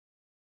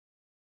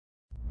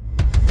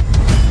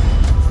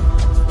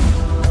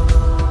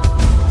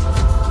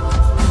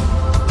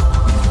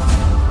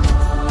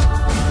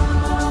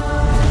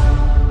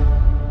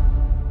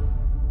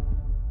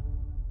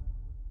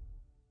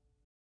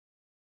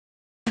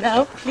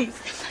now, please.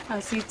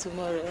 I'll see you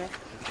tomorrow. Eh?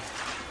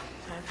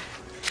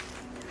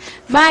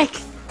 Mike.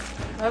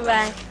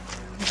 Bye-bye.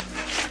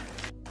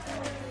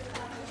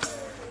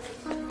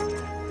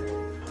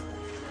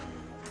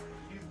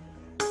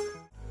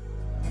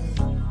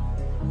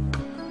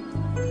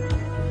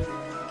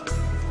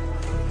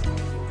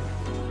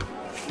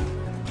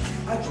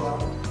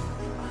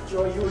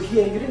 You were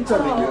here, you didn't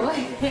tell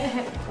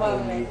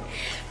me.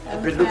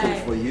 I've been looking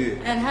for you.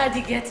 And how did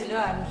you get to know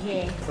I'm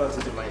here? Felt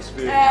it in my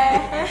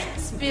spirit.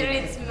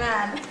 Spirit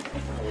man. I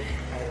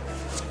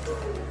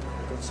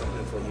got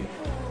something for you.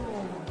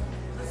 Oh,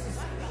 this is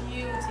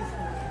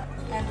beautiful.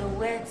 And the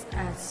words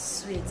are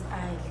sweet.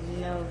 I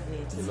love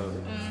it. You love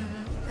it?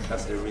 Mm-hmm.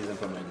 That's the reason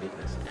for my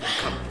lateness.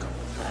 Come.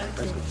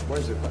 Okay.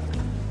 Where's your bag?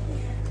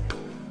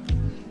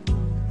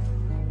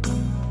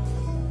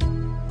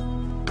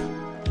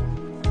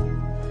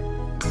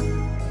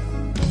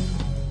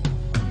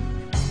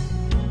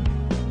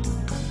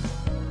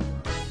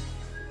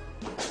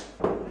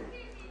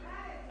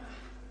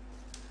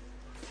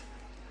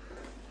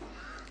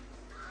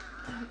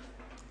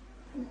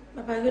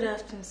 Papa, good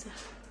afternoon, sir.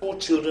 All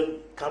children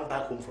come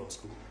back home from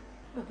school.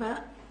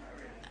 Papa,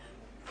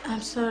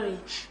 I'm sorry.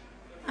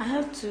 I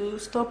have to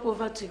stop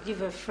over to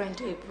give a friend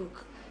a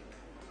book.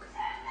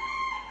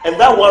 And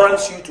that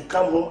warrants you to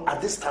come home at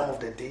this time of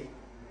the day?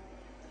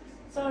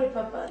 Sorry,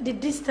 Papa. The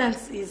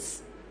distance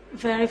is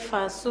very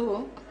far,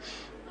 so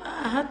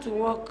I had to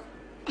walk.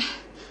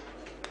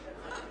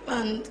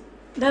 And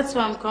that's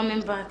why I'm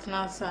coming back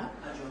now, sir.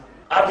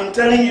 I've been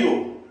telling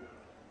you,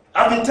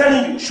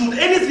 should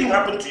anything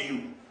happen to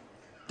you,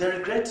 the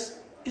regret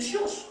is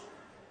yours.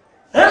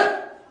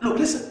 Huh? Look,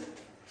 listen.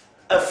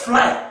 A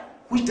fly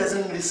which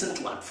doesn't listen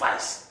to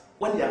advice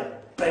when they are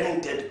burning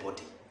dead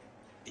body,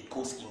 it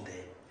goes in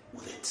there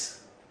with it.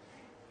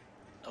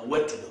 A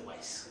word to the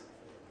wise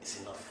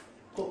is enough.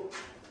 Go.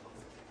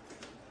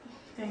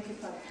 Thank you,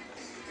 Papa.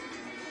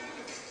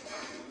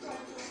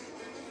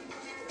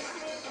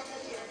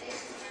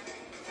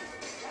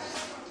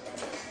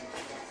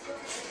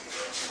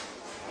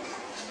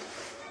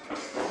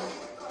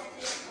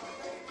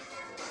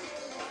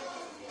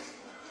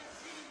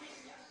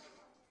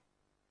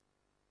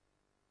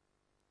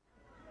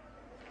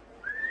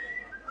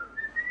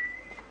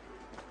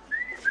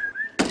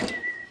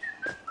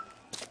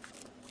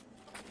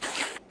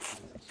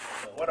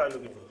 What are you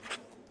looking for?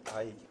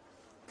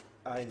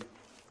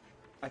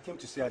 I came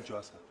to see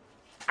Ajua, sir.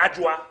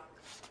 Ajua?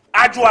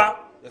 Ajua?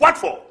 Yes. What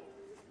for?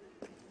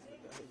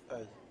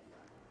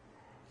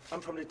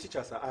 I'm from the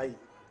teacher, sir.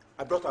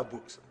 I brought her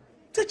books.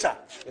 Teacher?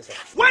 Yes, sir.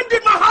 When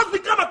did my house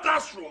become a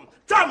classroom?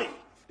 Tell me.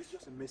 It's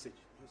just a message.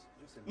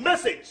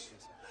 Message? Yes,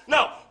 sir.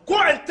 Now,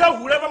 go and tell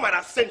whoever might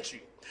have sent you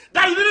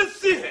that you didn't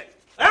see her.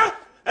 Eh?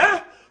 Eh?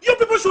 You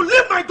people should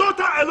leave my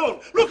daughter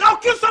alone. Look, I'll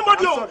kill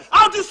somebody.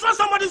 I'll destroy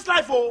somebody's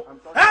life.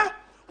 Eh?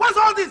 What's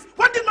all this?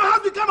 When did my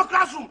house become a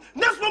classroom?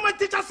 Next moment,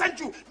 teacher sent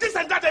you this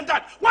and that and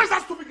that. What is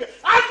that stupid girl?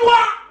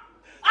 Ajua!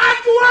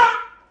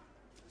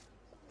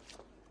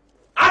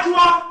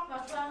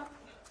 Papa.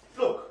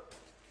 Look,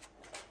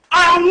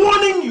 I am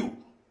warning you.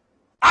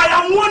 I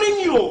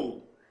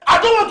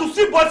don't want to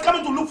see boys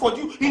coming to look for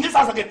you in this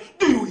house again.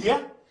 Do you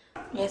hear?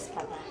 Yes,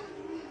 Papa.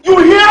 You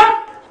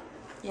hear?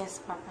 Yes,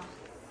 Papa.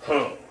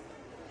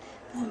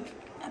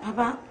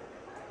 Papa,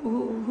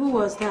 who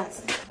was that?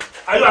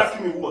 Are you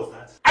asking me who was that?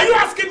 Are you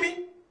asking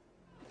me?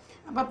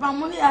 Papa,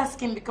 I'm only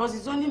asking because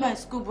it's only my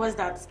school boys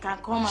that can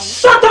come and...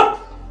 Shut up!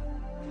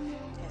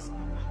 Yes, Papa.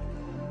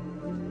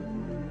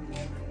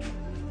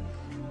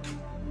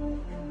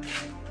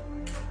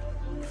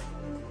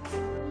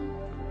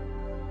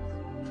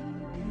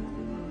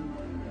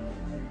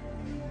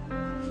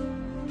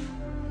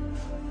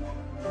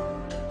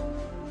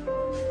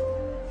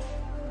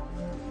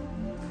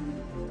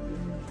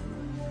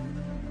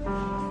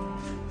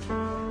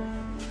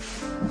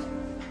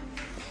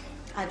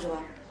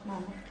 Ajua,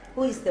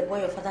 who is the boy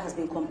your father has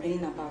been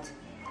complaining about?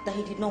 That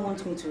he did not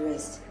want me to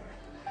rest?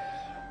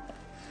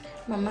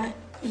 Mama,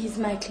 he's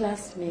my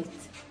classmate.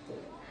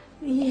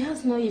 He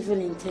has no evil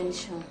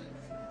intention.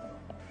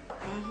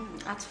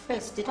 At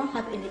first, they don't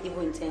have any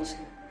evil intention.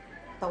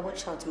 But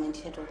watch out, my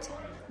dear daughter.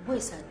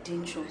 Boys are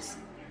dangerous.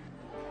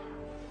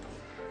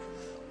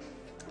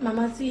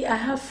 Mama, see, I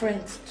have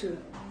friends too,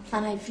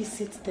 and I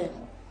visit them.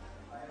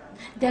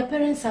 Their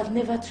parents have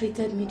never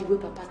treated me the way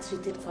Papa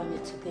treated for me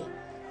today.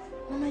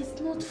 Mama,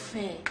 it's not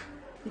fair.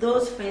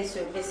 Those friends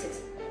you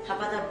visit have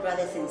other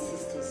brothers and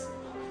sisters.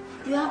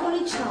 You are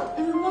only child,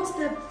 and we want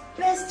the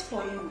best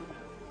for you.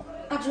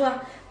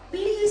 Ajua,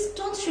 please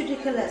don't be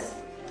ridiculous.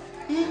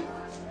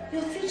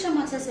 Your future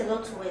matters a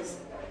lot to us.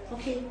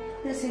 Okay,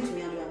 listen to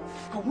me, Ajua.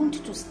 I want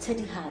you to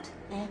study hard.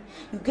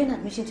 You gain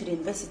admission to the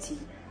university.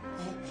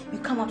 You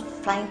come out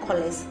flying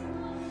colors.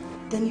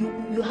 Then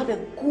you have a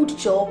good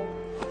job.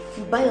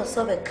 You buy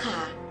yourself a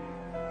car.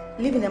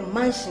 Live in a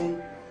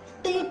mansion.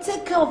 Then you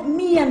take care of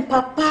me and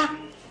Papa.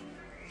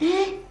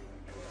 Yes,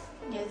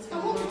 I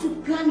want you to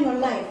plan your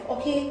life,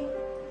 okay?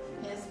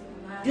 Yes,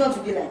 Mama. Do you want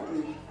to be like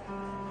me?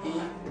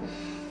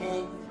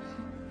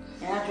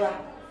 Ajua,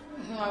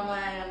 Mama,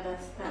 I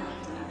understand.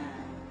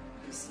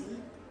 You see?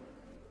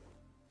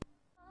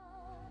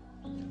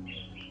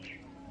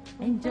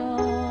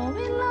 Enjoy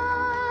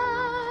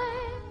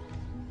life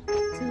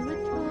to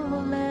its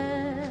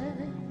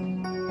fullest.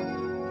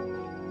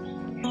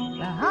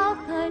 But how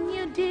can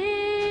you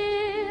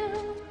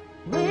deal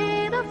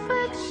with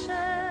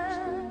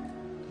affliction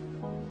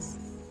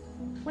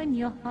when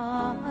your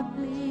heart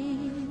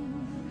bleeds?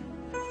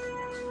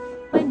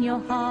 When your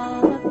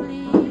heart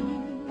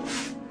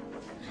bleeds,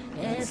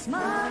 it's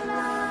my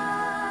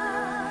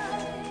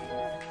life,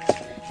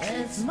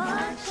 it's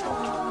my choice,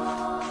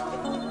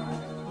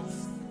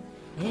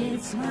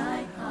 it's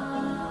my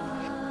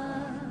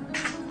heart.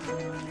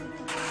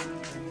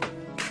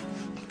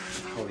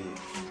 How are you?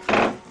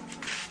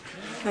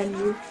 And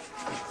you?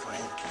 I'm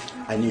fine.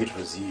 I knew it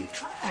was you.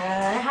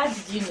 How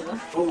did you know?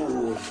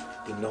 Oh,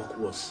 the knock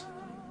was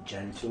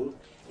gentle,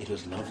 it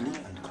was lovely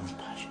and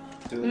compassionate.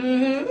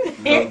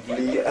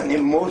 Lovely and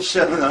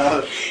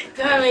emotional.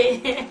 Come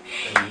in.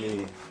 And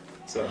me.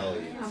 So how are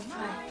you? I'm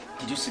fine.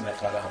 Did you see my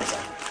father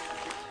outside?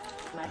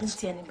 I didn't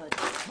see anybody.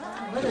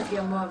 What of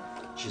your mom?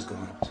 She's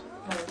gone out.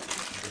 Oh,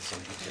 There's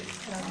something to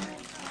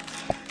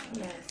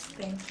you. yes,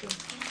 thank you.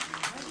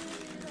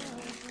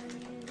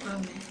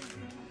 Amen.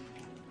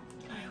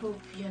 I hope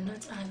you're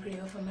not angry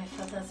over my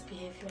father's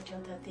behavior the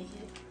other day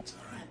It's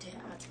alright.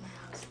 at my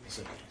house. It's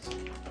okay. It's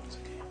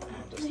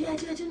okay.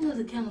 I don't know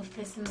the kind of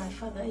person my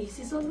father is.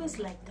 He's always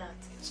like that.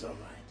 It's alright.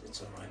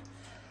 It's alright.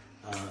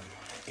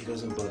 It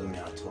doesn't bother me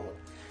at all.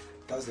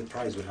 That's the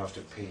price we have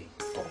to pay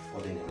for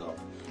falling in love.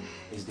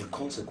 It's the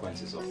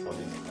consequences of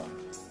falling in love.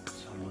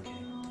 So I'm okay.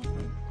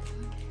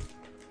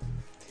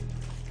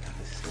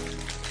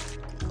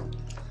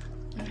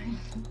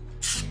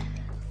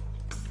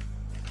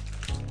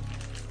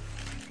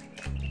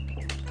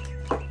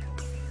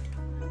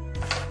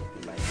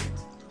 You like it?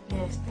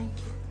 Yes, thank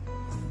you.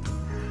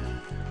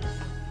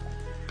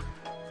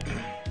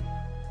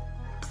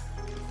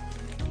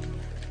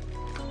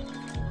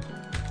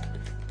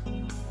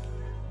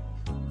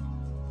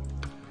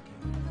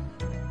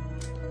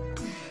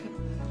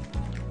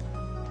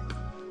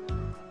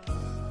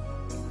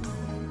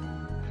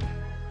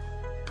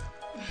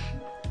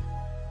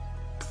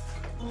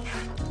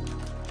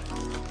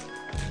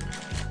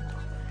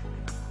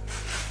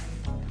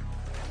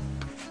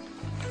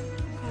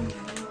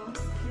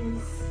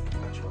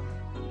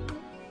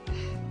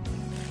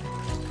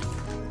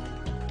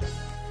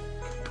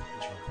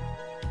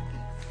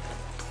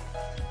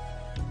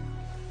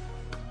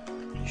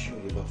 Are you sure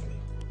you love me?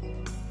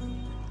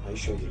 Are you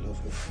sure you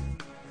love me?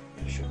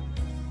 Are you sure?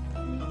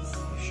 Are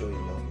you sure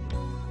you love me?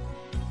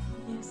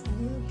 Yes, I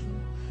will do.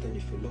 Then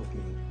if you love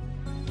me,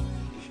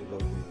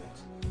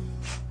 let's.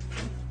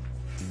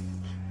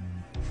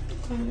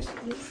 Promise,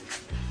 please.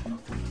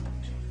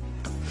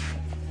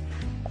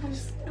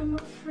 I'm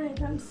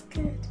afraid. I'm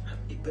scared.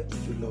 But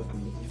if you love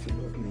me,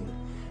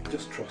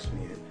 just trust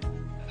me.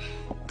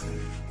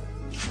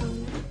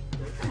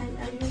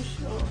 Are you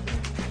sure?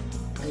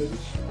 Are you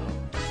sure?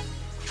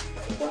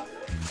 But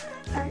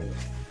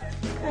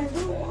I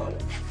don't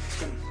want.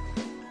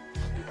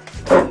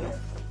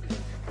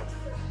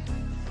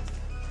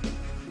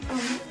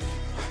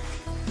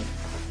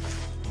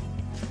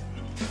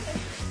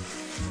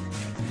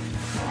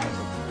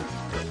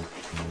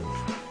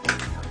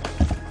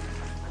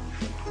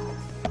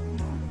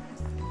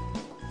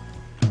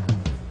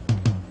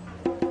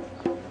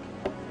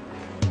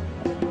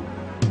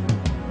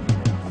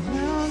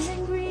 Young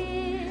and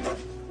green,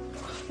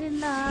 they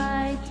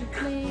like to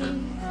play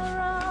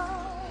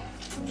around,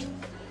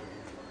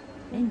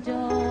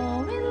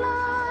 enjoying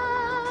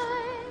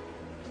life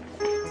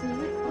to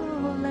the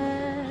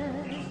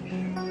fullest.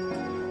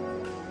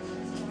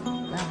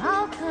 But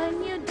how can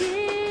you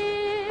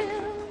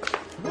deal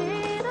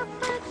with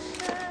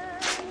affliction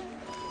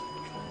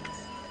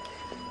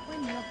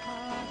when your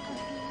heart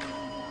is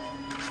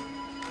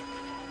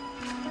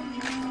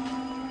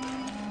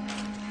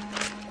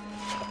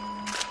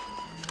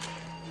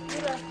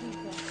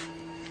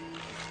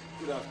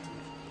Good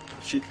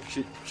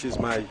afternoon. She's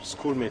my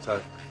schoolmate.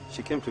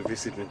 She came to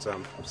visit me, so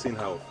I'm seeing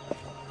her.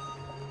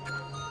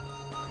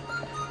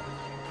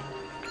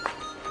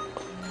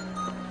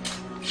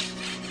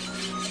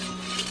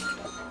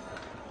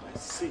 I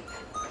see.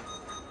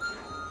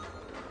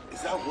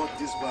 Is that what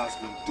this boy has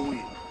been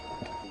doing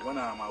when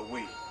I'm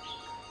away?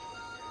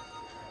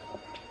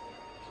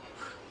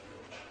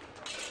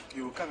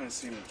 You will come and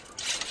see me.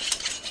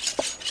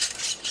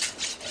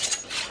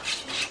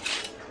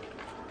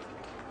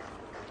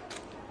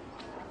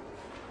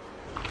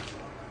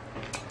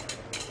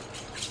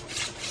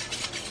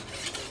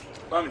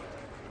 Mami.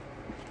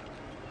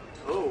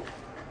 Oh.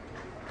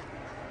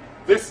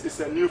 This is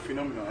a new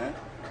phenomenon, eh?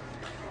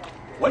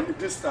 When did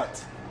this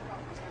start?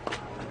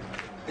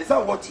 Is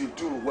that what you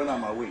do when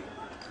I'm away?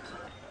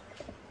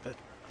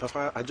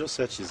 Papa, I just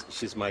said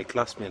she's my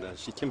classmate and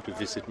she came to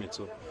visit me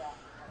too.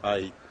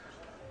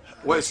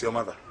 Where is your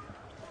mother?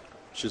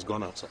 She's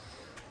gone out, sir.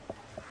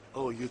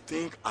 Oh, you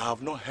think I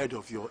have not heard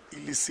of your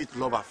illicit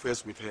love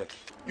affairs with her?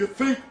 You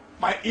think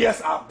my ears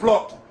are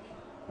blocked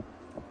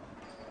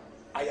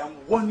I am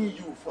warning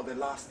you for the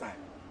last time.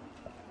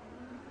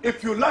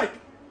 If you like,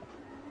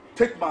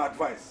 take my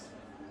advice.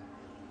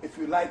 If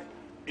you like,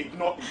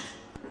 ignore it.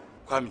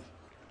 Kwame,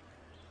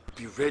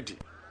 be ready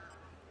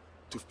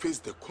to face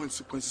the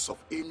consequences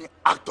of any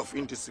act of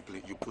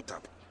indiscipline you put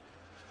up.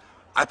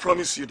 I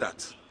promise you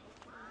that.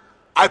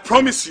 I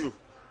promise you.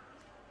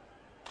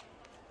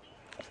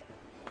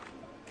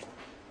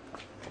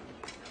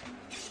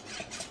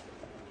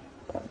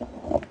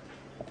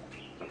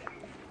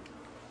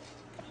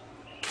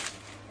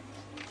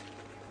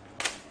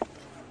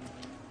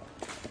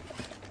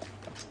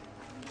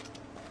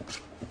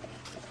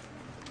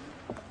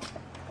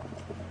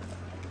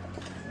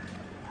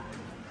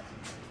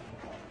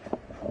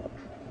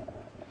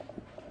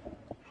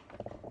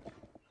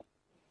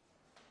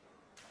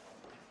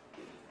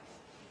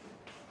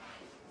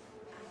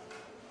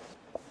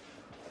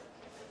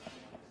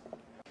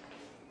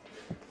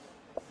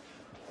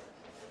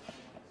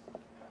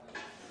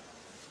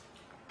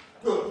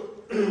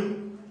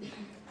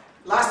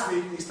 Last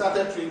week, we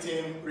started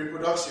treating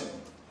reproduction.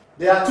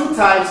 There are 2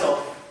 types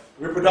of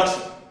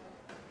reproduction,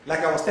 like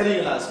I was telling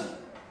you last week.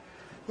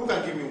 Who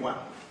can give me one?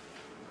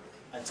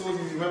 I told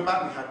you, remember,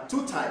 we had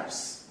 2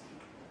 types.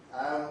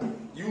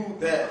 You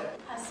there.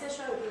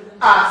 Asexual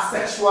reproduction.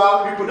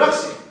 Asexual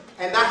reproduction.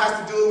 And that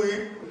has to do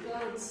with?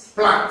 Plants.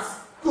 Plants.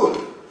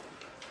 Good.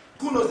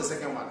 Who knows the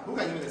second one? Who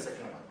can give me the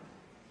second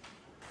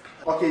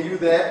one? Okay, you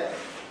there.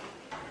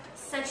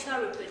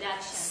 Sexual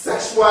reproduction.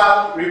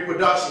 Sexual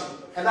reproduction.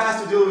 And that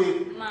has to do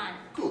with? Man.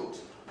 Good.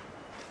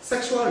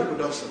 Sexual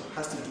reproduction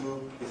has to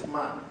do with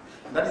man.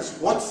 And that is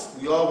what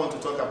we all want to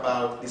talk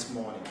about this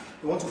morning.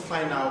 We want to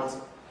find out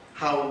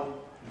how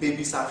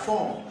babies are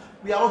formed.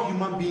 We are all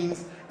human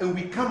beings and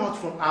we come out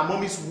from our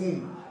mommy's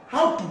womb.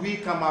 How do we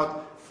come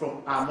out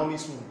from our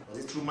mommy's womb? Was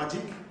it through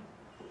magic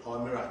or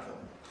a miracle?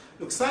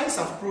 Look, science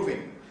has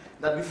proven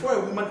that before a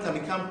woman can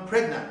become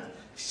pregnant,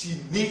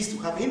 she needs to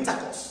have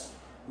intercourse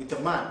with a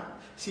man.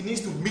 She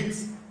needs to meet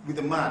with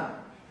a man.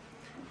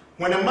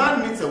 When a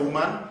man meets a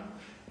woman,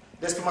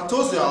 the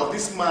spermatozoa of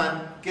this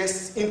man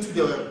gets into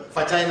the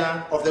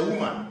vagina of the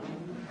woman.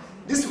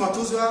 This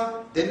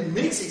spermatozoa then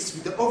mixes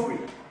with the ovary,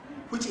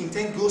 which in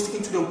turn goes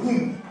into the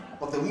womb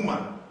of the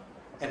woman,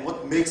 and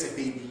what makes a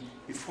baby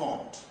be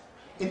formed.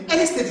 In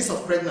early stages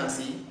of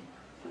pregnancy,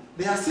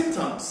 there are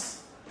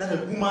symptoms that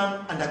a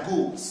woman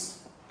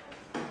undergoes.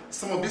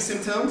 Some of these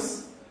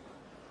symptoms,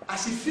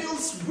 as she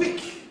feels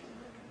weak,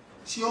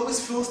 she always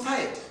feels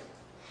tired.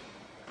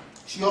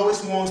 She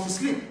always wants to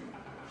sleep.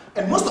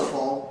 And most of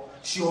all,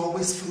 she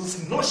always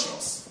feels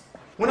nauseous.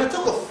 When I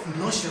talk of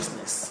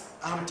nauseousness,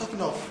 I'm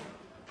talking of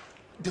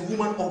the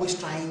woman always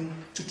trying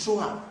to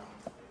throw up.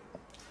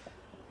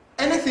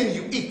 Anything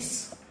you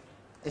eat,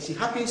 and she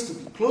happens to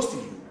be close to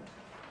you,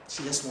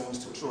 she just wants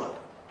to throw up.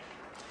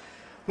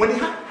 When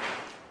it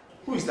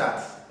who is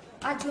that?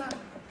 Ajwa.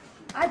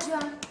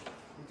 Ajwa.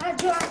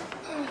 Ajwa.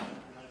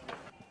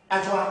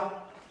 Ajwa,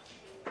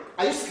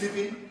 are you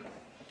sleeping?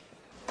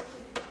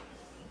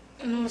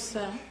 No,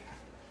 sir.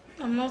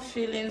 I'm not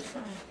feeling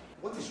fine.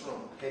 What is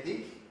wrong?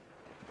 Headache?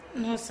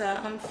 No, sir.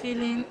 I'm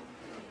feeling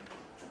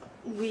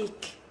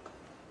weak,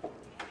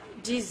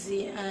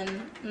 dizzy, and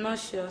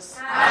nauseous.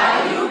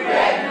 Are you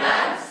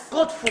pregnant?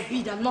 God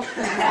forbid, I'm not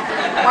pregnant.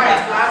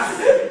 Quiet,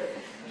 class.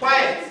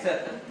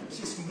 Quiet.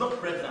 She's not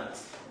pregnant.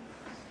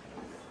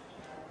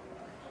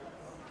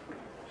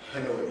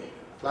 Anyway,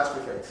 class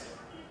prefect,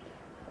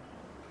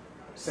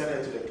 send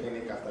her to the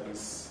clinic after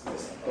this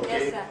lesson.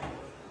 Okay? Yes, sir.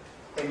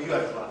 And you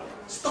are drunk.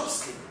 Stop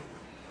sleeping.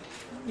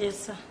 Yes,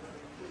 sir.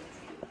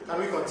 Can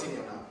we continue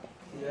now?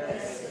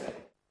 Yes.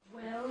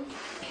 Well,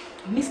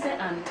 Mr.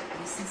 and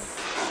Mrs.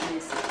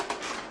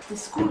 Smith, the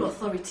school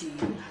authority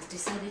has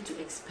decided to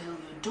expel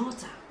your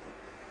daughter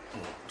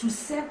to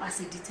serve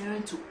as a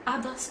deterrent to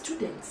other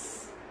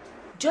students.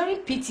 During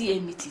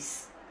PTA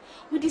meetings,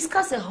 we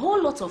discuss a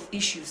whole lot of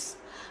issues,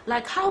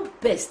 like how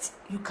best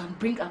you can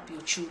bring up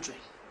your children.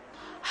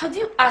 Have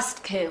you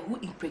asked her who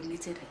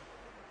impregnated her?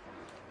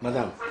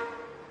 Madam,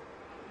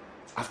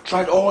 I've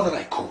tried all that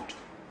I could.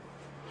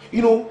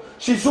 You know,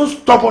 she's so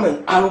stubborn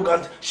and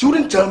arrogant, she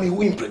wouldn't tell me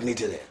who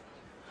impregnated her.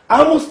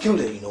 I almost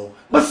killed her, you know.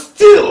 But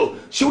still,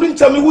 she wouldn't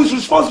tell me who is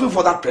responsible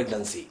for that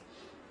pregnancy.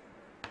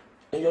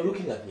 And you're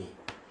looking at me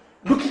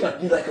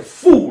like a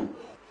fool.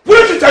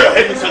 Wouldn't you tell your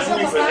head Mrs.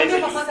 who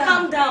impregnated me?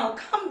 Calm down,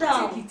 calm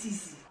down. Take it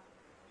easy.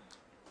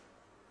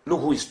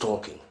 Look who is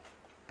talking.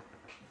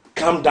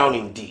 Calm down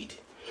indeed.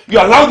 You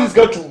allow this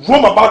girl to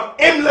roam about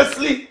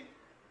aimlessly.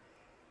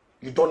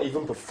 You don't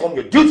even perform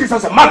your duties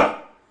as a mother.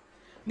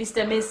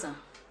 Mr. Mason,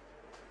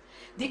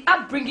 the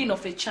upbringing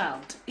of a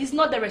child is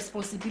not the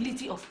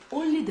responsibility of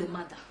only the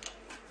mother.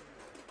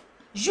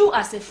 You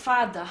as a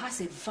father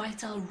has a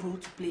vital role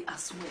to play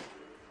as well.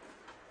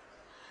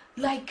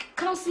 Like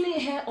counseling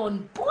her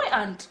on boy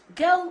and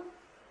girl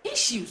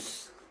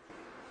issues.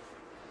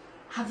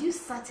 Have you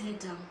sat her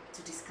down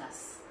to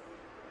discuss?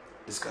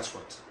 Discuss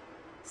what?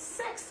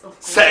 Sex, of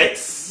course.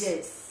 Sex?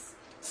 Yes.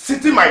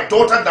 Sitting my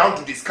daughter down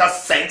to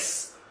discuss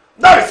sex?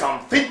 That is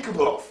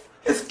unthinkable of.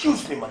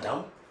 Excuse me,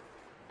 madam.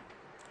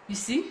 You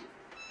see,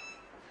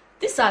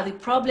 These are the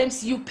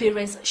problems you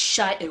parents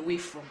shy away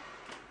from.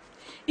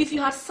 If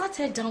you had sat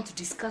her down to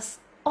discuss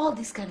all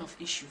these kind of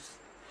issues,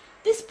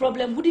 this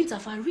problem wouldn't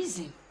have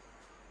arisen.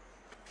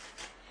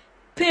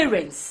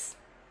 Parents,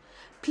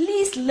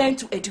 please learn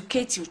to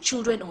educate your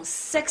children on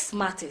sex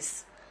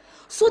matters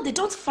so they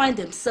don't find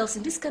themselves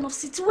in this kind of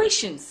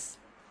situations.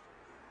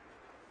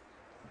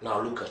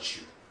 Now look at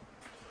you.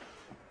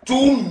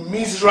 Two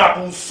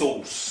miserable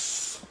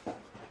souls.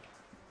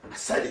 I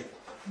said it.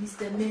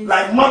 Mr. Mills.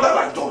 Like mother,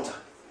 like daughter.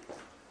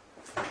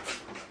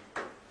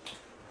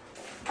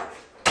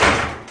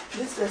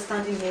 This girl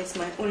standing here is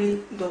my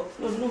only daughter.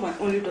 No, not my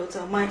only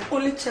daughter, my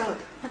only child.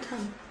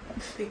 Madam,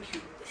 beg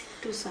you,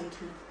 do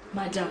something.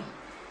 Madam,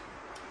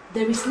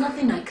 there is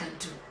nothing I can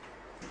do.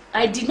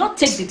 I did not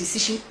take the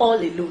decision all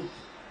alone.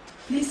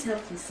 Please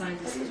help me sign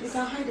this. We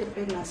can hide the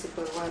pregnancy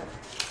for a while.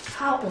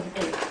 How on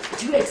earth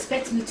do you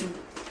expect me to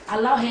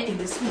allow her in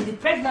the school with the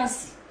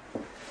pregnancy?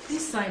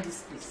 Please sign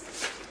this, please.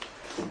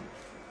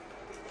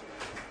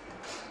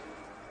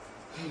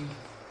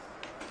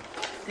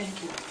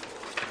 Thank you.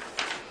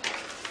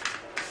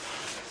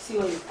 See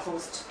what it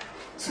cost.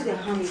 See the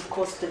harm it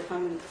cost the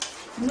family.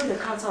 You know the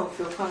cancer of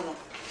your father.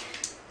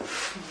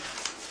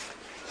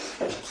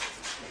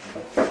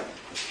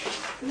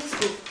 Let's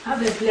go.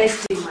 Have a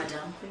blessed day,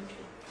 madam. Thank you.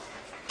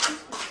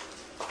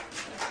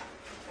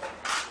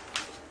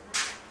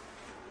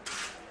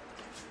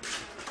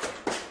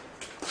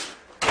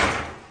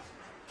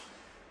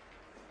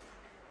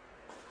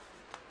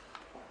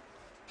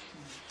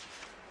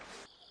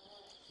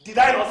 Did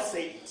I not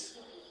say it?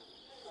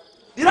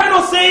 Did I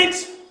not say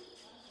it?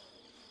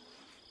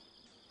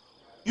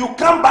 You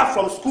come back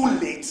from school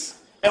late,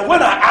 and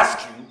when I ask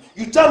you,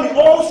 you tell me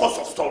all sorts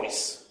of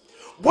stories.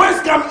 Boys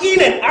come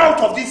in and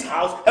out of this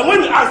house, and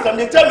when you ask them,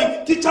 they tell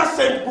me teachers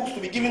sent books to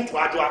be given to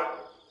Adwa.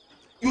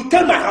 You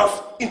turn my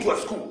house into a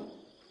school.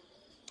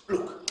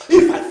 Look,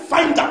 if I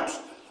find out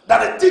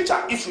that a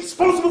teacher is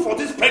responsible for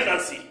this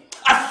pregnancy,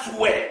 I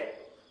swear,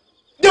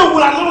 they will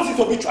announce his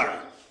obituary.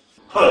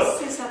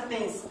 Say some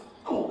things.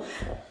 Oh,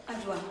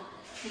 Adwa,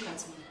 look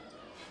at me.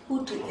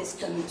 Who did this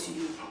coming to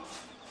you?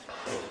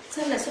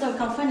 Tell us so that we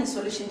can find a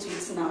solution to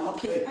it now,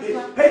 okay?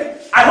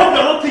 Hey, I hope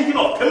you're not thinking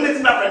of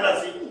terminating that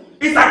pregnancy.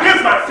 It's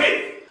against my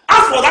faith.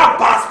 As for that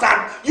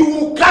bastard, you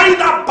will carry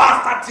that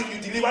bastard till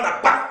you deliver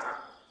that bastard.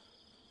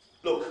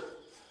 Look,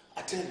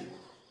 I tell you,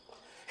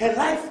 her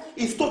life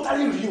is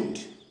totally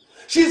ruined.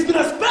 She's been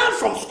expelled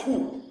from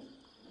school.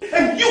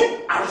 And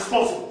you are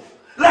responsible.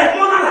 Like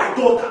mother, like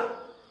daughter.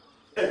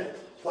 And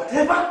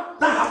whatever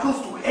that happens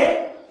to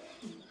her,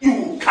 you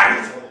will carry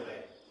it on your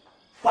head.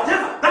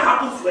 Whatever that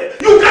happens to her,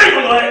 you carry it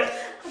on your head.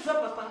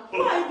 Papa, why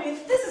are you doing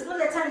this? This is not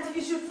the time to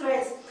issue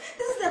threats.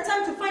 This is the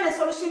time to find a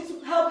solution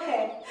to help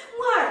her.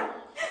 Why?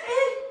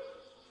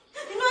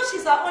 You know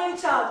she's our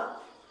only child.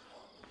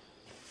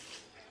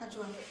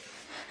 Adwa,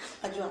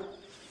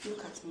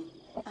 look at me.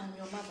 I'm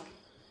your mother.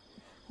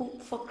 Who,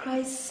 for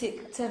Christ's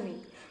sake, tell me,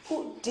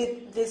 who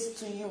did this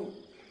to you?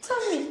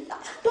 Tell me.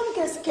 Don't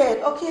get scared,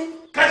 okay?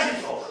 Can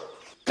she talk?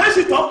 Can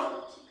she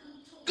talk?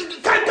 Can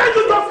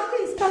you talk?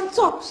 Please, can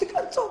talk. She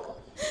can talk.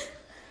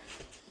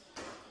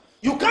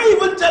 You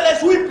can't even tell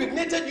us who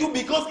impregnated you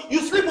because you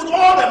sleep with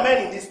all the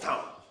men in this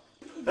town.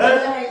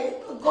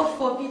 God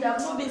forbid, I've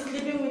not been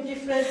sleeping with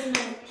different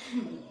men.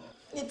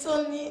 It's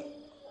only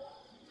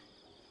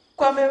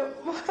Kwame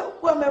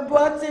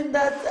Boatin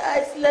that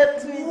I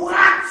slept with.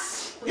 What?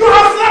 You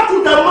have slept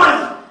with the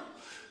man?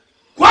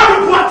 Kwame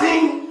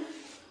Boatin?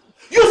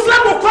 You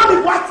slept with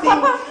Kwame Boatin?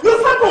 Papa, you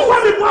slept with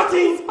Kwame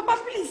Boatin?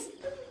 Papa, please.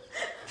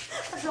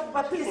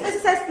 Papa, please,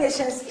 exercise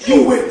patience.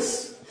 You wait.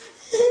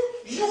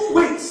 You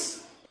wait.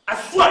 I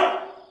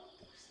swear,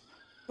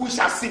 we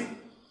shall see.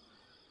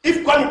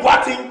 If Kwame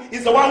Boatin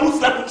is the one who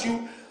slept with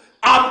you,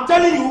 I'm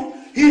telling you,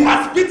 he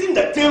has bitten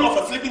the tail of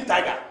a sleeping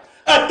tiger.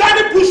 A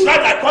tiny bush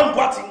ride like Kwame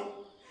Boatin.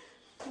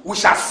 We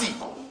shall see.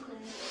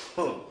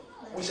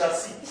 We shall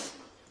see.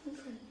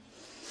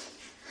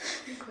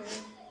 You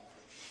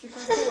can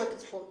say what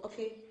it's for,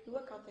 okay? We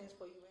work out things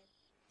for you.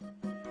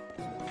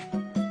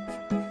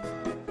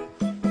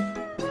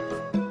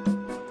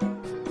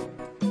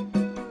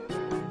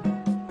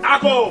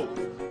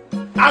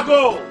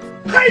 Ago!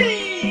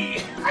 Hey!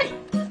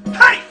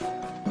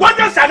 What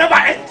does I never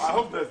end? I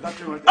hope there's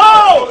nothing wrong.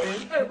 Oh!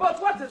 Hey,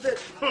 but what is it?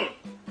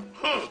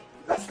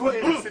 Let's go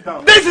in and sit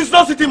down. This is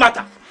not sitting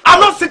matter. I'm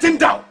not sitting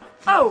down.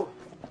 Oh,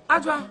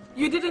 Adwa,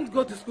 you didn't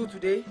go to school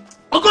today?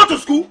 Go to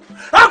school?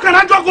 How can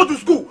Adwa go to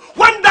school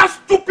when that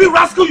stupid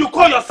rascal you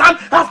call your son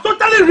has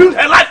totally ruined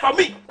her life for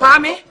me?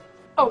 Pami?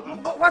 Oh,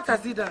 what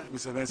has he done?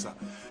 Mr. Mensa,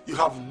 you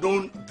have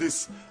known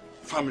this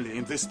family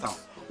in this town.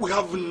 We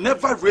have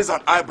never raised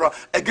an eyebrow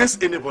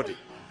against anybody.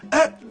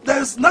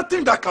 There's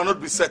nothing that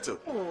cannot be settled.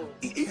 Oh.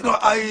 You know,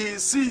 I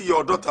see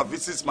your daughter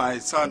visits my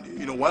son,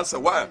 once a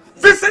while.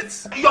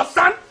 Visits your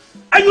son?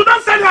 And you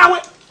don't send her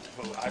away?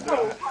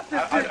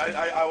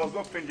 I was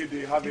not thinking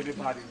they have any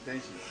bad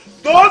intentions.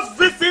 Those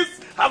visits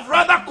have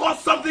rather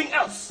caused something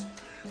else.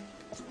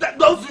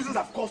 Those visits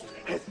have caused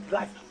his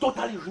life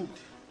totally ruined.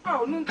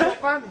 Oh, no,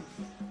 Kwame.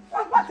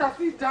 What have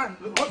we done?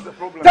 What's the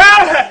problem?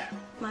 Tell her!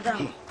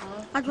 Madam,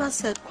 Adwa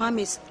said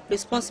Kwame is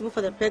responsible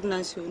for the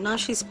pregnancy. Now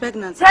she's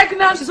pregnant.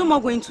 Pregnant? She's no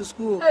more going to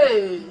school.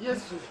 Hey,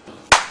 yes.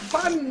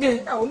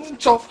 Kwame, oh,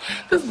 no,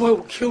 this boy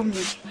will kill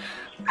me.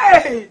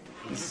 Hey!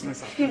 Mrs.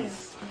 Mesa,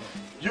 please.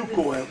 You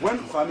go and when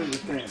Kwame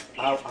returns,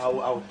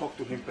 I'll talk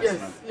to him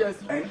personally. Yes.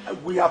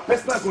 And we are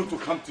personally going to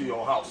come to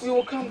your house. We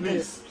will come.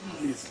 Please.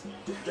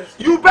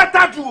 You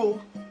better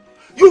do.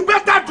 You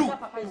better do.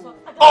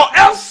 Or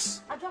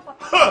else.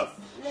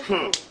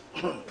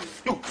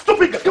 You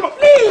stupid girl. Come on.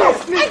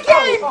 Please.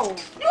 Again.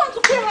 You want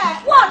to kill her?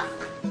 What?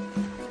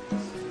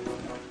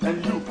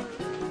 And you.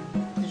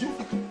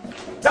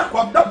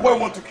 That boy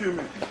want to kill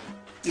me.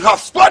 You have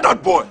spoiled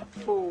that boy.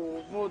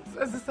 Oh, but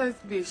exercise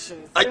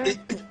patience.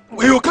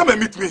 He will come and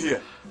meet me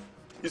here.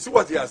 You see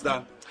what he has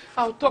done?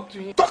 I'll talk to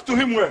him. Talk to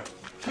him where?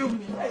 Kill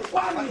me.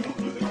 Why are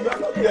you are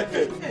not yet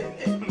dead.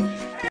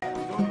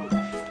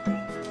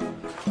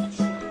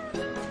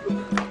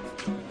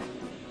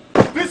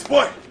 This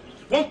boy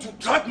want to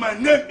drag my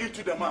name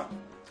into the man.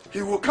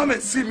 He will come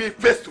and see me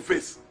face to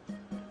face.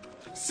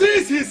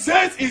 Since he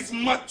says he's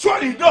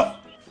mature enough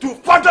to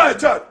father a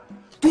child,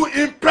 to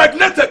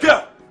impregnate a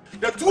girl,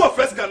 the two of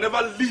us can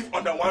never live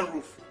under one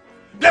roof.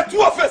 The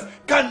two of us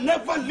can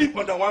never live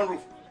under one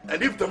roof.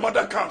 And if the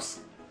mother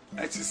comes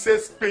and she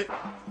says pay,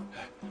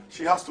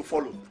 she has to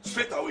follow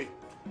straight away.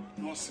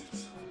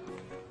 Nonsense.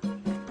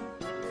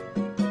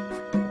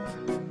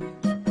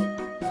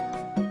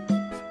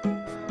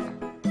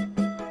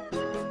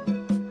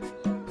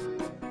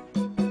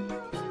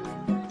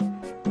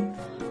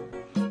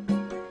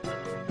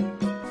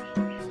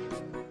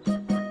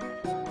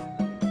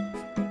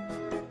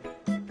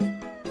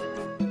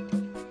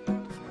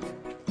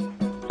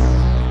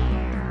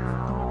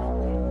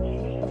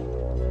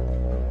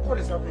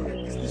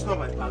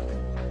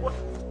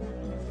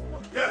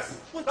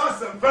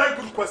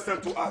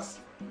 To ask,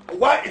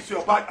 why is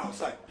your bag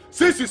outside?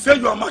 Since you say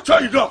you are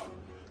mature enough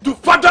to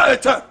father a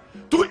child,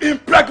 to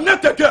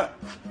impregnate a girl,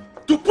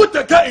 to put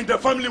a girl in the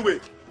family way,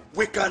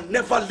 we can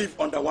never live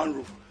under one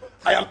roof.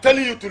 I am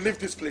telling you to leave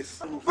this place.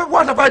 But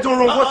what have I done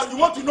wrong? You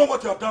want to know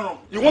what you have done wrong?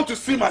 You want to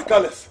see my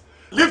colors?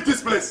 Leave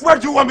this place. Where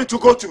do you want me to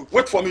go to?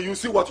 Wait for me, you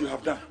see what you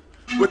have done.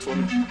 Wait for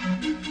me.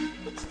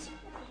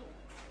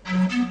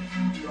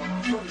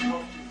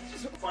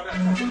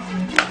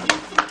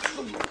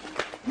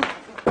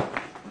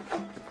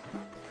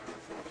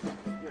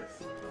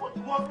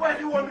 Where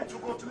do you want me to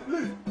go to?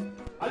 Leave.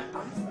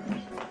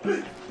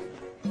 Leave.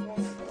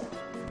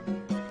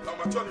 I'm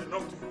mature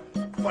enough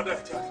to father a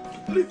child.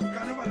 Leave. You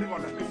can never live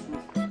under this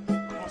roof.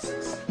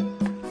 Nonsense.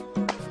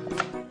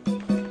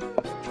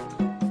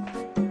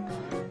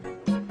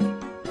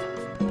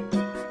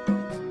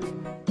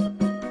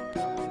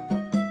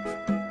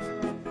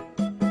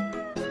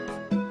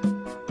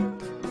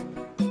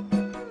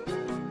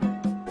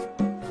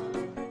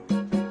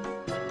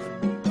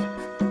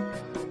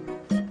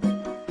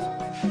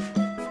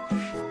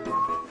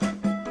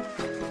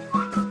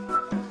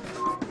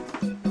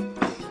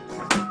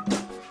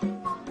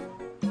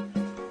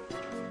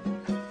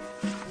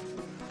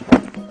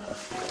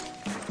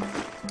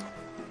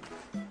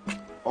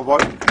 Oh boy.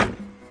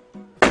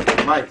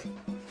 Mike.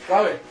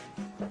 Kwame.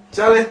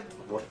 Charlie.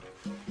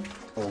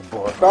 Oh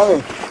boy.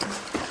 Kwame.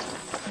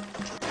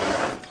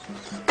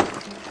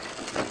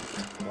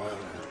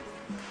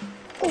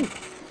 Oh.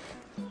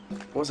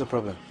 What's the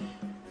problem?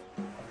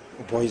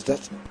 Oh boy, is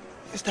that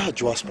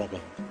Joa's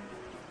problem?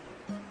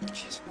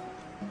 Jeez.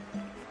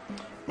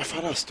 My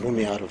father has thrown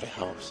me out of the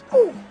house.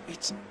 Oh.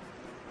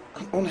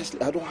 And honestly,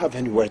 I don't have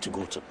anywhere to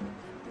go to.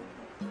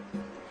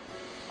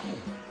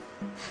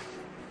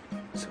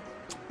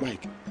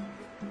 Mike,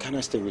 can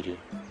I stay with you?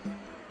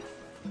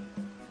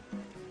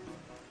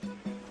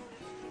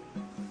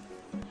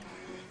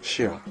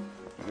 Sure.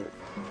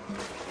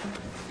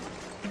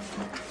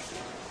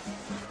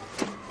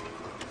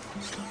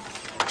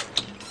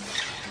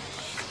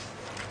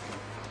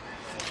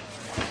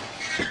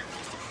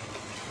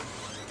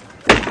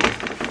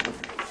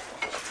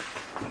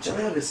 Can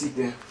I have a seat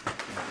there?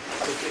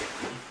 Okay.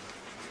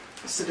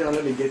 Sit down,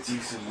 let me get you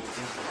some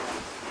water.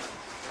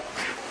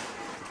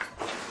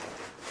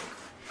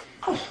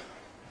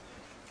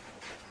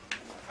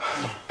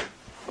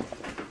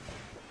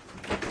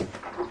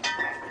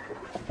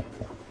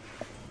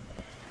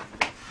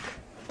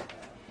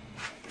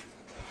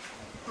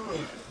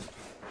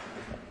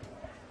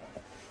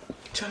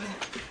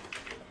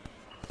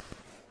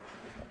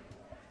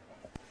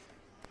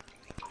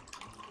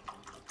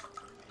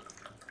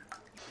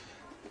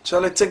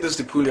 Charlie, take this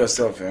to cool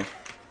yourself, eh?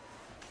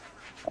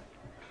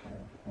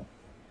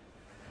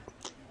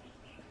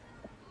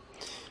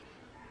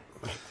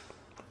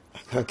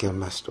 That girl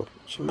messed up.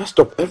 She messed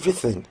up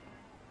everything.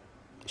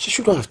 She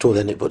shouldn't have told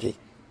anybody.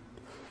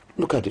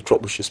 Look at the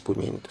trouble she's put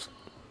me in.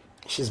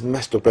 She's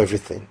messed up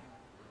everything.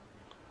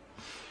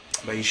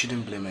 But you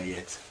shouldn't blame her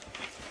yet.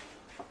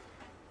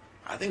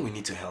 I think we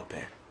need to help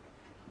her.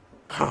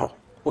 How?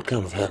 What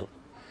kind of help?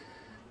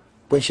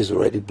 When she's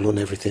already blown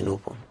everything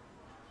open.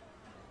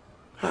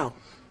 How?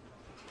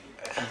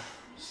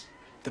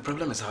 The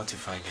problem is how to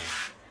find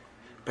her.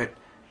 But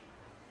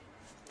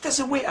there's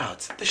a way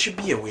out. There should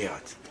be a way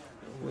out.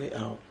 A way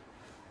out?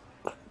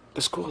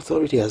 The school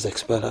authority has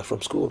expelled her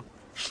from school.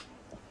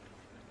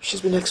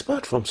 She's been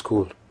expelled from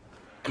school.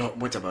 No,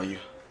 what about you?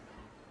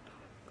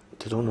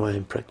 They don't know I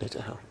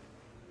impregnated her.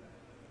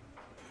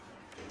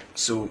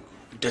 So,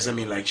 does that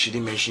mean like she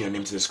didn't mention your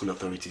name to the school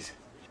authorities?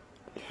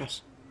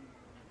 Yes.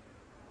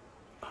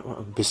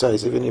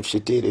 Besides, even if she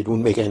did, it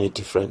wouldn't make any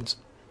difference.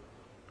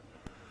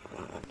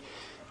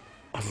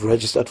 I've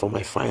registered for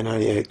my final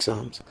year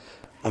exams.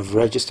 I've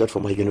registered for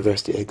my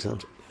university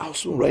exams. I'll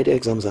soon write the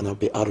exams and I'll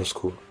be out of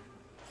school.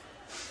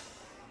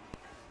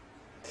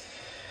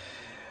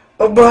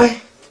 Oh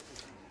boy!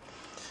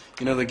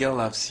 You know, the girl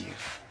loves you.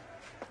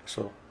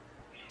 So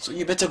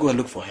you better go and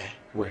look for her.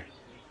 Where?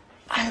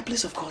 At her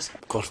place, of course.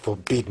 God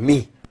forbid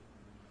me.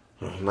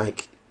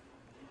 Mike,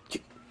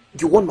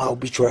 you want my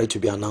obituary to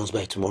be announced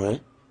by tomorrow, eh?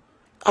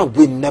 I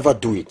will never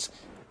do it.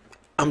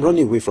 I'm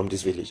running away from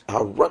this village.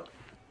 I'll run.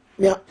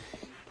 Yeah,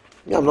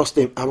 I'm not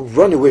staying. I'll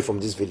run away from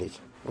this village.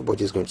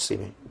 Nobody's going to see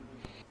me.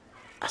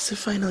 As a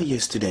final year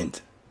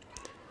student,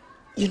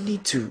 you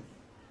need to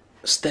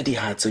study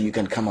hard so you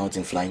can come out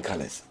in flying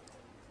colors.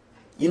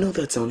 You know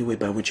that's the only way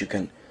by which you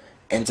can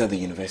enter the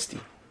university.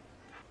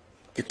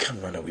 You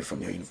can't run away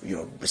from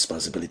your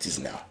responsibilities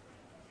now.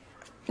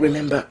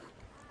 Remember,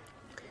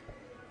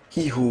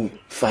 he who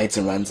fights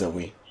and runs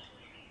away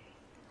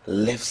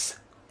lives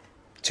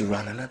to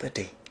run another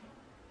day.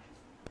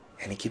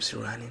 And he keeps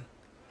running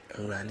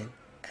and running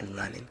and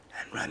running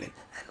and running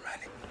and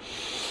running.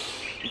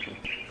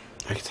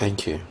 I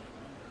thank you.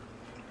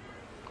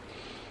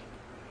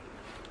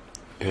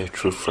 You're a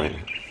true friend.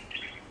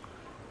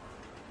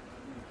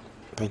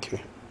 Thank you.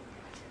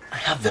 I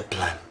have the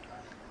plan.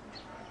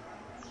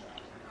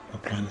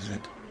 What plan is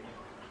it?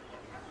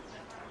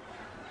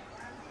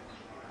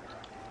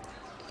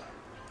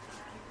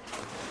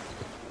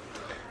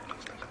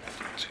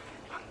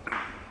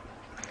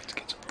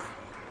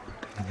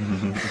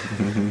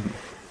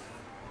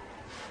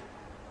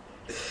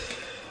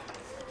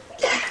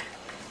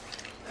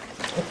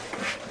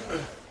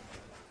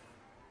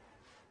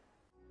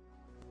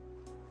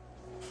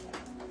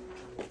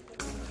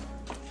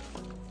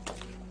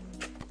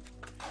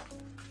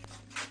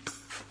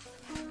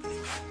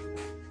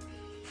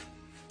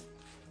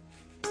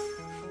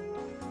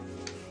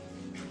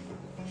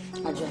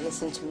 Adjoa,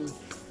 listen to me.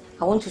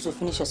 I want you to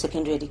finish your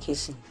secondary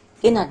education,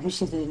 gain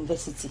admission to the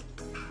university,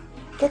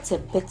 get a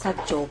better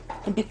job,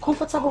 and be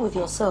comfortable with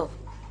yourself.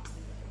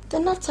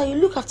 Then after you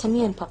look after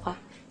me and Papa.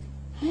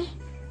 Eh?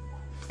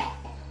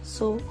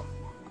 So,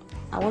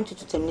 I want you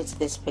to terminate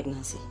this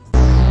pregnancy.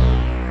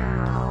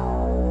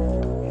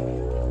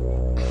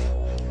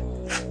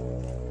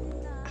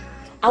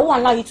 I won't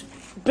allow you to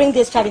bring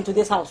this child into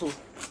this household.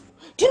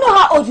 Do you know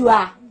how old you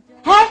are?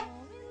 Eh?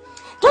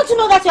 Don't you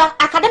know that your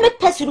academic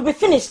pursuit will be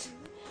finished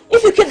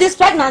if you keep this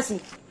pregnancy?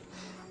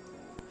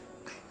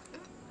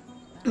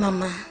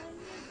 Mama,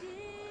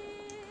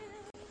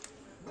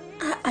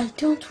 I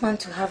don't want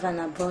to have an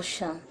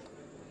abortion.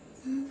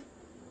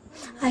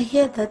 I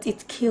hear that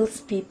it kills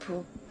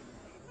people.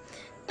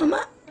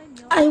 Mama,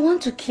 I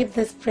want to keep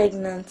this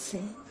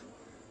pregnancy.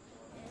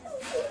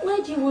 Why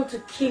do you want to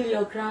kill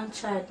your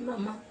grandchild,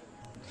 Mama?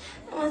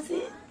 Mama,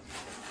 see,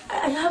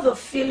 I have a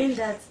feeling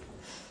that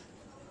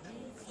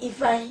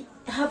if I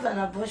have an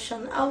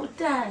abortion, I will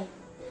die.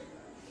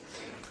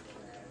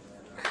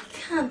 I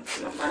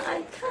can't, Mama,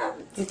 I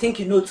can't. You think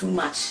you know too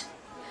much?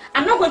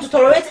 I'm not going to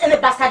tolerate any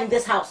bastard in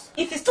this house.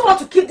 If you still want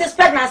to keep this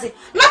pregnancy,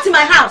 not in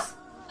my house.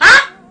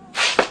 Huh?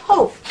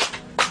 Oh.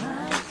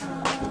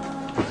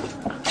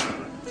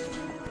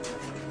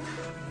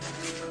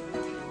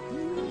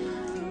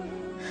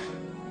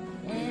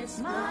 It's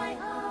my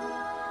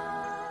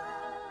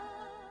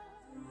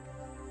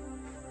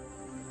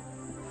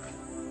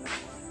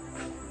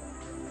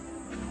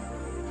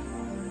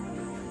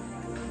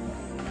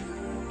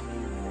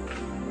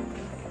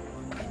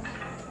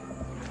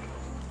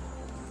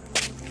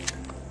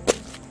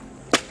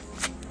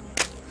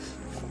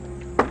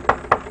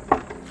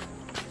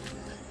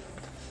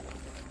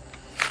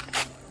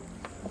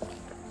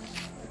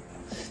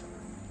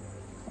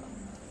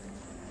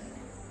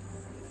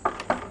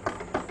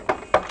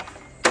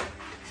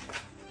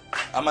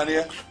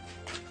Amania?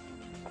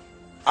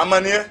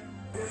 Amania?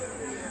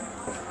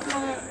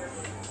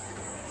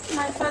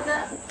 My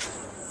father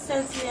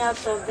sent me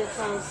out of the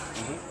house.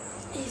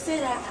 He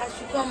said I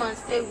should come and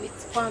stay with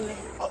Kwame.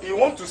 You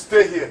want to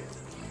stay here?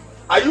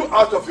 Are you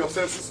out of your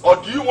senses or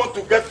do you want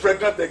to get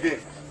pregnant again?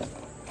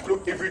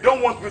 Look, if you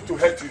don't want me to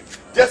hurt you,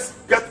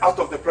 just get out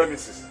of the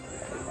premises.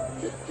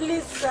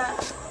 Please, sir.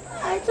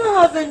 I don't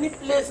have any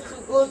place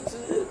to go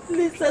to.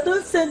 Please, sir,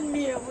 don't send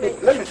me away.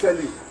 Look, let me tell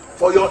you,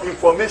 for your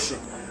information,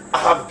 I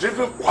have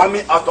driven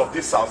Kwame out of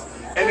this house.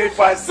 And if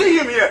I see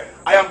him here,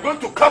 I am going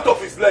to cut off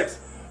his legs.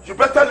 You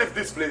better leave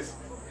this place.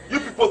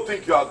 You people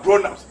think you are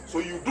grown-ups, so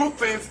you do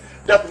things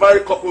that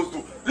married couples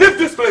do. Leave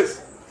this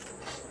place.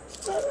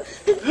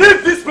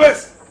 Leave this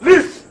place.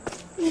 Leave.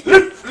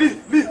 Leave.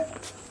 Leave. Leave.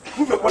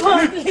 Move your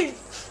body. Leave.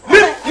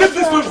 Leave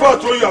this place.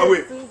 throw you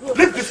away.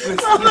 Leave this place.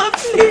 Mama,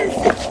 please.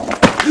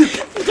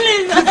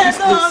 Please, I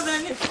don't have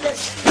any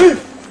place.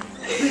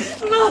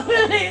 Mama,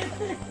 please.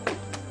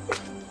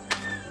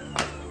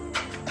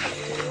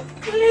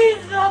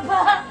 Please,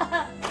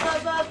 Papa.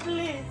 Papa,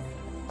 please.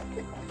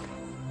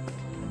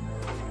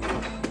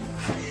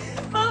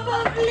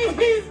 Papa,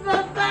 please,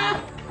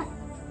 Papa.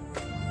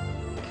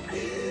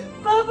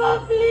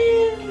 Papa,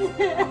 please.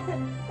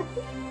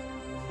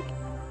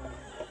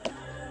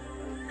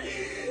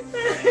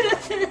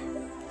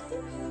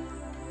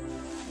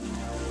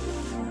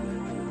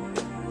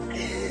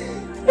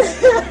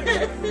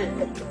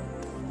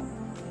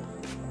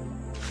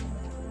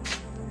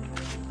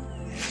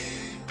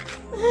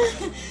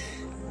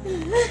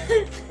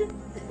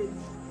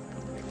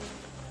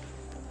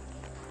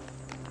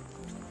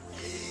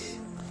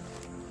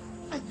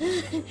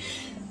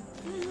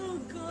 Oh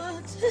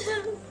God.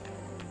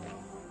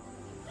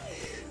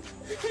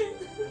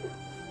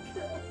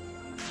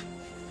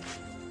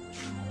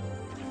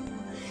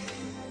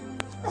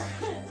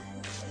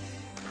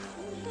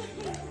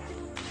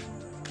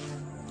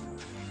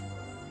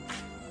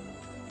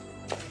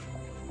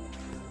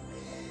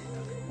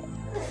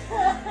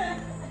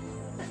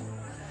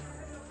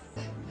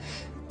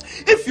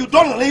 If you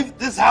don't leave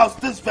this house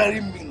this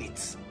very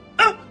minute,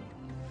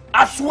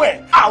 I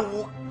swear I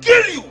will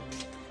kill you.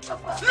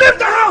 Papa, leave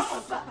the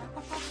house. Papa,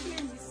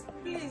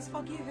 please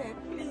forgive her,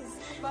 please.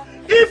 Papa.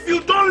 If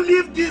you don't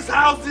leave this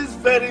house this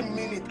very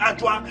minute,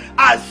 Ajwa,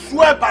 I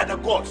swear by the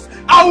gods,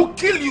 I will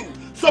kill you.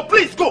 So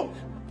please go.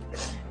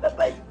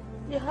 Papa,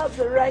 you have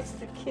the right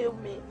to kill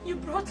me. You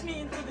brought me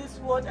into this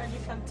world and you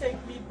can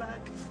take me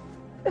back.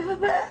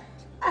 Papa,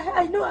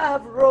 I know I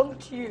have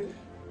wronged you.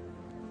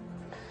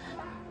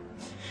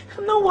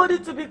 I'm not worthy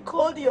to be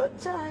called your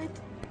child.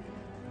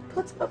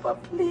 But Papa,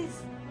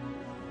 please,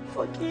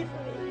 forgive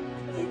me.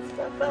 Please,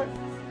 Papa.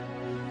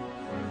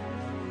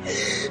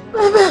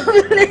 Papa,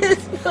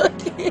 please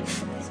forgive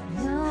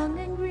me. Young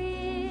and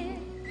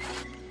green,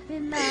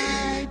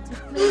 delight to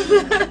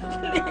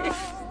Papa,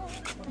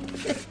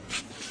 please.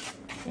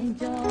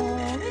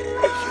 enjoy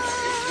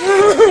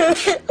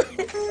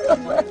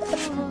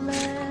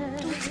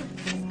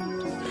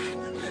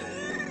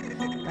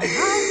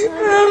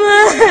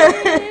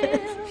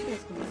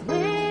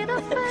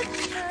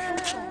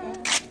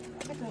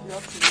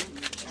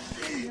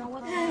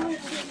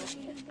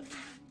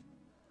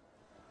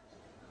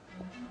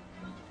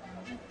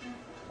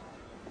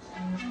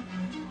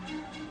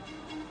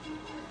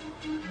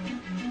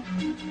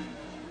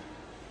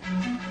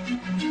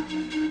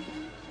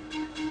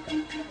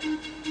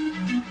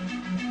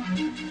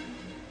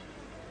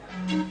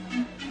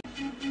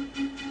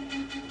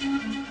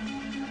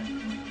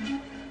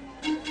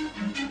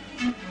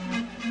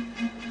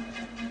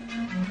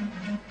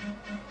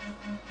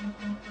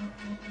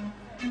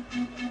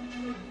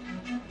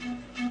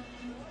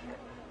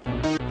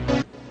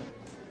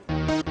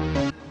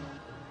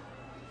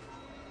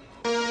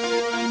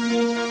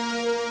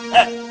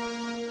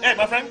Hey,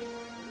 my friend,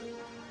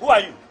 who are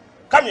you?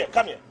 Come here,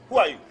 come here. Who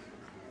are you?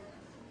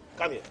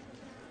 Come here.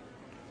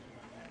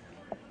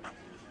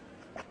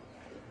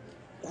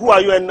 Who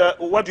are you and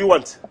what do you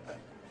want?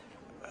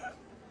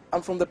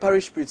 I'm from the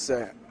parish priest,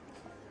 sir.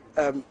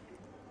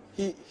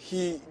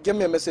 He gave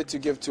me a message to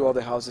give to all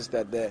the houses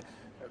that the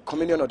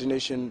communion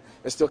ordination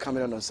is still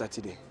coming on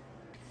Saturday.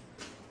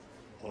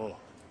 Oh.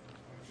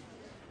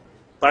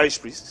 Parish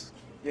priest?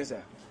 Yes,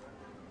 sir.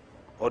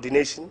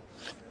 Ordination?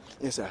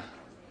 Yes, sir.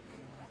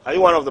 Are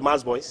you one of the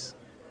mass boys?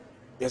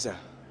 Yes, sir.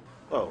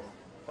 Oh,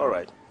 all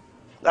right.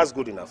 That's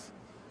good enough.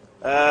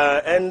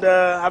 And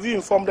have you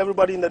informed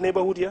everybody in the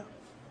neighborhood here?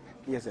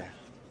 Yes, sir.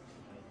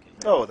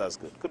 Oh, that's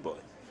good. Good boy.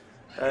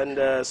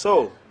 And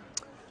so,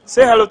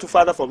 say hello to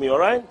Father for me, all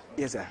right?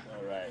 Yes, sir.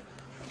 All right.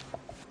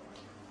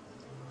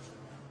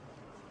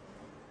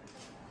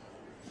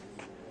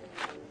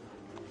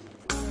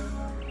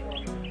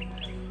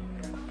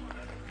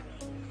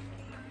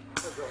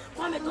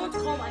 Kwame, don't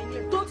call my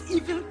name. Don't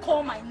even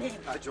call my name.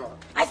 Ajwa.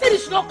 I said you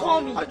should not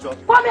call me. Ajwa.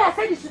 Kwame, I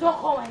said you should not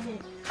call my name.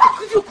 How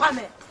could you,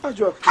 Kwame?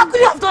 Ajwa, how could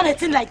you have done a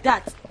thing like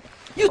that?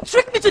 You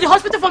tricked me to the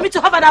hospital for me to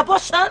have an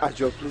abortion?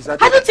 Ajwa, please. I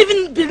don't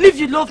even believe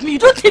you love me. You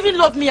don't even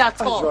love me at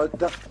all.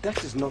 Ajwa,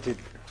 that is not it.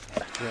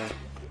 Ajwa,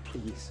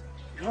 please.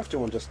 You have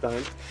to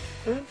understand.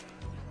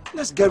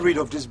 Let's get rid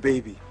of this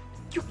baby.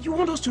 You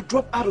want us to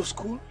drop out of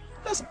school?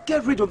 Let's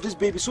get rid of this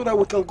baby so that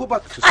we can go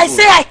back to school. I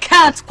say I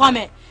can't,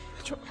 Kwame.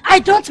 I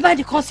don't mind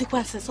the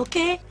consequences,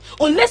 okay?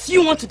 Unless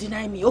you want to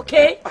deny me,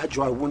 okay?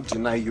 Ajwa, I won't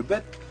deny you,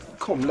 but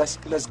come, let's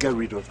get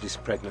rid of this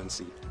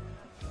pregnancy.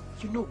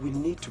 You know, we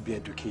need to be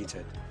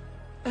educated.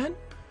 And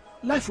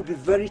life will be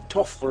very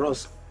tough for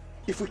us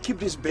if we keep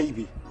this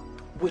baby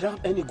without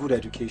any good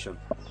education.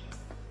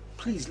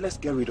 Please, let's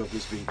get rid of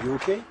this baby,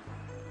 okay?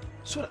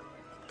 So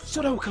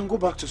that we can go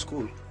back to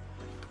school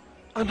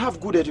and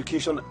have good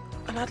education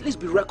and at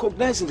least be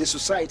recognized in the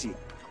society.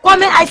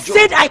 Kwame, I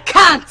said I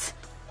can't.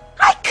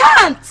 I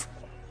can't.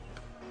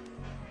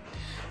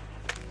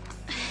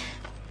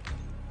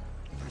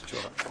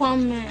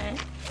 Kwame,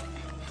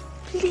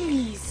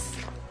 please.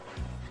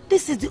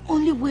 This is the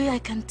only way I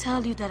can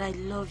tell you that I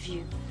love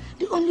you.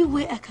 The only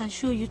way I can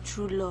show you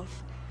true love.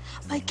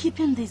 By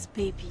keeping this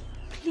baby.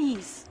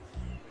 Please.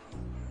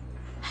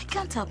 I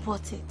can't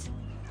abort it.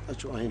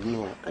 Ajua,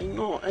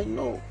 I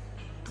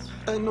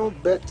know,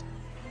 but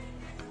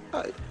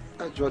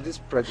Ajua, this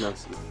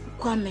pregnancy.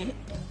 Kwame,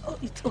 oh,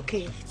 it's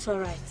okay. It's all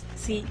right.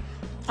 See,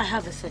 I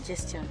have a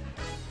suggestion.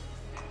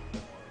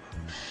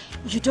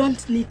 You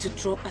don't need to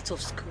drop out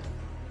of school.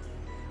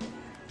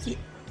 See,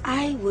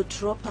 I will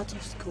drop out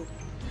of school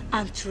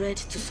and try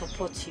to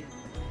support you.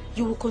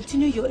 You will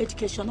continue your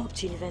education up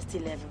to university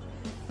level.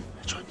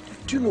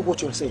 Do you know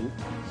what you're saying?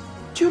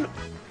 Do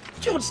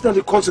you understand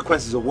the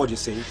consequences of what you're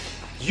saying?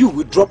 You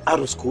will drop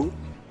out of school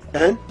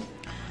and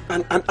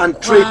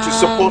trade to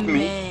support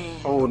me?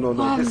 Oh, no,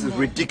 this is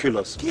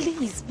ridiculous.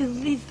 Please,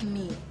 believe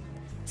me.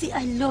 See,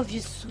 I love you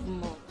so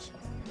much.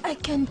 I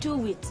can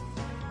do it.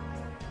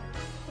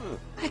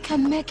 I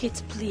can make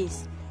it,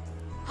 please.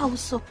 I will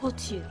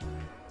support you.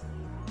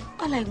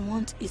 All I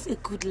want is a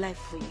good life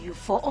for you,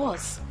 for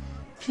us.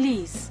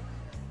 Please.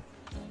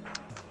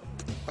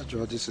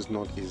 Ajua, this is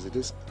not easy.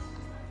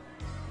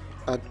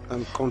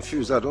 I'm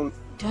confused.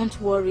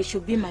 Don't worry, it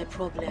should be my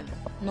problem,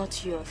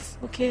 not yours,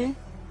 okay?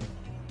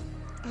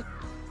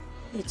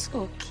 It's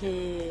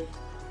okay.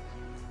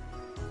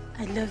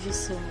 I love you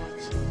so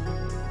much.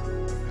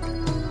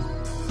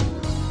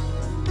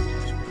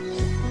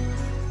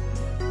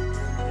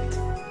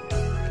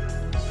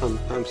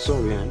 I'm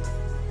sorry, Anne.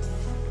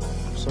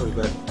 I'm sorry,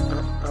 but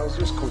I was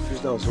just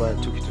confused. That was why I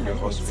took you to the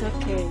hospital. It's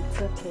okay,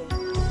 it's okay.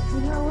 You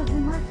know, I was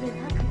imagining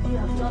how could you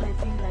have done a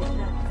thing like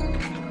that?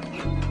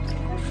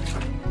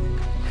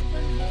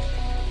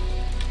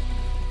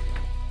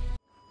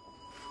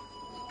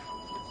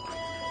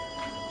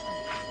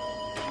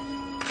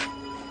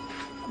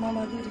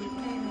 Mama, good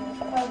evening.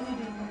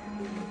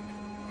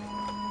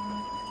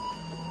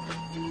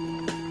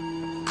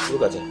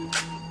 Look at her.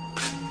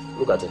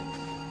 Look at her.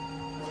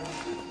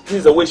 This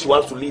is the way she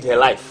wants to lead her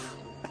life.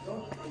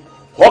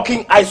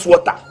 Hawking ice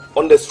water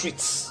on the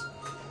streets.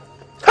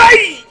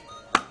 Hey!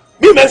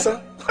 Me,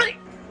 Mensa. Hey!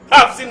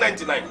 I've seen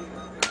 99.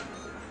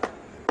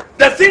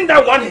 The thing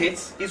that one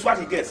hates is what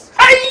he gets.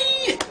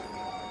 Hey!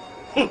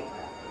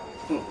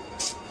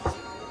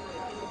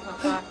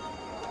 Papa,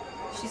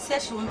 she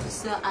said she wants to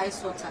sell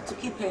ice water to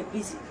keep her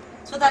busy,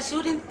 so that she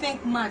wouldn't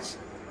think much.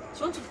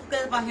 She wants to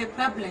forget about her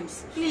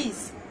problems.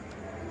 Please.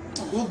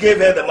 Who gave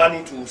her the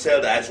money to sell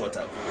the ice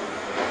water?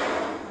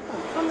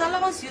 From the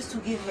allowance you used to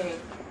give her.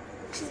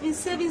 She's been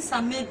saving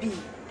some, maybe.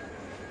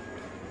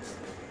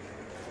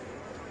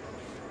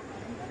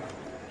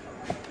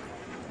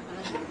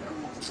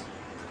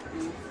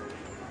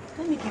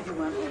 Let me give you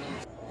one.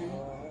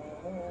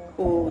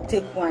 Oh,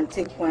 take one,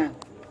 take one.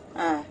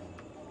 Ah.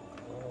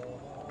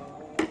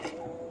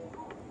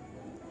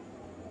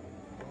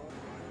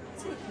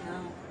 Take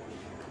now.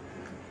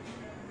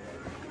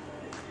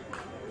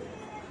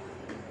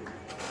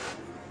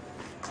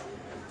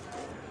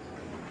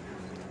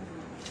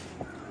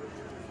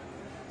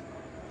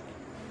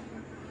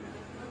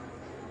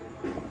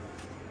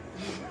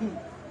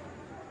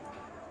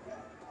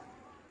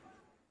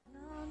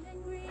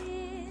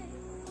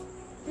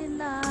 They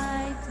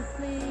like to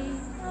play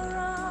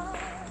around.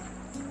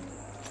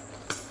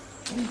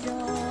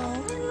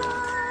 Enjoying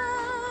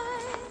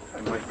life. I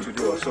might to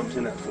do or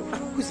something at home.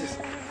 Who's this?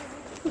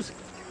 Who's it?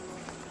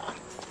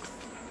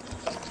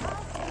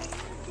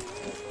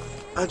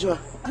 Ajua.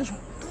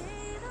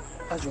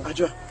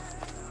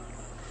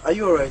 Are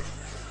you alright?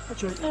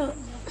 Oh.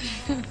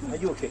 Are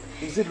you okay?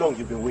 Is it long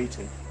you've been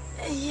waiting?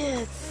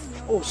 Yes.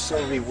 Oh,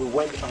 sorry, we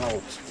went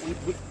out.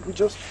 We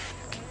just...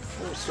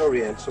 Oh,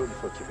 sorry, I'm sorry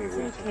for keeping you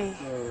waiting. Okay,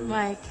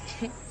 Mike.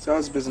 So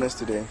how's business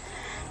today?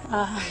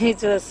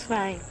 It was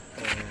fine.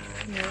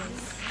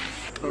 Yes.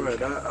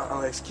 Alright,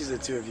 I'll excuse the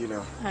two of you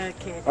now.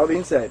 Okay. I'll be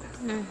inside.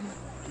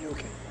 Mm-hmm. You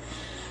okay?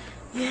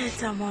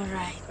 Yes, I'm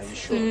alright. Are you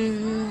sure?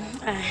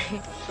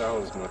 That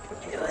was not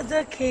okay. It was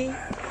okay.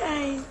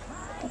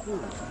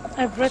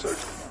 I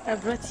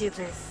brought you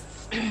this.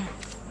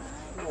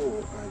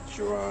 Oh,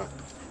 Ajua.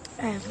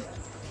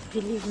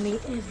 Believe me,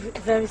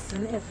 very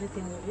soon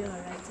everything will be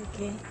alright,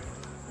 okay?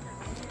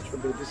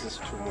 Babe, this is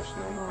too much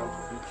now.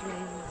 Oh,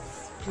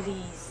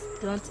 please,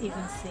 don't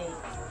even say it.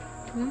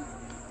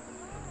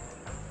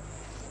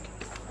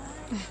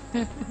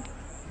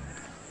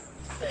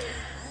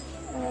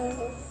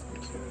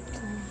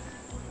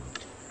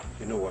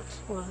 You know what?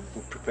 What?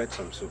 We prepared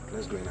some soup.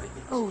 Let's go in and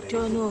eat. Oh,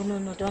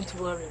 no, don't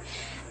worry.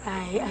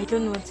 I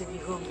don't want to be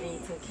home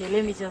late, okay?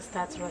 Let me just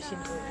start rushing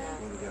home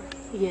now.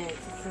 Yeah. Yes,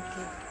 it's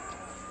okay.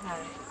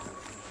 Alright.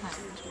 I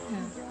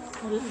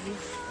love you.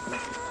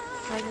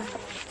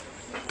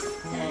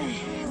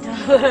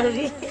 Don't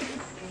worry.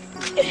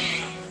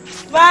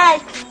 Bye.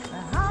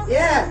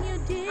 Yeah.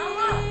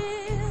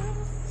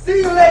 See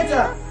you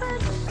later.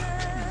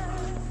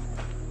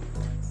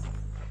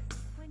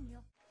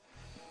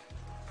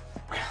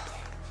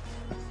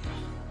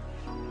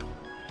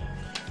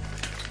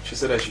 She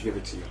said I should give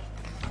it to you.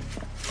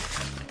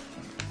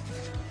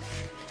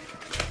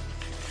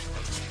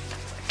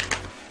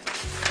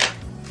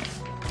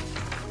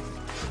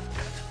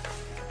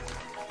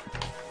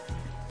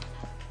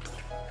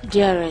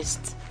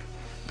 Dearest,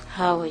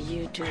 how are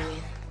you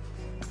doing?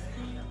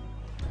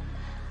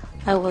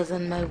 I was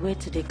on my way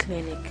to the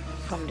clinic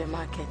from the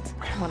market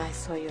when I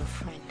saw your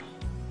friend.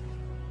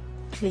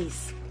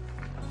 Please,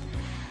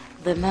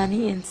 the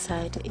money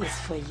inside is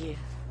for you.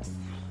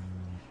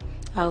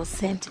 I'll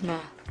send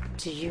more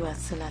to you as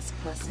soon as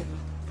possible.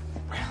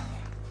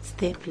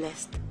 Stay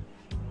blessed.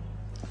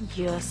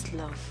 Yours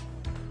love,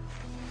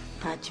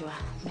 Ajua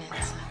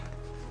Mensa.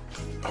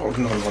 Oh,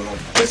 no.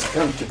 This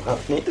can't keep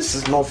happening. This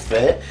is not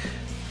fair.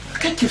 I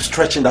can't keep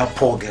stretching that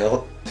poor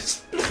girl.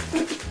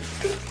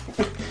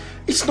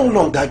 It's no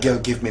longer that girl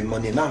gave me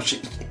money. Now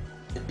she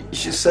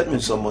sent me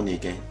some money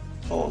again.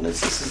 Oh,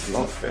 this is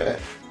not fair.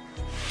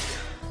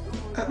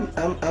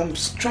 I'm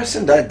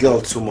stressing that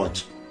girl too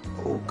much.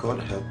 Oh,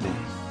 God help me.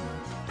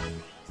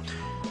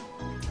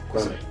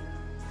 Kwame,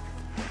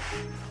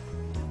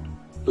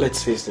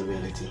 let's face the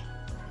reality.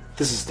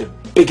 This is the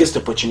biggest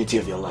opportunity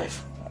of your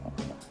life.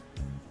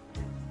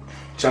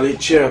 Charlie,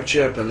 cheer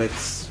up and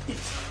let's eat.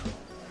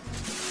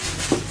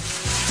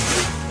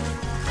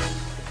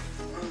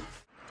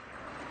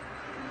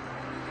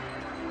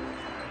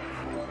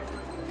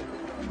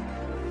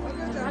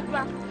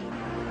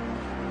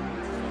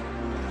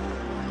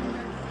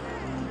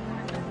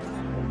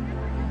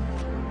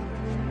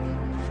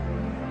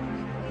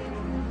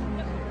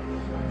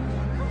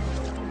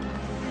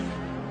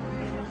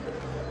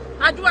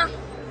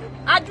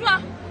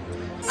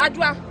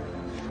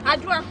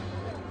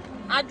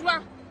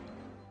 Ajua.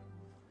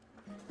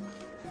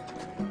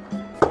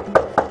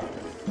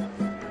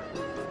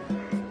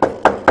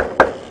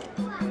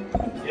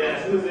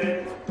 Yes, who's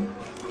it?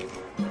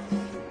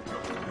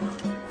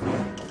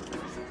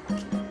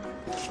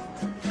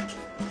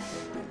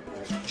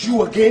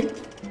 You again?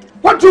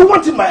 What do you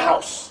want in my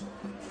house?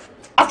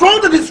 After all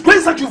the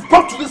disgrace that you've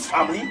brought to this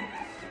family?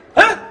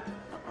 Huh?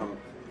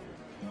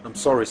 I'm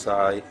sorry,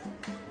 sir.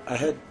 I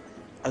heard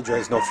Ajua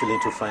is not feeling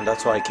too fine.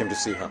 That's why I came to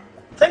see her.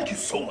 Thank you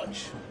so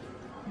much.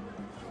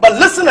 But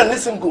listen and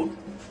listen good.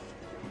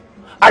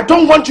 I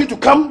don't want you to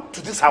come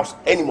to this house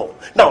anymore.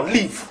 Now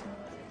leave.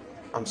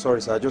 I'm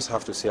sorry, sir. I just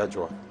have to see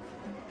Ajua.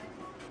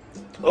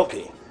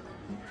 Okay.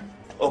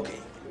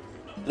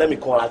 Let me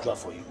call Ajua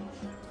for you.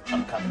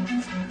 I'm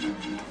coming.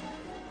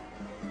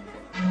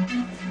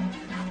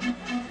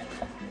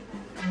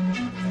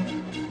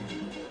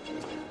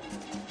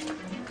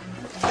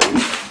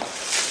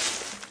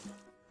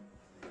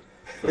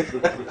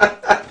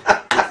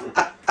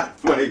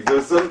 Mike,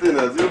 there's something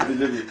else. You don't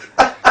believe it.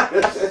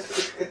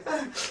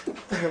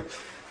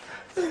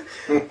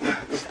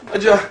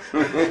 Ajua.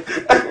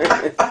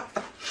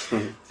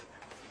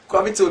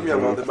 Kwame told me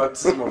about the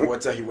baptism of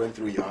water he went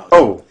through your house.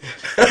 Oh.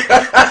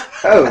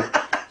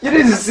 You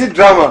need to see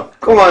drama.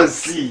 Come and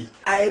see.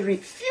 I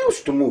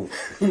refused to move.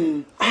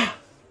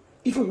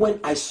 Even when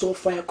I saw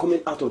fire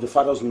coming out of the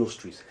father's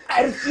nostrils,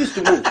 I refused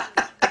to move.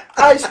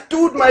 I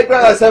stood my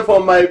ground myself for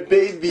my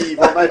baby,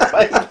 for my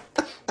fine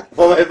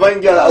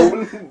girl. I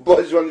wouldn't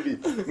budge one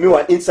bit.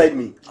 Meanwhile, inside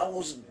me, I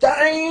was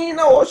dying.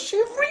 I was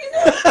shivering.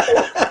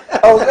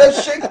 I was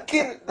just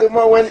shaking. The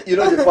man when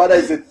the father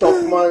is a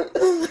tough man.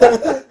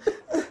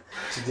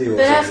 But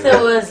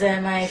afterwards,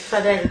 my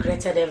father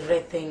regretted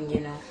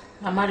everything.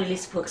 Mama really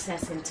spoke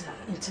sense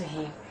into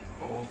him.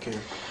 Oh, okay.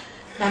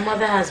 My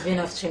mother has been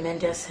of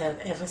tremendous help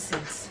ever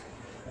since.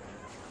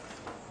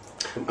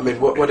 I mean,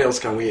 what else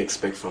can we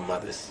expect from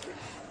mothers?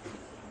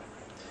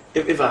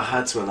 If our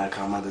hearts were like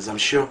our mothers, I'm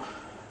sure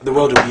the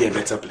world would be a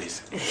better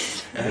place.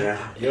 Yeah,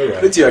 you're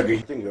right. Don't you agree?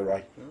 I think you're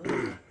right.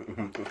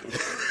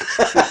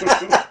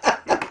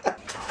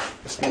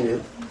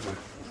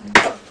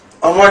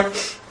 Oh my.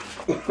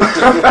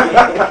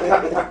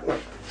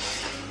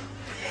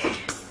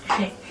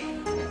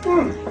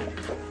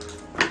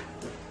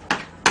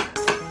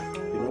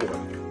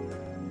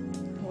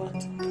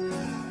 What?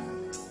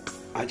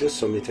 I just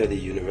submitted the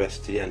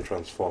university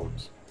entrance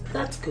forms.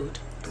 That's good.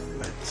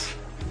 But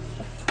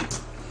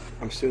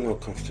I'm still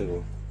not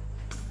comfortable.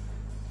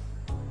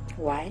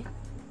 Why?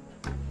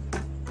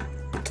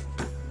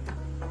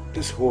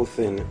 This whole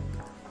thing,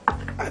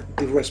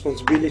 the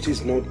responsibility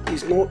is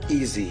not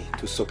easy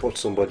to support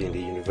somebody in the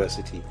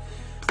university.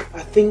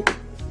 I think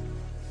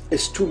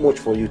it's too much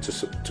for you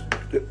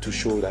to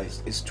shoulder.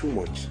 It's too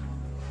much.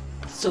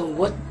 So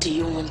what do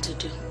you want to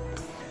do?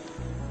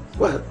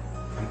 Well,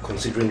 I'm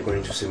considering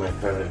going to see my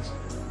parents.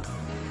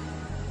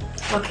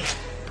 Okay.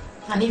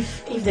 And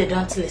if they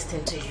don't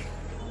listen to you?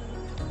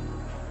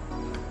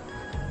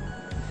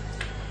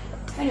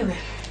 Anyway,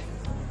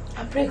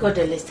 I pray God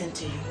they listen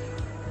to you.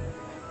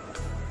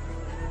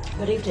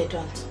 But if they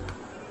don't,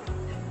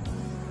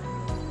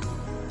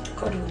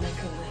 God will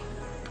make a way.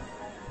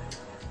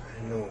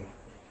 I know.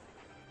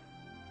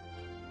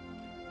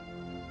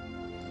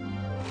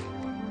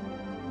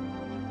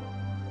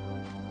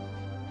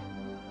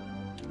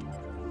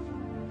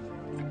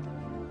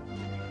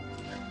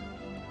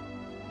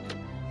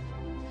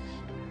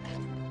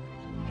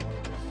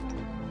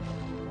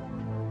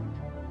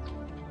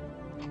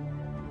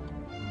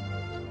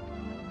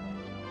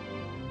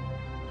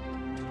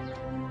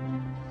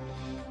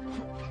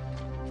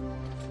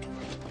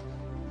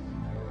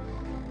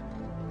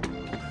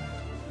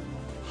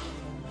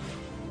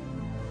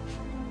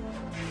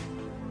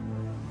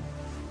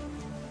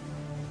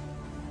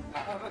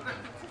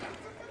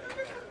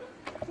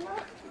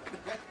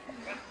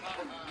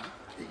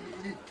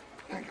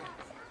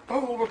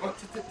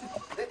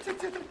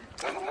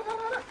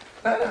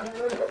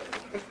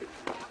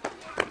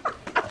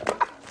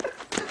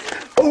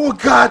 Oh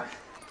God,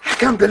 I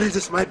can't believe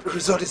this. My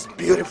result is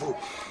beautiful.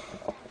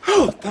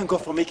 Oh, thank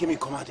God for making me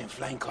come out in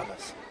flying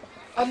colors.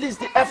 At least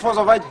the efforts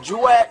of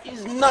Ajua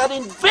is not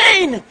in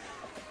vain.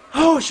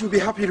 Oh, she'll be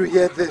happy to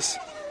hear this.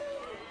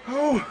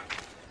 Oh,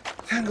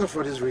 thank God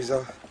for this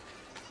result.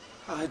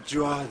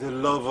 Ajua, the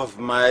love of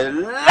my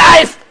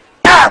life.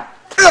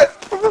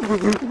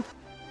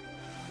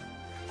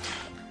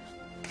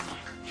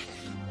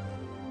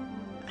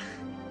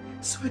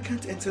 So I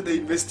can't enter the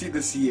university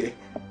this year.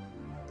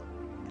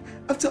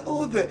 After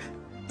all the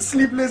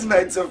sleepless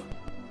nights of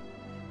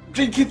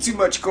drinking too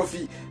much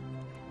coffee.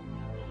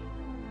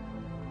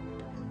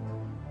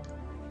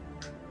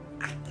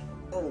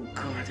 Oh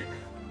God.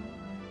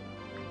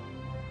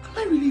 Am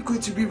I really going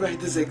to rewrite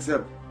this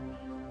exam?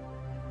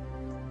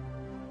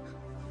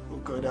 Oh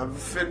God, I'm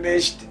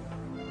finished.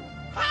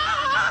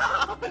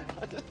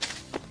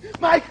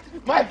 Mike!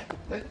 Mike!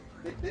 Mike!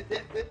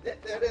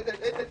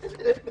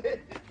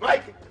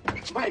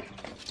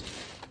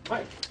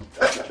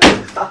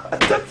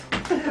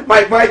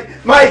 Mike! Mike!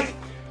 Mike!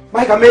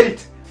 Mike, I made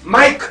it!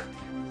 Mike!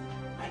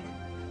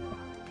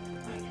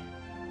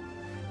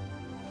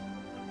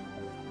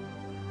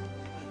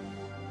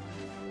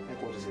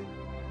 What is it?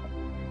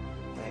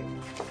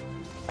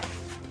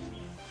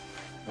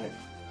 Mike.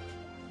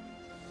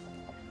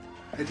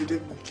 I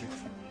didn't make it.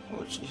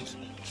 Oh, Jesus.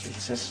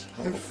 Jesus.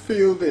 I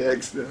failed the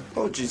exam.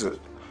 Oh, Jesus.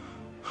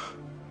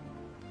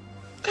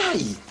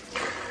 Hey!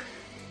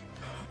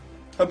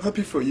 I'm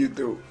happy for you,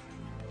 though.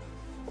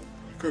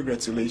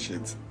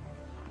 Congratulations.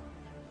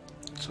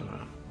 It's all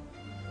right.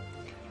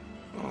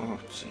 Oh,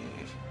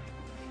 jeez.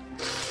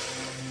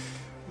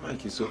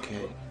 Mike, it's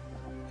okay.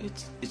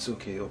 It's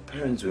okay. Your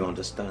parents will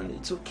understand.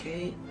 It's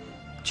okay.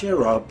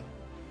 Cheer up.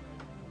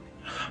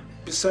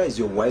 Besides,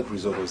 your white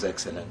result was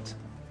excellent.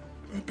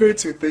 My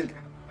parents will think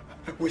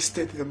I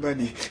wasted their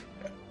money.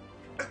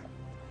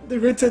 They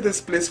rented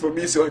this place for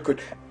me so I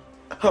could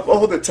have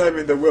all the time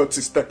in the world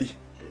to study.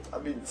 I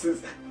mean,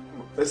 since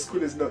the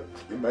school is not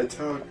in my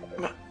town.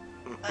 No.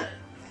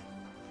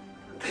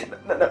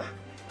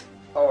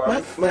 Oh,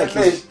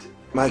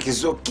 Mike,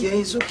 it's okay.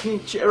 It's okay.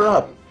 Cheer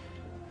up.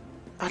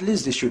 At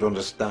least they should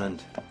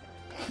understand.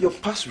 Your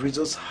past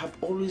results have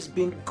always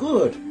been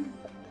good.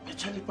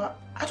 Actually, but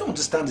I don't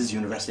understand these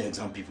university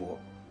exam people.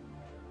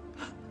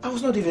 I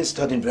was not even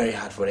studying very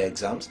hard for the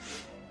exams.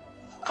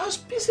 I was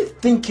busy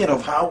thinking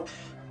of how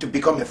to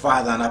become a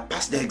father, and I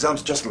passed the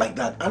exams just like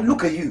that. And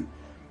look at you.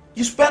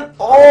 You spent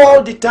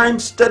all the time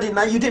studying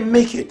and you didn't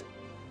make it.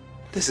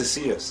 This is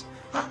serious.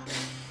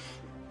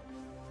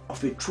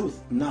 Of a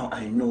truth, now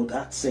I know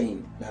that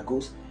saying that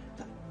goes,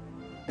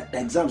 that the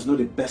exam is not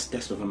the best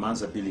test of a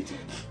man's ability.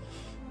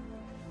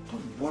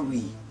 Don't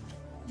worry.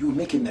 You'll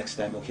make it next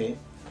time, okay?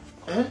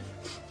 Huh?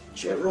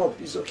 Cheer up.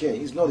 It's okay.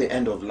 It's not the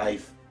end of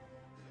life.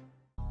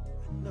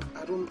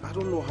 I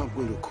don't know how I'm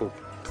going to cope.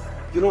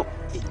 You know,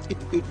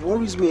 it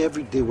worries me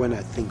every day when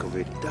I think of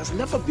it. It has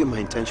never been my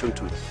intention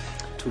to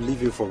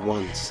leave you for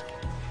once.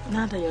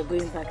 Now that you're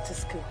going back to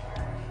school,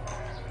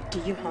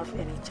 do you have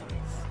any choice?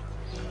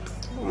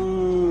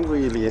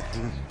 Really?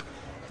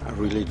 I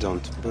really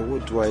don't. But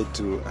what do I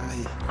do?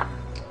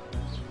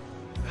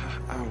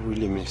 I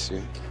really miss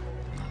you.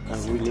 I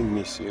really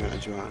miss you,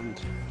 Ajua.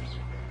 And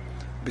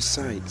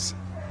besides,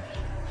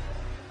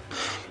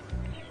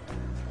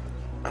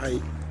 I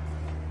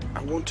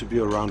want to be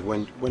around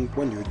when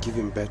you're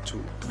giving birth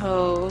to come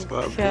on.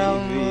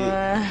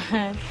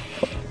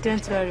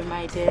 Don't worry,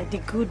 my dear. The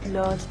good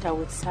Lord that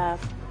would serve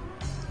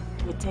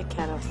will take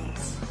care of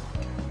us.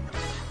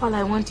 All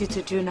I want you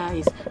to do now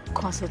is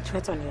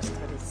concentrate on your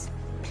studies.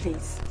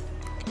 Please.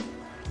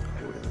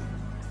 I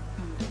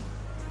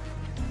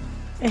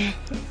will.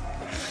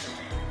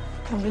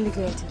 I'm really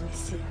going to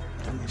miss you.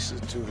 I miss you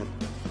too.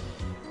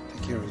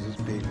 Take care of this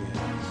baby.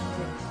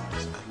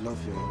 I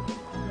love you. I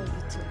love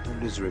you too.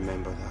 Always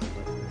remember that. I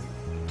love you.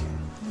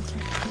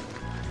 Okay.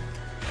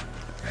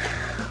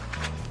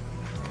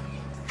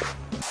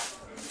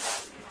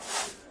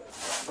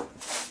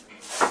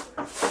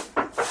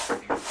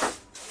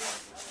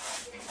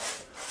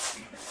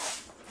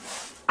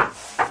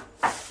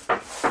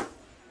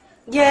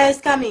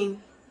 Yes, come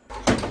in.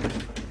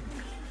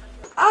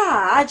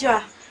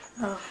 Ajua.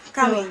 Oh,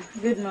 come in.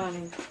 Good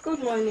morning. Good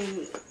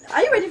morning.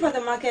 Are you ready for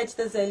the market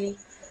this early?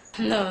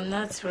 No,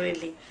 not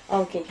really.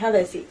 Okay, have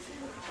a seat.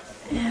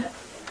 Yeah,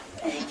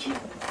 thank you.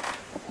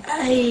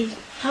 I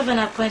have an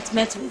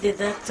appointment with the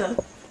doctor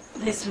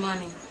this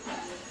morning.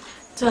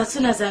 So as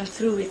soon as I'm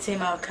through with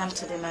him, I'll come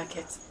to the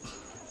market.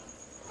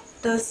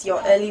 This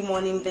your early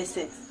morning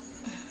visit.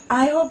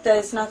 I hope there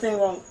is nothing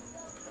wrong.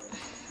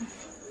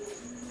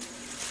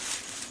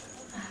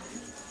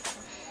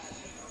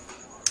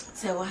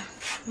 Sewa,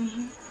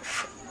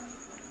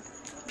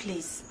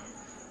 please,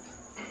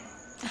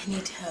 I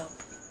need help.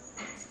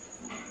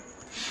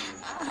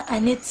 I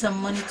need some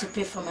money to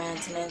pay for my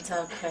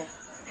antenatal care.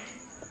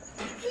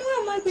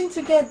 I going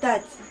to get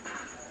that?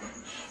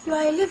 You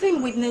are a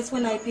living witness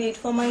when I paid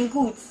for my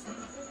goods.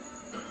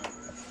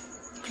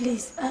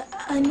 Please,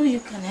 I know you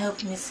can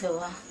help me,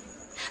 Sewa.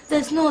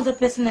 There's no other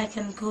person I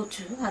can go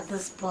to at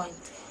this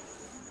point.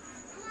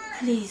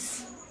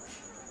 Please,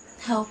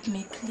 help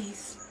me,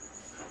 please.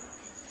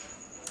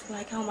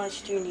 Like how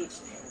much do you need?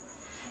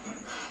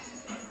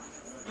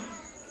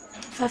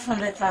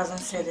 500,000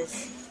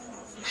 cedis.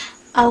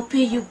 I'll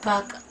pay you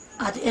back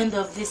at the end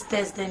of this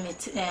Thursday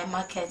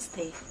market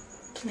day.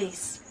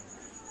 Please.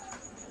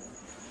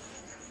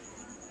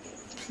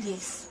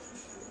 Please.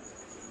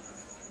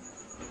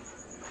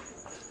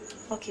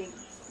 Okay,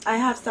 I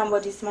have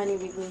somebody's money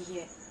with me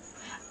here.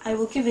 I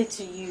will give it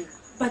to you.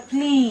 But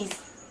please,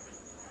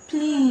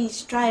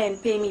 please try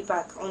and pay me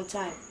back on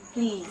time.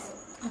 Please.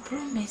 I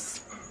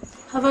promise.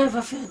 Have I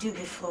ever failed you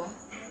before?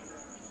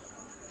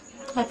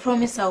 I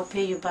promise I'll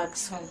pay you back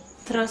soon.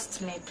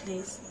 Trust me,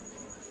 please.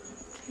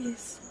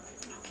 Please.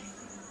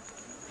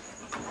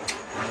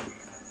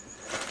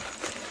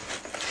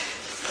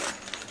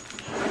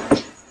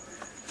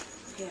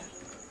 Here.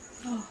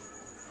 Oh.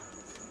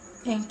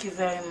 Thank you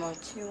very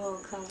much. You're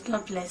welcome.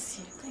 God bless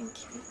you.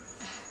 Thank you.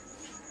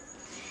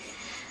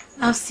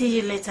 I'll see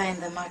you later in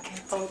the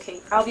market.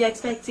 Okay. I'll be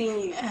expecting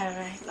you. All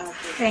right. Okay.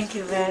 Thank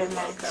you very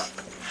much.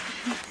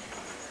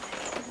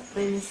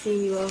 Let me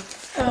see you all.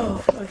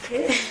 Oh,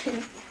 okay.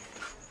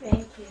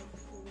 Thank you.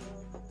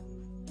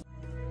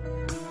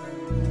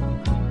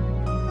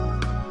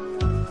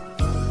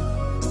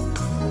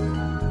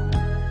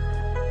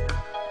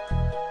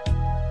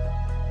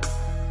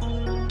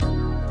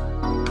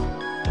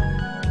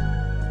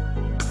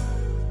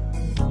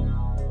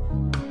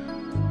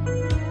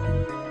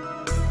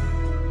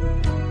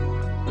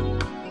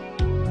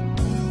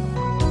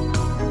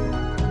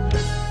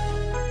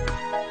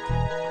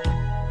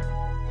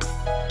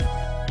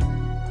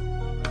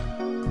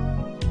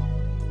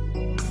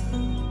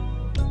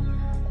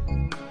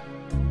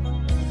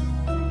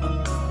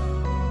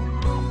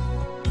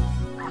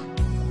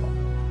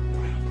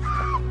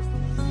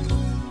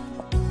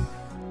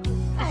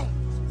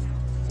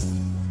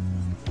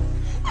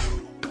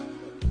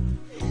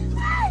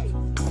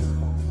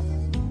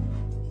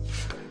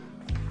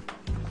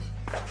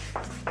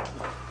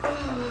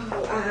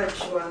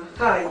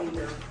 How are you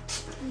now?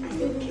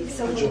 Okay,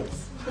 someone.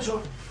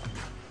 Ajo,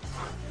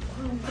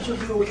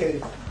 you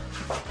okay?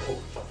 Oh,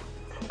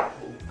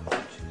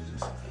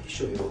 Jesus. Are you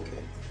sure you're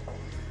okay?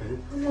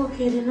 I'm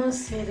okay. They not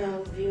said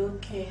I'll be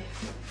okay.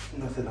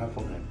 Nothing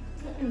happened.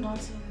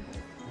 Nothing.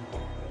 Oh,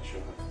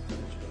 sure.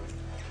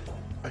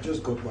 I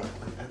just got back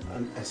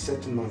and a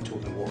certain man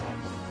told me what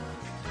happened.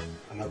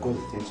 And I got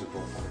the things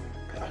about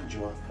her.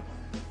 Ajo,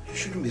 you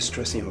shouldn't be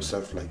stressing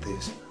yourself like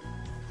this.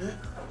 Eh?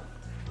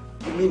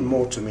 You mean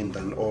more to me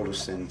than all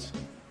those things.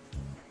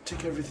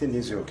 Take everything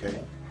easy,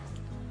 okay?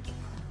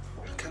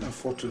 I can't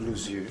afford to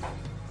lose you.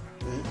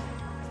 Eh?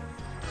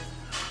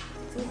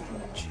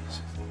 Oh,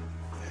 Jesus.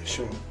 Yeah,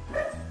 sure.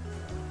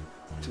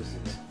 What is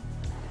this?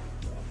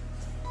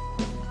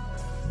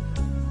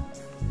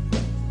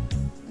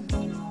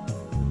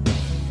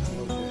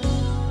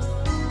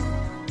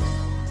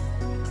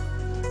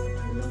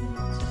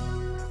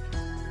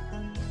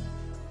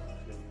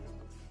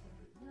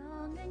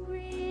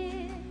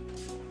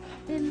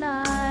 They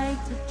like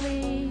to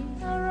play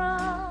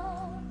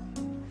around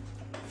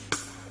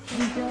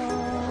and go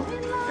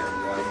in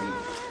love.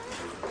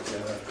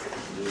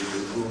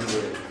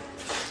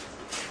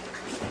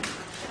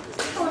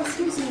 Oh,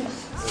 excuse me.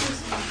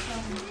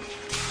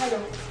 Hello.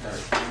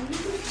 I'm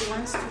looking for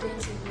one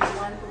student in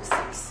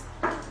 106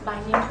 by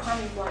name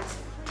Kwame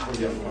Boateng. Oh,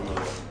 yeah,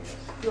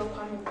 You're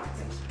Kwame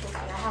Boateng. Okay,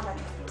 I have an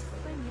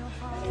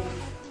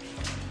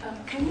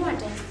can you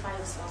identify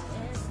yourself?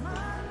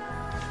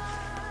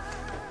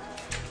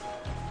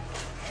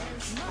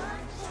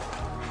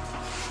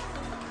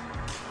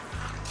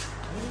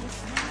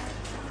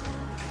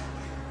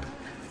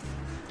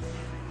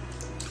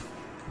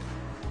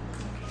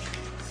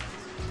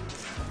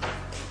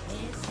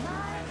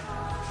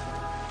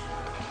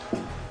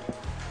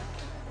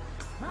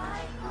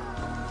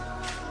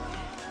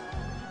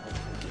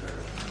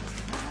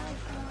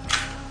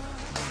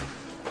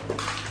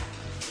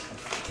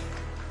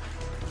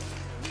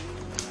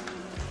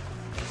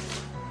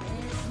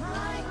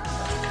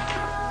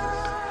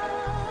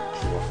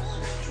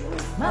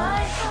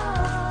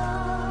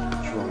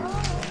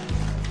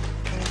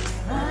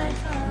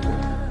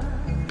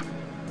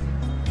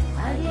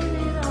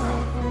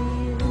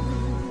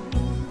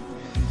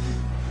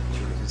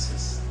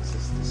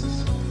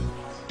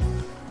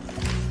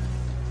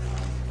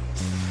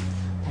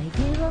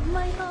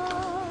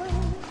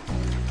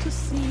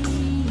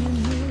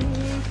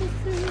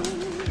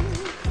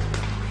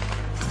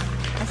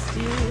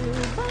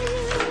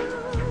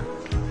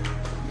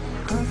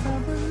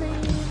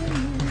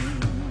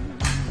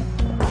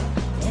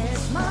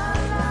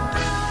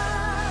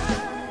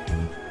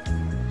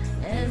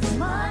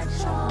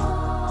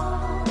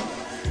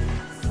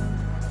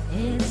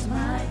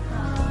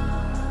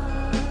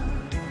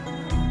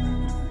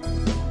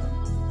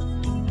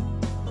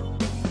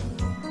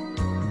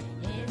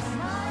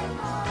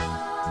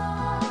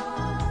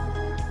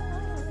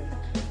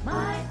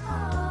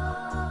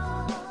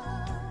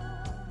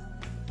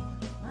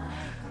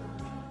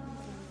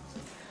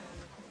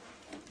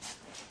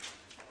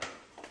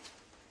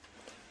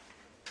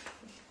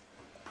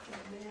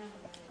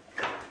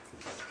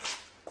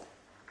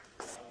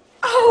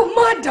 Oh,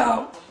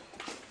 madam!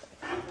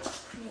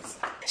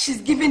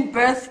 She's giving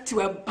birth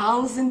to a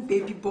bouncing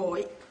baby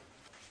boy.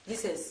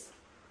 Jesus,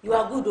 you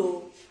are good,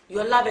 oh.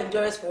 Your love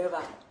endures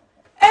forever.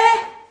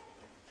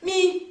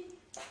 Me,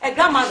 a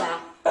grandmother.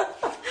 Can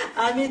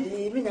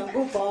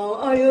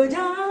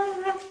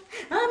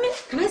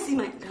I see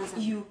my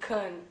grandson? You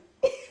can.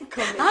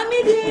 Please,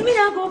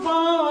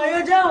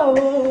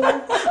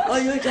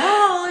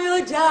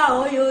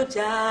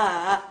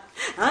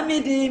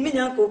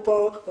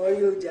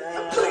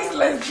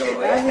 let's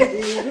go.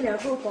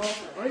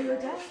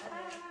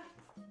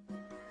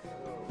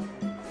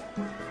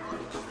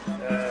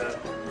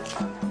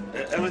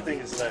 Everything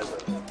is nice.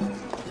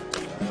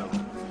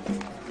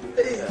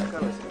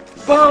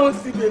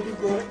 Bouncy baby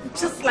boy,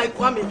 just like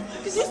Kwame.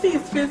 Did you see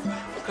his face?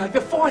 Look at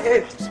the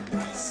forehead.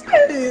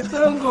 Hey,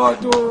 thank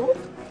God, oh.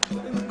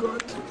 Thank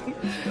God.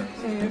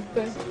 Hey,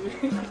 thank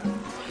you.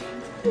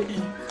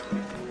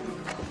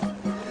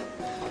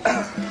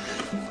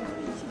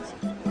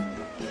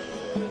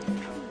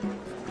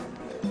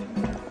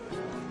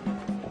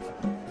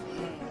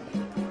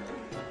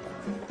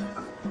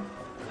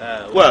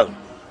 Well,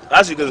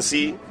 as you can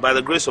see, by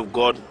the grace of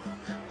God,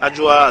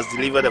 Ajua has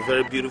delivered a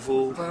very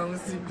beautiful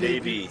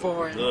baby.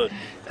 Good.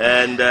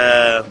 And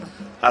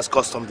as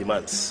custom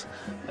demands,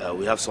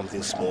 we have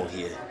something small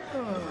here.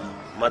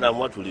 Madam,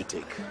 what will you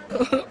take?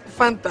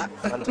 Fanta.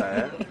 Fanta,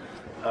 eh?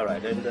 All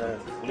right, and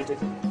will you take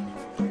it?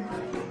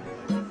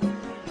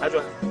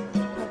 Ajua.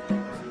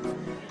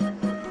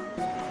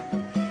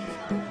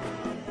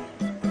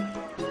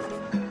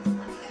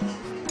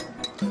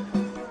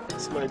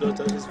 It's my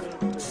daughter. She's very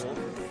good.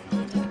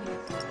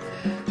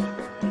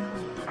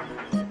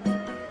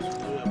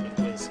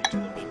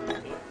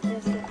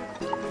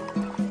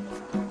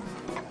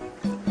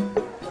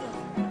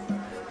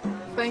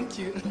 Thank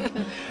you.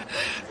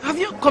 Have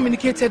you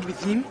communicated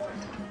with him?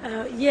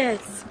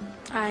 Yes.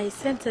 I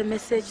sent a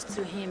message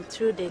to him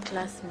through the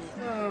classmate.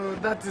 Oh,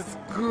 that is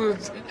good.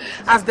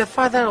 As the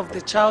father of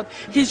the child,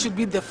 he should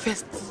be the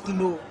first to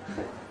know.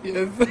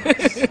 Yes.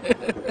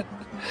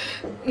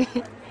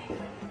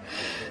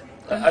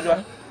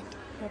 Ajwa,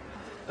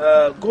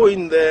 go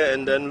in there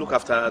and then look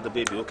after the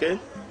baby, okay?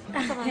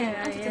 I was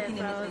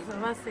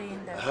about saying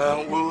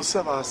that. We'll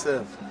serve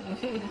ourselves.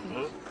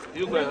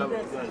 You go and have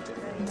a go and take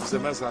it. Mr.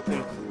 Mensah, I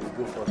think we'll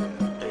go for them.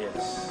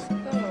 Yes.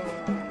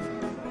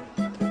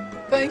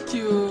 Thank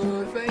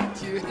you.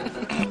 Thank you.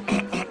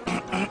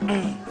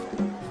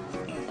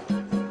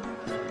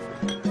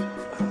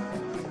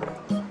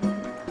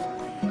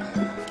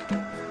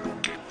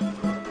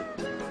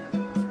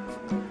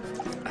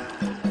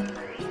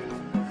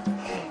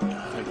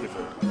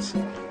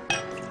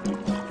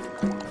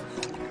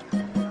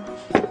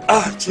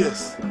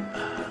 Cheers.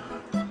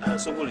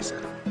 So what is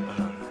it?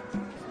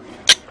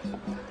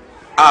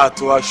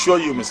 To assure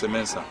you, Mr.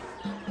 Mensah,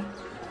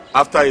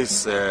 after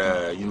his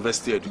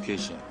university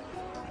education,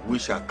 we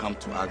shall come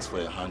to ask for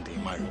a hand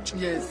in marriage.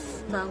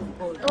 Yes. Thank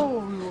God. Oh,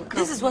 we will come.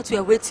 This is what we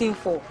are waiting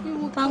for.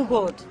 Thank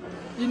God.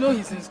 You know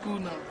he's in school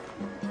now.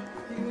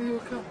 He will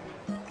come.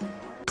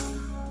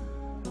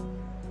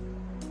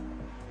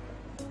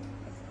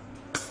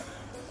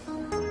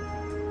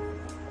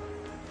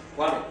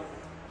 Kwame.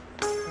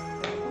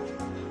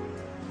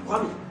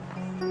 Kwame.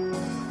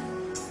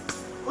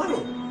 Kwame.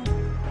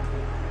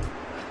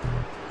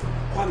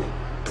 Kwame.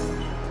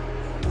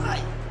 Why?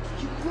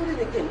 You calling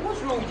again?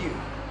 What's wrong with you?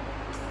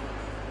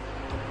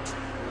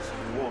 You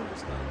won't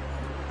understand.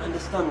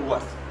 Understand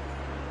what?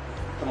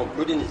 Come on,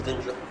 brooding is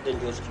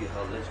dangerous to your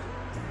health. Let's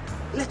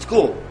go. Let's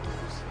go.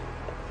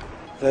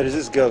 There is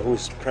this girl who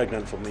is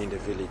pregnant for me in the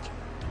village.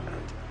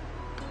 And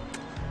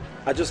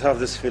I just have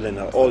this feeling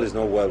that all is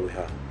not well with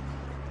her.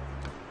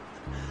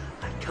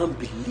 I can't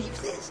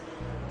believe this.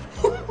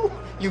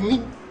 You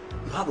mean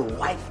you have a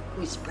wife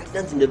who is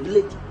pregnant in the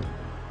village?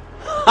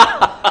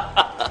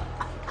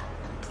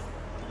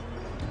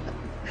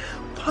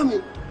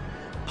 Kwame.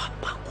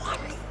 Papa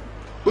Kwame.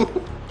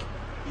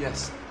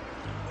 Yes.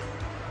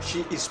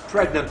 She is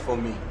pregnant for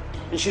me.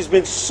 And she's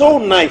been so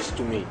nice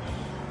to me.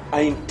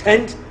 I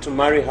intend to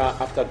marry her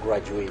after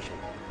graduation.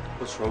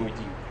 What's wrong with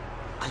you?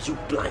 Are you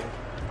blind?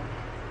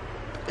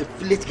 A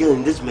village girl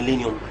in this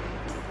millennium?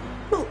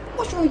 No,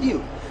 what's wrong with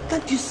you?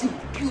 Can't you see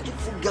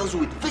beautiful girls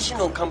with vision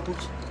on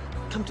campus?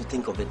 Come to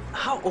think of it,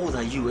 how old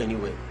are you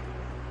anyway?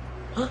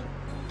 Huh?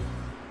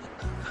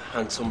 A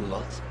handsome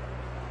lot.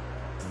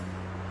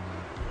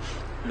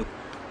 Look,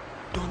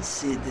 don't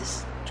say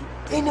this to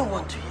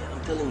anyone to hear,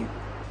 I'm telling you.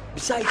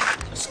 Besides,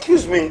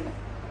 excuse me.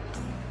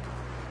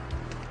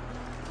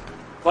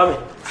 Kwame.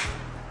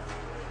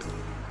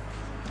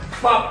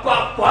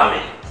 Papa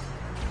Kwame.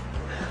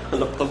 Can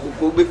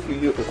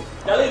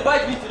you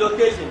invite me to the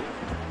occasion?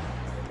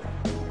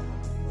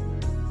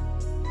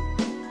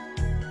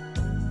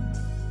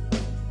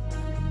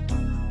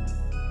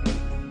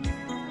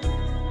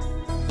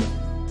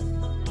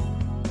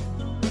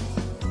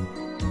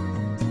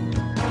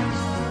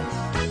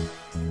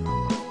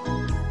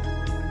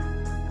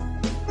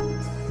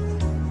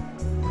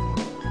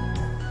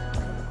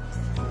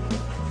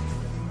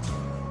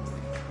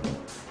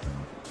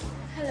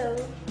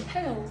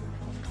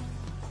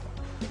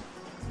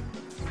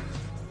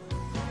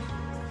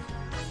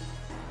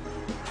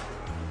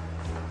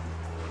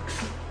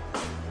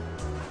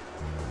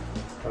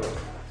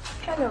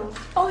 Hello.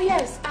 Oh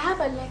yes, I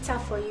have a letter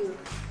for you.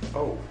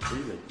 Oh,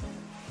 really?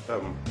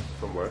 From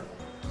where?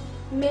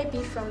 Maybe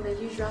from the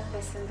usual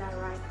person that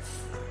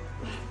writes.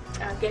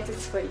 I'll get it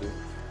for you.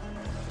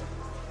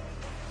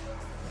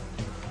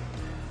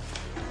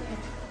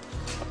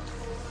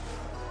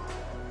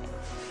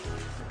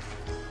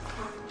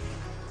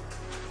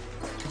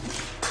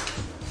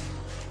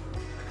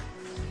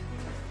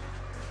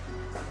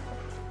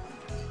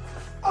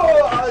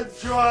 Oh,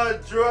 Joa.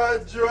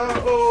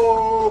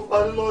 Oh,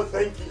 Father Lord,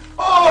 thank you.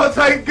 Oh,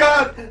 thank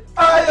God.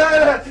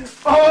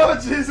 Oh,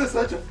 Jesus,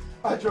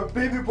 Ajua,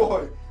 baby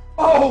boy.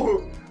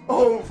 Oh,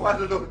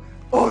 Father Lord.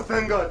 Oh,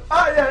 thank God.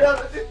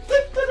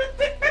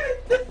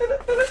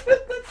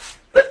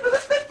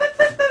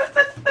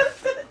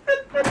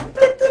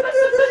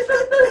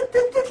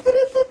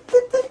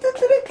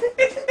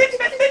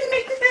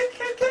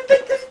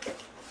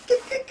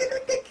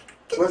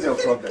 What's your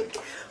problem?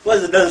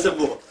 What's the dance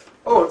about?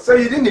 Oh, so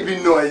you didn't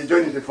even know you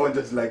joined the phone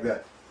just like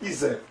that. He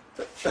said.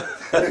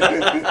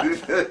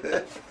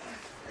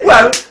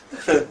 Well,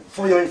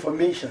 for your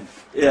information,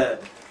 yeah,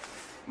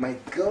 my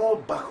girl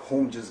back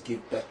home just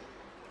gave birth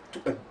to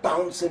a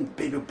bouncing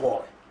baby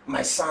boy,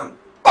 my son.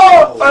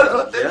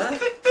 Yeah?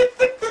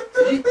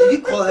 Did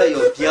you call her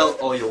your girl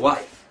or your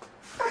wife?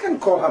 I can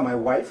call her my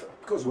wife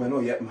because we're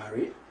not yet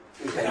married.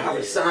 We can have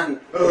a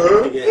son.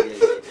 Yeah.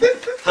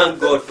 Thank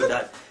God for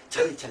that.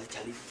 Charlie.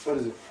 What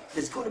is it?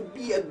 There's going to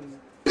be a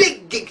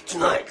big gig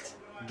tonight.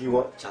 Gig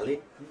what?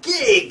 Charlie?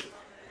 Gig!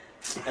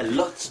 A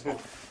lot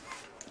of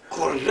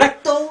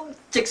correcto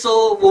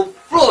jigsaw will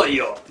floor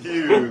you.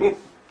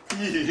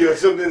 You're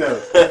something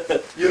else.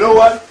 You know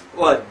what?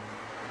 What?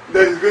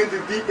 There is going to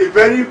be a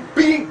very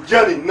big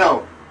journey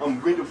now.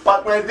 I'm going to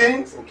pack my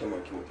things. Oh, come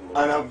on.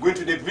 And I'm going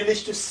to the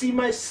village to see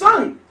my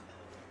son.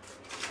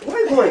 Where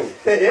are you going?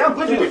 Hey, I'm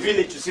going to the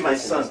village to see my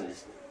son.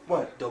 Listen.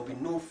 What? There'll be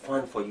no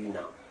fun for you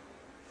now.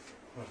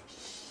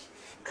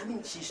 I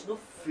mean, she's not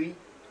free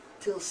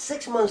till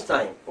 6 months'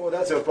 time. Oh,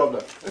 that's your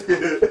problem.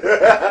 There's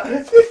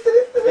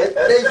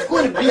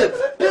going to be a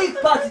big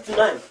party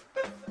tonight.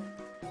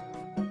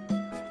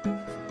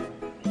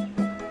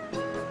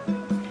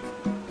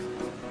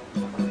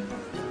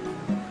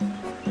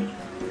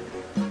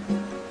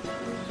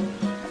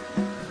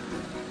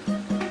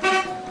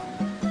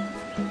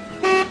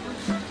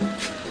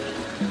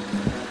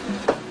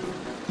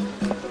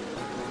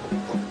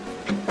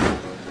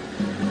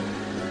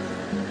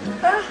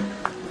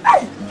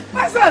 Hey,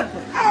 my son!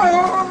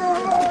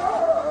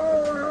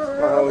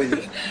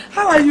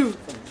 How are you?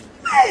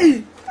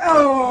 Hey!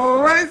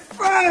 Oh, my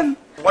son!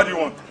 What do you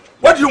want?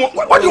 What do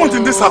you want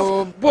in this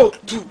house?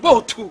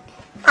 Both two.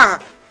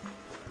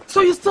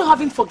 So you still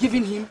haven't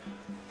forgiven him?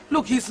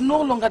 Look, he's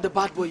no longer the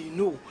bad boy you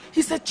know.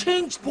 He's a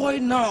changed boy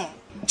now.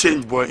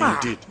 Changed boy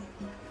indeed.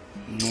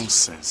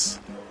 Nonsense.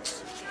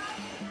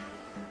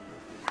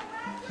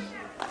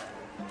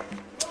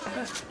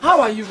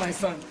 How are you, my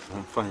son?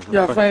 I'm fine.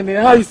 You're fine.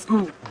 How is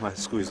school? My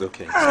school is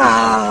okay.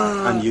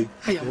 And you?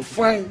 I am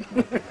fine.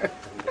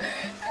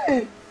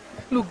 Hey,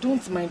 look,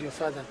 don't mind your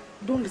father.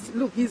 Don't listen.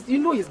 Look, you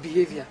know his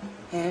behavior.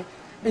 Eh?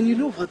 And you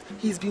know what?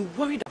 He's been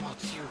worried about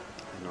you.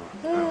 No,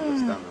 I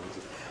understand.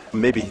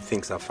 Maybe he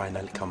thinks I'll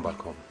finally come back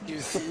home. You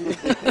see?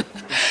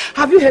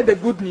 Have you heard the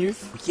good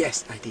news?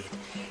 Yes, I did.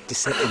 They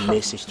sent a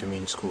message to me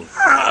in school.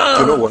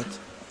 You know what?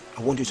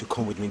 I want you to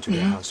come with me to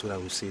their house so that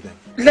we'll see them.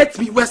 Let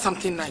me wear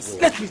something nice.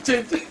 Let me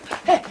change.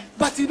 Hey,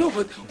 but you know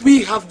what?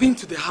 We have been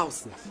to the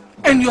house.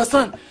 And your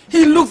son,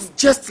 he looks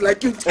just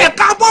like you. A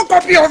carbon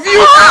copy of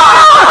you.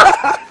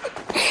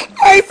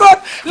 I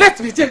thought, let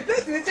me change.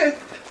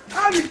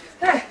 Hey.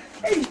 Let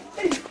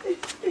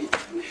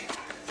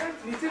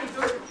me change.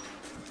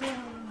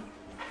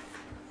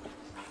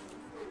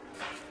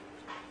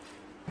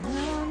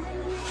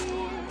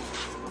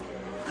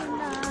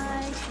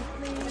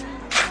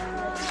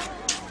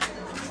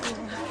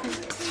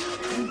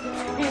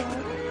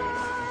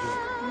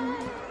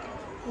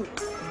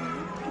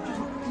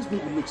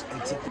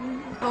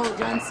 Oh,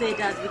 don't say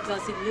that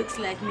because it looks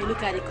like me.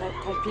 Look at the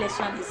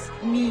complexion, it's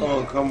me.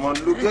 Oh, come on,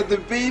 look at the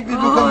baby, Oh,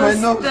 look at my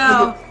nose.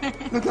 stop.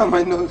 Look at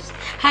my nose.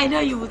 I know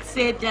you would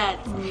say that.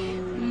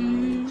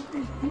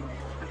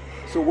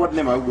 So what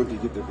name are we going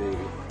to give the baby?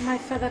 My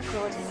father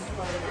called him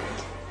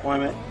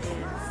Kwame?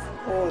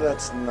 Oh,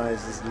 that's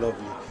nice, it's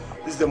lovely.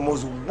 This is the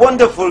most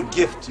wonderful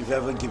gift you've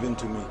ever given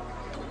to me.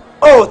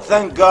 Oh,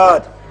 thank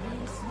God.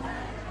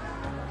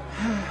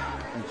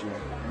 Thank you.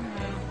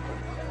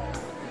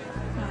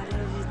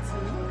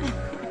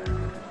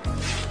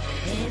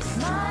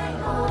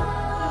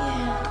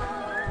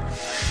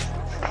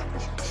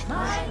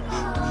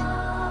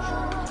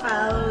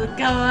 Oh,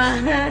 come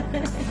on.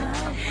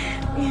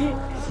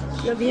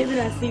 You're behaving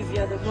as if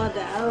you're the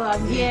mother. Oh,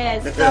 I'm here.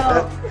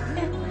 Stop.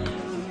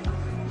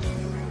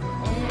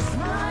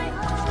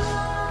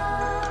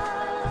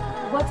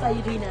 What are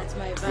you doing at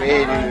my back?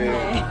 Wait.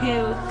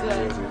 Oh,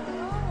 God.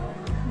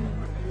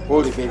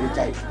 Hold the baby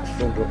tight.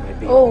 Don't drop my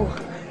baby. Oh,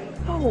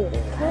 God.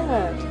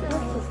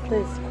 What is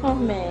this?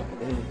 Come here.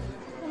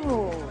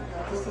 Oh,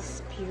 this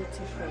is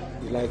beautiful.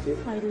 You like it?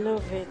 I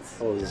love it.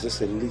 Oh, it's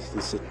just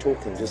it's a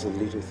token, just a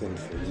little thing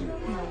for you.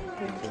 No,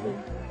 thank you.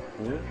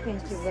 Hmm?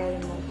 Thank you very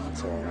much.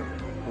 It's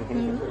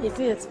alright. Is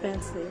it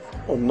expensive?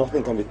 Oh,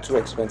 nothing can be too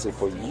expensive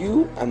for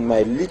you and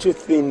my little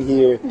thing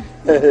here.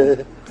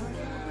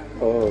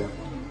 Oh,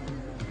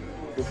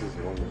 this is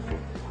wonderful.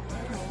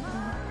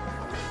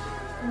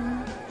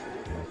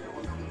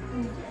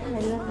 I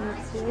love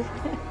you too.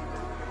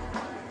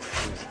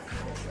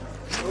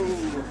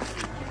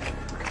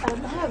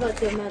 How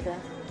about your mother?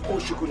 Oh,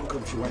 she couldn't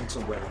come. She went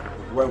somewhere.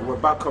 We're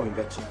back coming,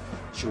 but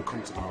she'll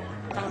come tomorrow.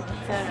 It's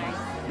alright.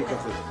 Look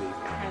after the baby.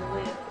 I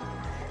will.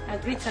 I'll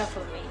greet her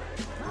for me.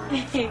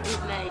 Good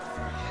night.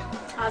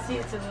 I'll see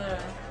you tomorrow.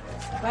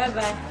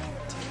 Bye-bye.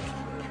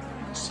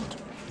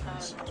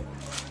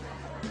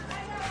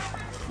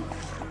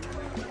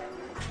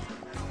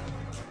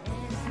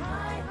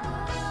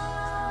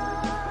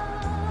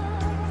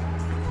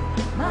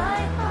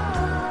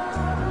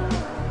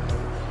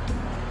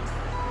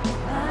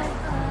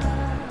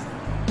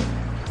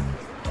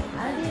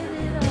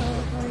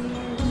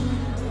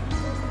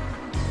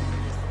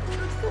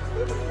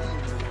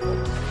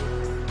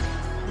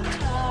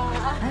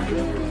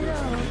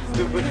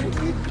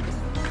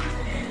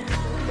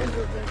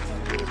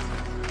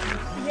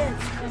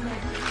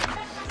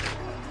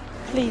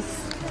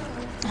 Please,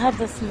 have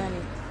this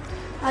money.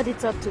 Add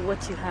it up to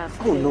what you have.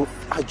 Oh, no,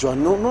 Ajwa,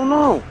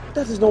 no.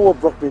 That is not what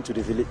brought me to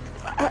the village.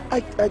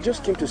 I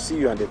just came to see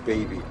you and the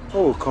baby.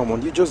 Oh, come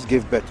on, you just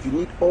gave birth. You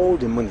need all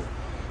the money.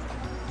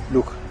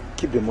 Look,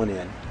 keep the money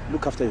and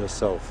look after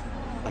yourself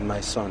and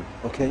my son,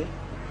 okay?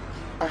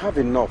 I have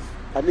enough.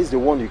 At least the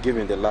one you gave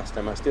me the last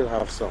time, I still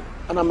have some.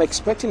 And I'm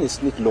expecting a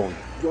sneak loan.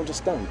 You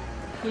understand?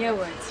 You know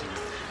what?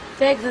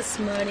 Take this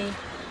money,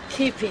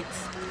 keep it.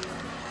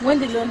 When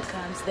the loan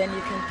comes, then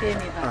you can pay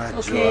me back,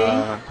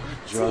 okay?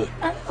 See,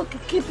 okay,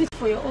 keep it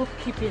for your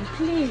upkeeping,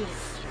 please.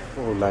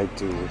 What would I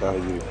do without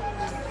you?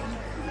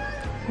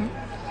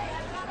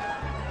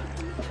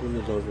 I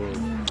really love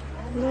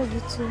you. Love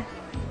you too.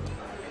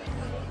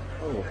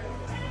 Oh.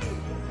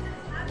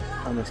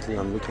 Honestly,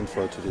 I'm looking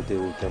forward to the day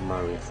we get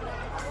married.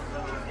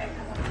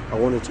 I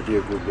want it to be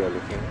a good girl,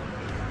 okay?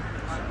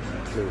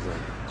 Please.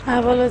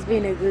 I've always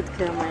been a good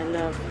girl, my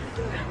love.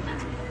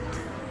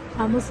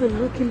 I'm also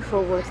looking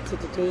forward to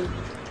the day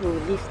we will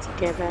live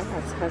together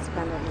as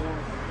husband and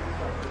wife.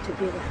 To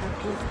be the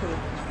happiest day.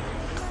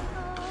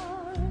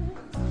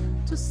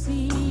 To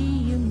see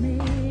you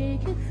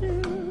make it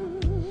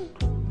through.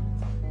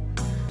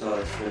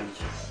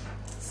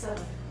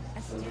 Sorry.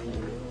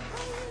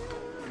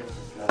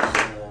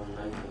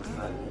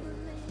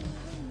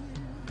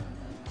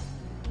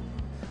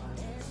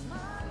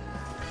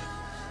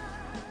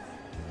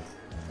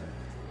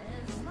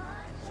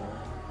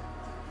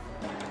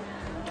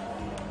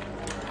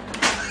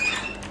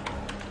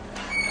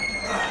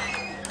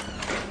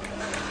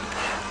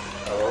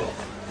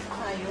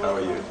 How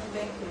are you?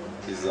 Thank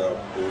you. Is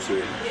also in?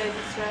 Yeah,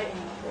 he's right in.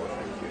 Oh,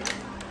 thank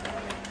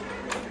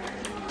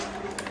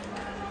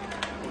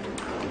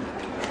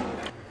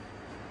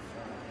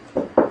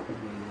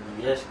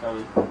you. Yes, come.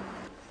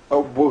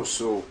 Oh,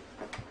 Boso.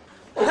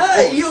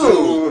 Hey,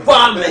 you!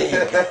 Bummy!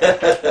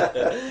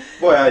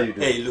 Boy, how you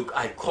doing? Hey, look,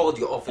 I called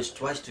your office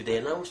twice today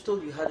and I was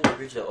told you hadn't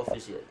reached the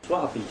office yet.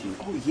 What happened to you?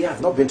 Oh, yeah,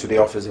 I've not been to the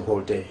office the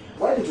whole day.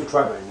 Why didn't you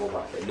try my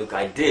mobile? Hey, look,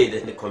 I did,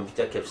 and the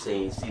computer kept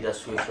saying it's either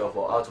switch off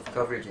or out of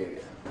coverage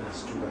area.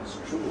 That's true.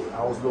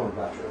 I was low on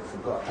battery, I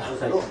forgot. I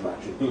was low on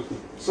battery.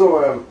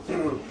 So,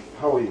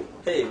 how are you?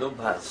 Hey, not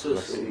bad. So,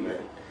 man.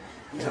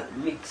 Yeah,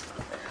 meet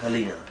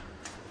Helena.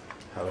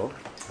 Hello.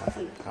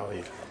 How are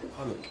you?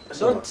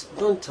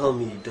 Don't tell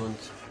me you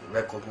don't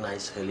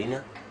recognize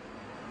Helena.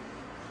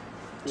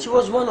 She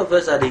was one of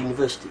us at the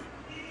university.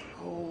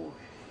 Oh,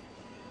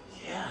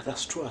 yeah,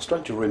 that's true. I was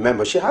trying to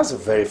remember. She has a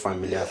very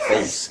familiar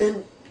face.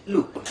 And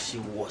look, she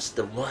was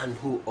the one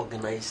who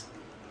organized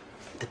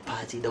the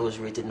party that was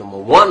rated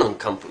 #1 on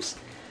campus.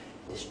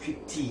 The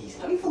striptease.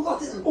 Have you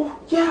forgotten? Oh,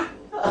 yeah.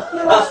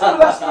 Yeah,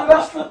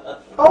 that's true.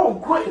 Oh,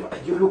 great.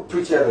 You look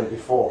prettier than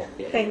before.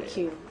 Thank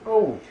you.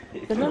 Oh.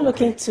 You're not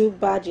looking too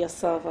bad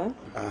yourself, huh?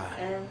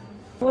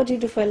 What do you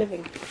do for a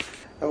living?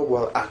 Oh,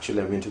 well,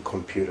 actually, I'm into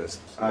computers.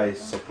 I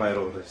supplied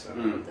all this. That's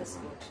good.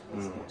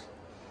 That's good.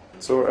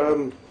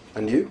 So,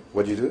 and you?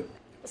 What do you do?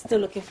 Still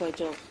looking for a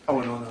job. Oh,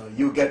 no.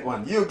 You get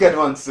one. You get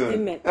one soon.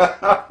 Amen.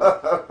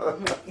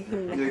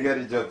 You get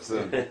a job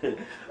soon.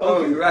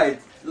 Oh,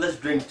 right. Let's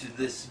drink to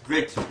this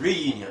great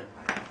reunion.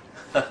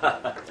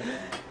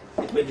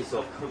 Make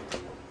yourself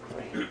comfortable.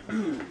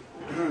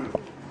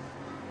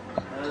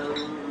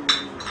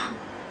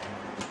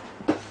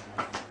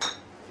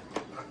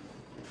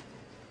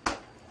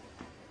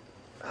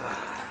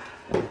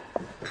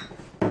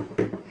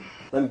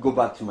 Let me go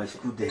back to my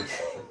school days.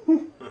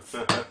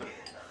 Sue.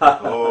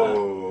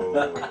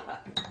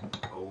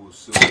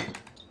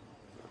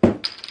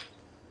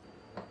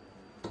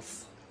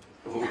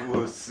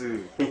 Oh,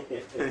 Sue.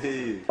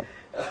 Hey.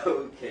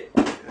 Okay.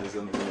 There's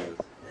something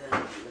else.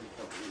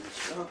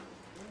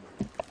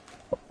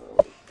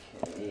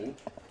 Okay.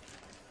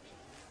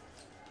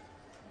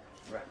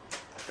 Right.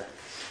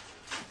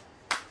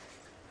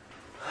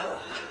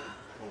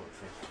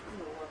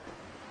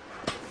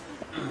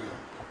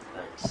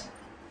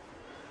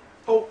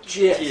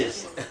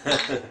 Cheers.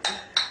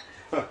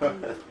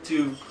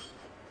 to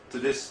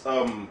this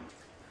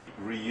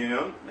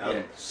reunion,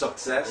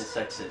 success,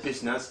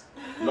 business,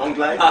 long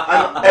life,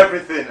 and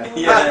everything.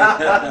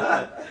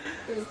 Yeah.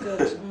 It's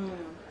good.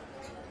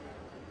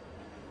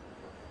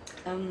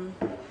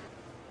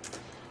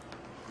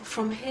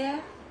 From here,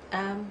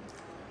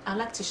 I'd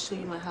like to show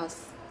you my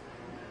house.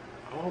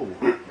 Oh.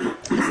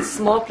 It's a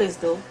small place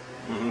though.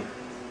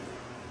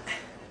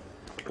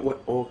 Well,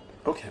 oh,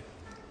 okay.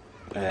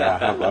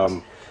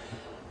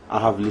 I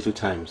have little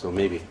time, so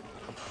maybe.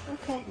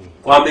 Okay.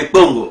 Kwame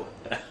Bongo.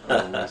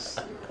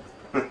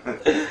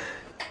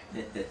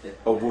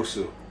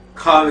 Obusu.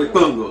 Kwame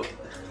Bongo.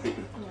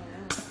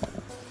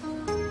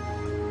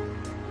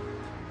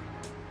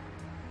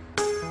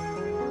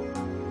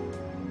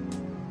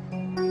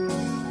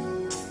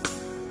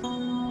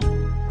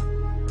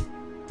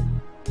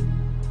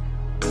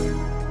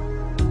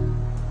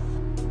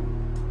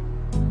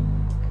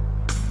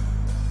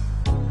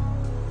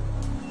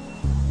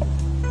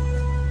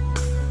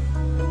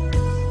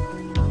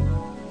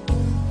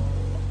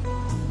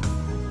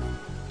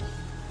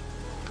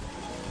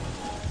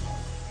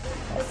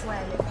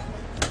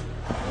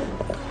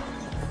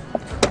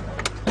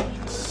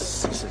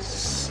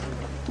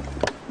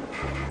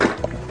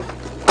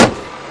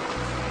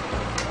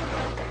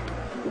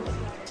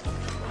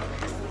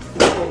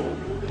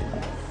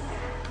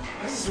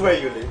 Where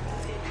you live?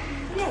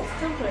 Yes,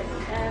 temporarily.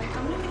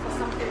 I'm looking for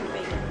something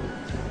bigger.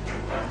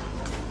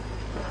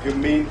 You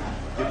mean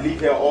you live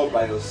here all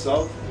by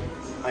yourself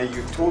and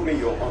you told me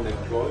you're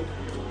unemployed?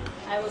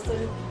 I was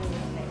only giving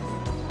you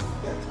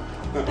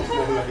More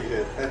like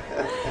it.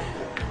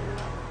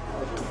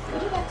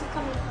 Would you like to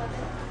come in for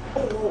that?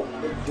 Oh,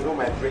 you know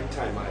my break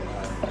time, I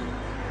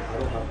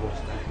don't have much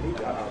time.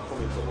 Maybe I'll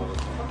come in some other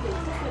time. Okay,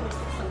 just let me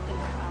put something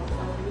out.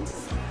 I'll need to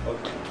see.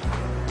 Okay.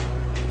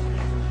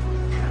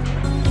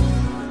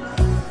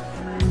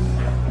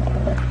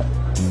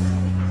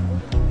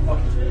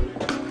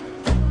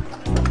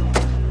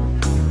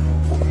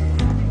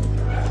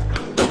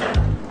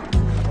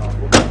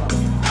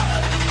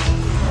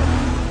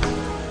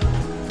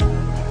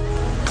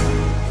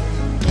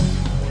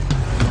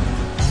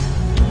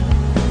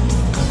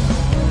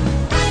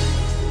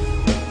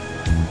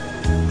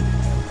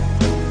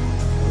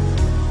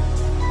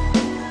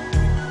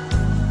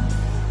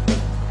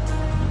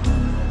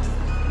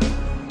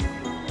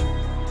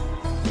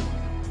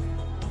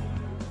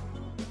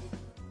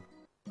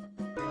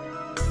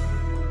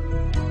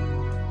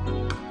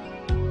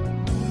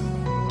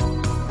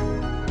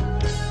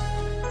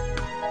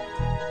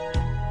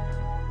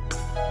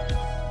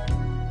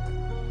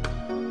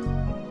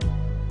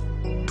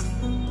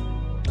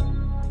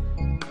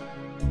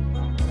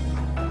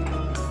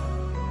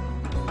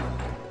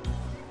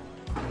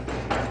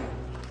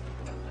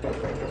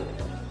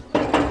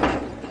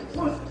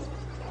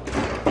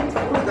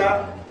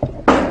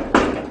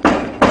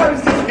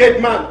 Gate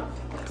man,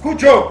 good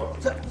job.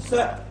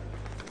 Sir.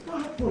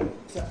 What happened?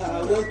 Sir,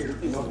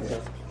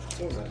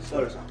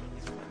 sorry, sir.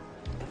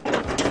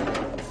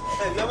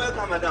 Hey, you're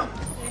welcome, madam.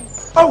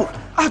 Oh,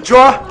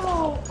 Ajwa.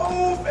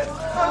 Oh,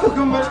 look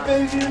at my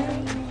baby.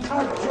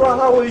 Ajwa,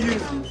 how are you?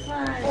 I'm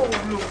fine. Oh,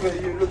 look at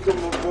you. Look at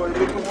my boy.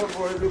 Look at my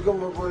boy. Look at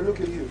my boy. Look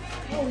at you.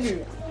 How are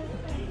you?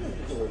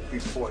 Oh,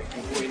 big boy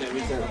and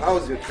everything.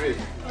 How's your trip?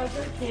 Oh, it's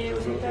okay. It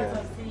was We okay. got to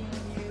see you.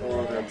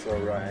 Oh, that's all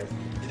right.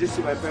 Did you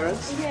see my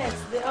parents? Yes,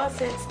 they all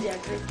sent their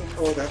greetings.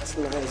 Oh, that's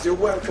nice. You're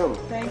welcome.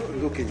 Thank you.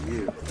 Look at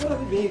you. What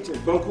have you been eating,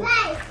 Bunko?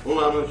 Oh,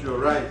 I'm not sure.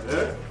 Right,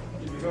 eh?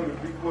 You become a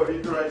big boy.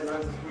 Eat right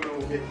now.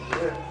 Okay.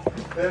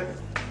 Yeah. Eh?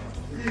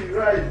 Eat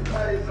right.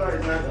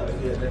 Right now.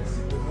 Yeah, let's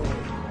see.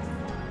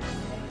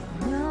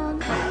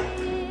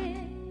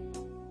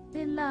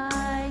 They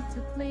like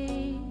to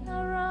play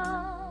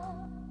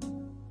around,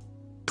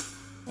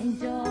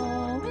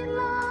 enjoying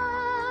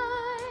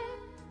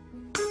life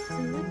to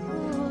the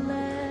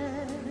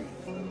fullest.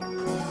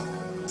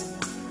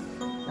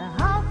 But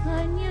how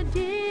can you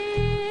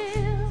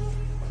deal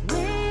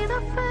with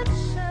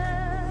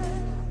affection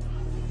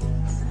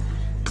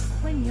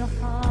when your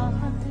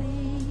heart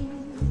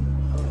bleeds?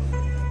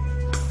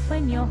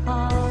 When your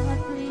heart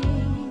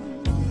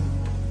bleeds,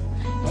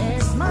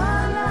 it's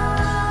my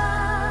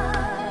life,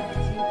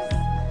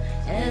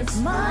 it's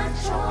my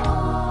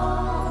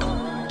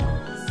choice,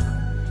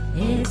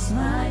 it's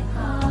my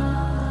heart.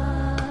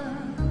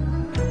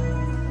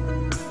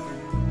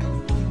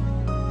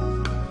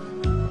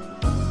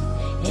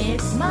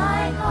 It's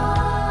my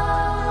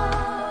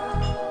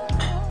heart,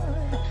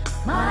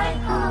 my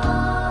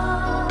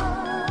heart,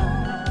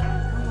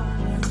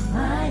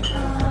 my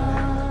heart.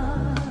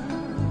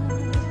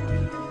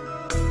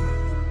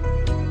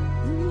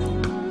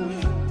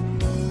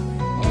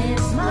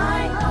 It's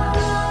my heart,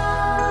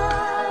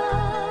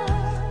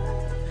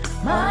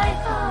 my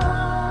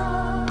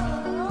heart,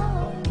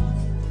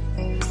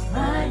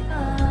 my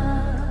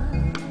heart.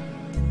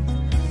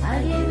 I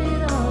give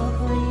it all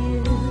for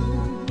you.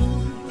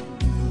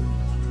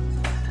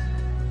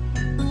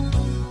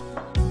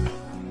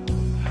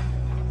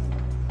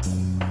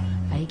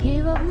 I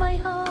give up my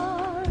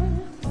heart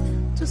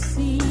to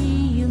see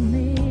you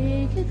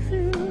make it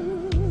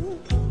through.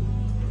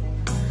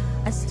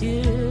 I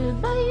stood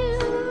by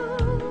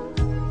you,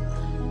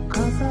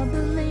 'cause I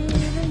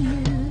believe in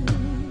you.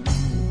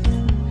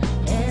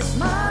 It's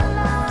my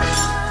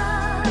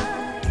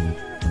life,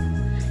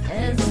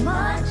 it's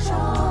my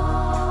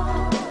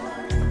choice,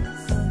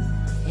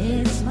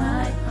 it's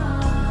my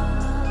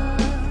heart.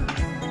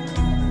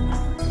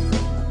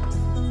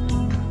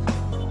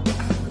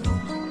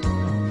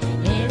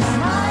 It's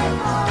my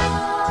heart,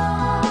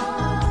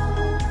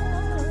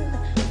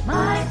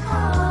 my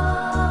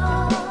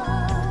heart,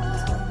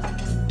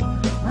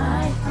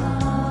 my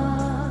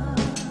heart.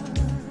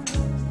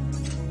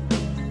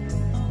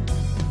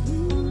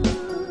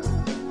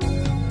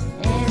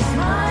 It's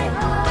my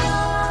heart,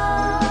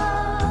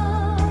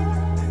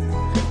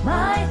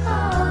 my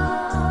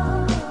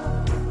heart,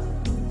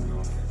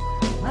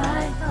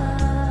 my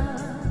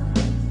heart.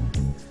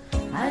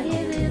 I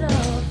give it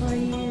all for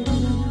you.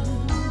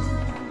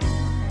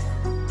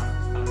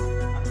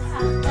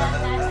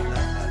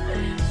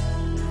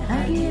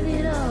 I give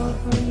it all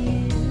for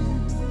you.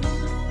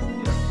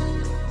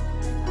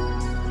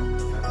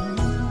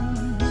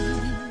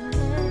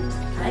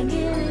 I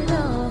give it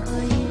all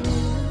for you.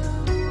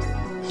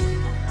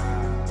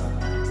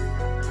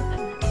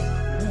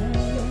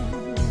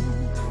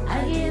 I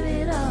give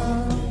it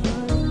all for you.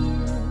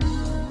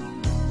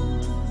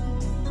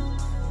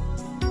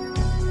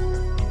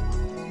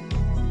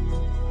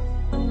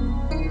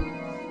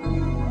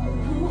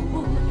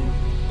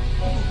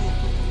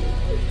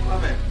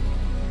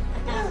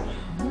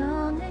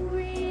 Young and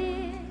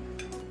green,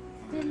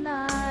 they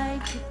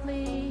like to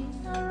play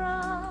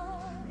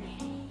around,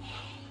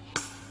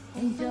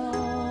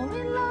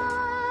 enjoying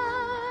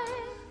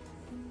life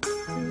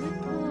to the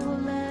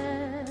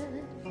fullest.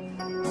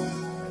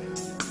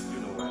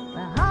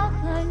 But how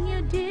can you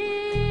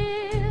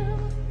deal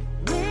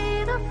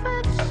with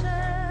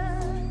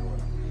affection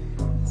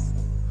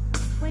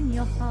when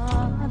your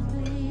heart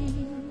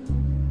bleeds?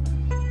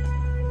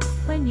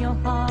 When your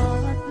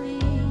heart bleeds.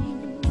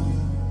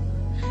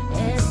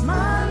 It's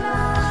my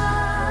life,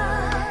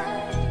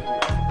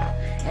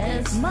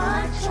 it's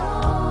my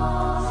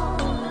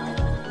choice,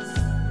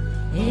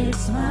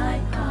 it's my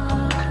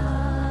heart.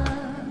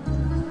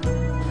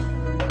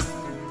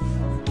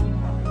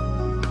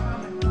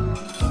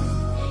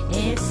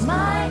 It's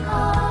my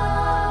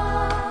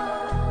heart,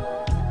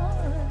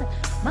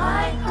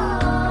 my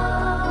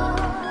heart,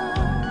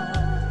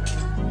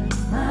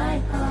 my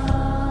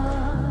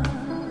heart.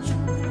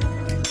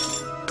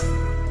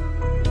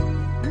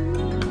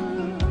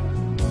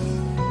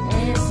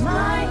 It's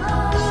my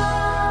heart,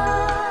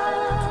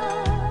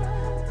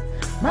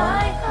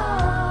 my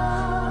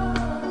heart,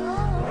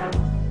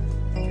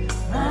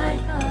 my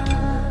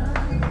heart.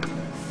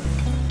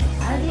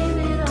 I give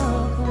it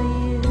all for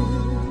you.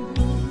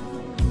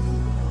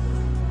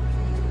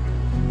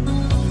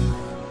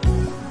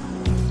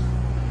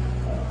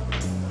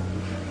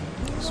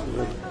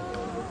 Sweetie,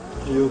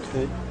 are you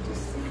okay?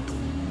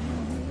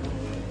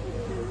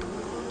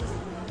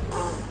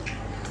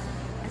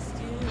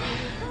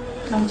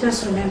 I'm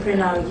just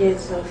remembering our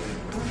years of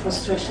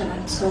frustration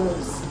and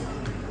sorrows.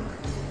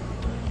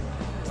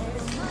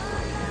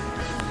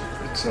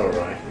 It's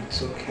alright,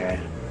 it's okay.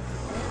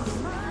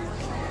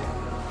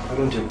 Why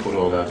don't you put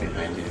all that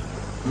behind you?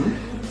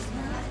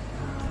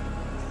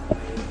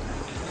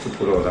 To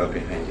put all that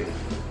behind you.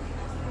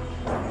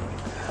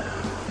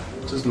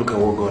 Just look at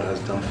what God has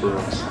done for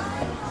us.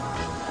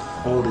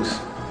 All this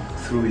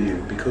through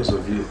you, because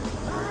of you.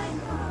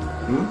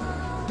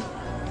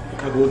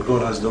 Look at what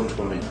God has done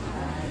for me.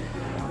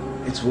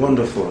 It's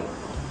wonderful.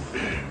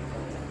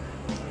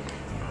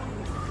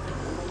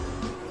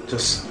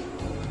 Just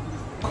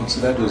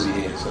consider those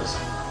years as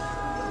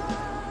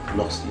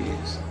lost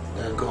years.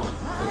 They're gone,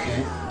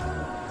 okay?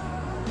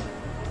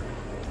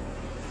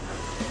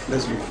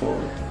 Let's look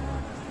forward.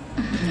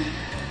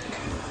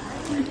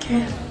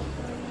 Okay.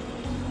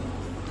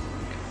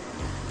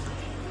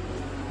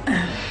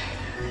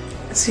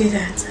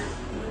 Sweetheart,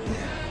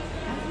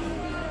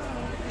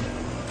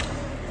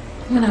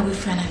 when are we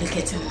finally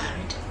getting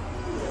married?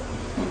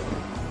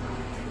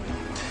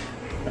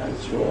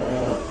 That's what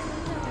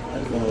I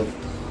love.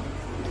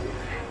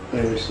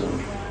 Very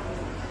soon.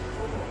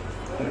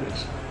 Very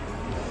soon.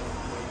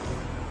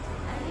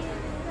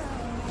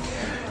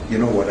 You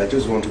know what? I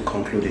just want to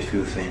conclude a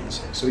few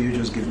things. So you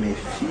just give me a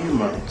few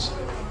months.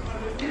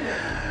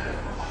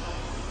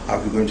 Are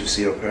we going to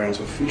see our parents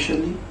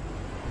officially?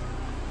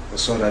 I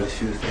sort out a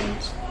few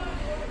things.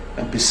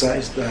 And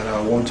besides that,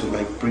 I want to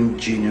bring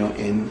Junior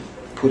in,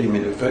 put him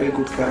in a very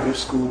good private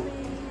school.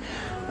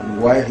 And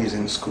while he's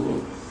in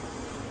school,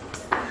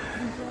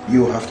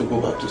 you have to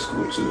go back to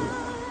school too.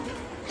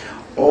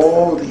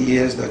 All the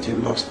years that you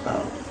lost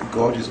out,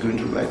 God is going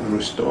to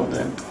restore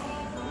them.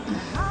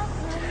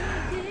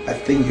 I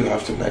think you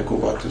have to go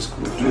back to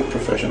school, do a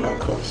professional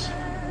course.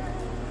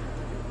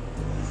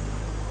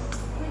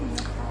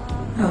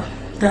 Oh,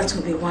 that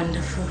would be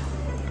wonderful.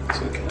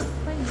 It's okay.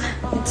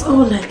 It's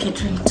all like a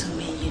dream to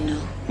me, you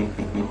know.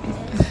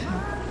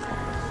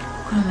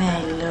 Kwame,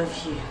 I love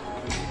love you.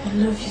 I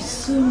love you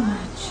so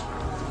much.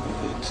 I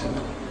love you too.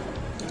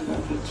 I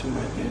love you too,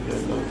 my baby. I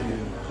love you.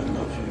 I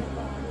love you.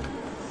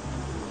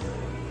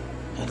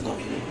 I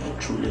love you. I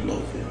truly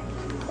love you.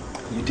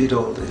 You did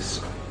all this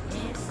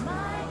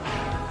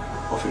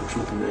of a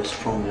truth. You're a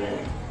strong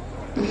woman.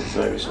 You're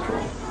very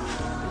strong.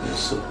 Your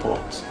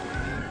support.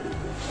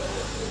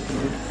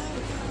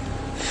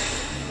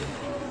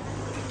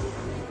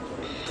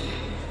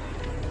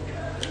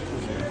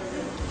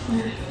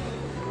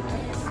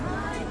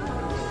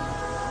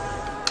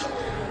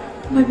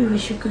 Maybe we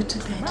should go to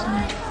bed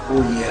now.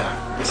 Oh yeah.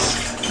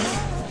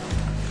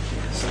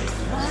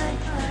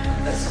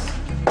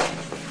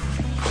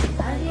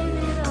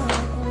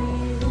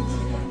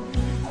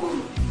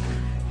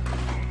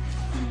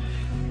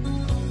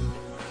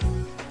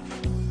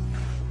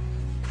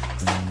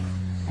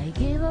 I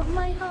gave up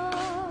my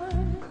heart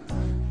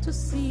to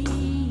see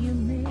you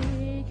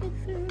make it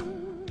through.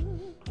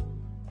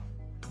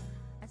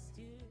 I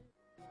still...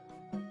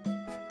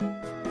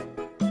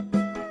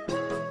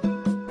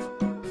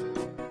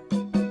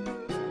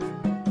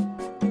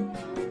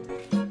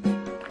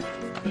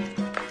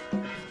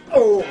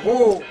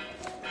 Oh.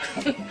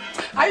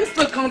 Are you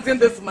still counting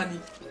this money?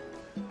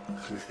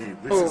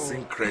 This is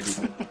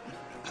incredible.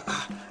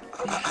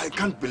 I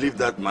can't believe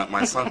that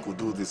my son could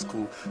do this,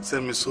 could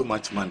send me so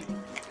much money.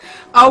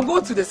 I'll go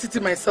to the city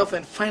myself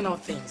and find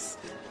out things.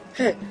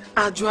 Hey,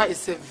 Ajua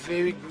is a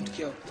very good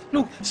girl.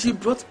 Look, she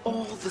brought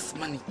all this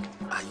money.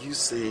 Are you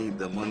saying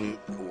the money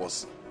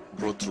was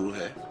brought through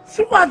her?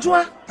 Through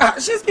Ajua?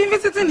 She's been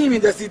visiting him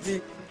in the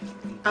city.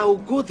 I'll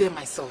go there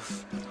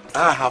myself.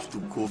 I have to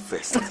go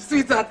first.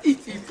 Sweetheart,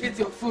 eat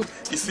your food.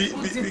 You see,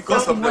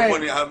 because of the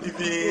money, I'm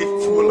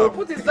even full up.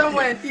 Put it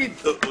somewhere and eat.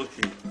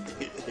 Okay.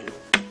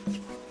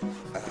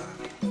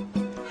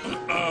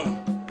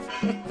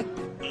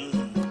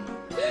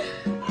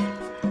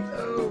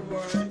 Oh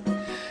boy.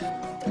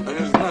 And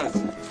it's nice.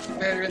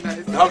 Very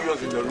nice. You have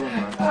yours in the room,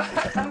 man.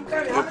 I'm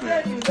coming. I'm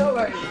ready. Don't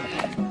worry.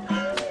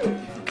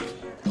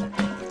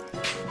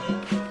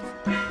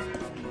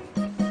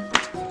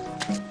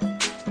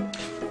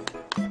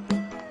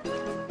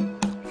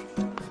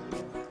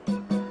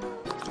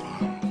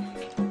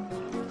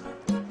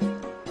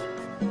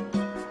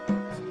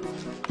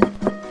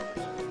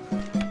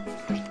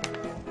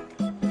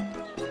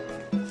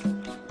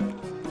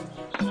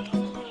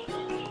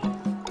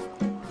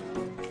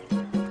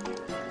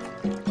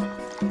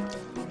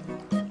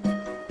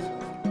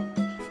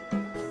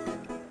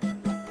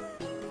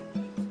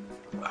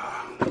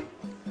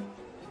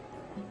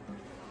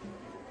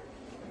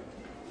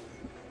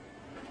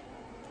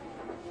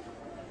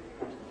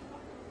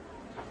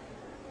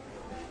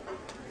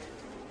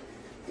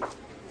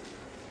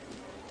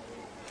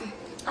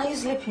 Are you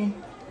sleeping?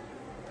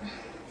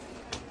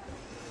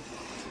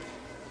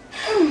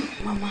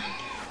 Mama,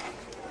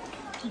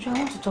 I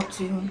want to talk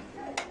to you.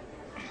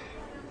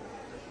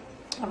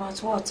 About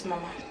what,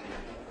 Mama?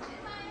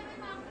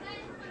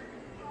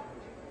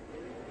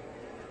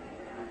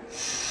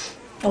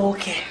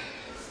 Okay.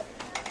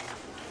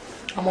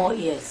 I'm all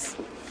ears.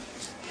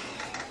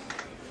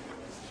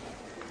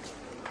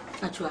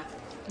 Ajua,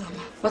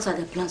 what are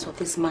the plans of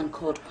this man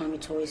called Kwame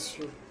towards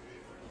you?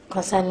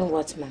 Concerning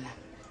what, Mama?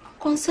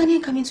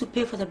 Concerning coming to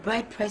pay for the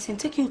bride price and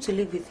taking you to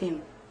live with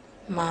him.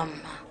 Mama,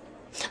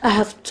 I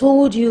have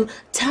told you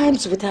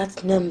times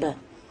without number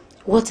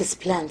what his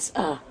plans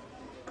are.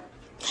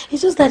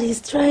 It's just that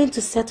he's trying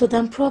to settle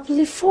down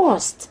properly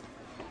first.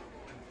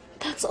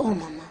 That's all,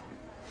 Mama.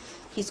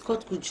 He's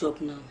got good job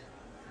now.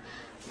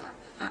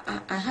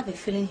 I have a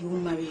feeling he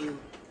won't marry you.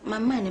 My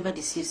mind never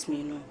deceives me,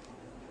 you know.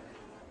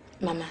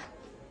 Mama,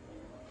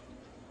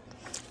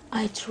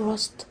 I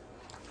trust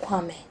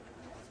Kwame.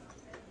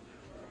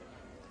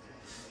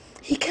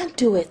 He can't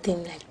do a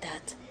thing like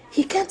that.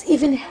 He can't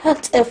even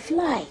hurt a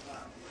fly.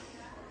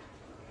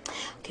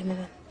 Okay,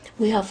 Mama,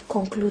 we have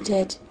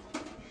concluded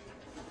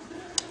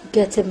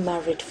getting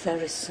married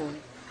very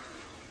soon.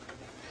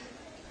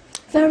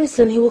 Very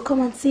soon he will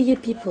come and see you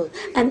people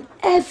and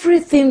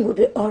everything will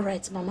be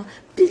alright, Mama.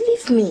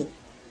 Believe me.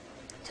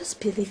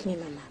 Just believe me,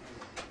 Mama.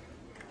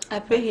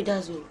 I pray he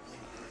does all.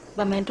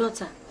 But my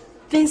daughter,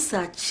 things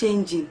are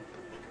changing.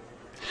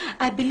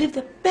 I believe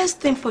the best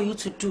thing for you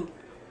to do,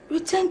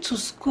 return to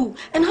school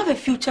and have a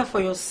future for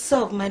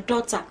yourself, my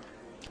daughter.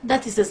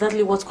 That is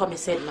exactly what Kwame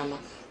said, Mama.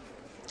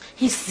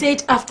 He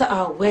said after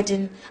our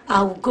wedding,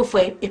 I will go for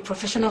a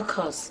professional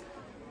course.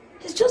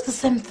 It's just the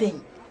same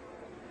thing.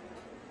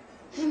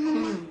 Hey,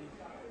 Mama.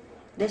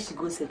 There she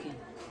goes again.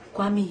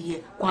 Kwame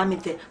here,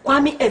 Kwame there,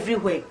 Kwame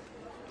everywhere.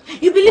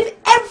 You believe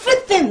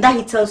everything that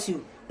he tells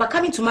you, but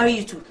coming to marry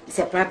you too is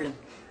a problem.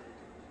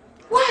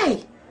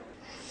 Why?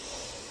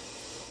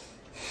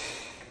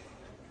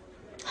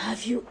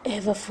 Have you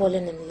ever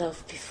fallen in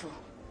love before?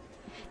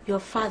 Your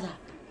father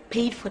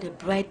paid for the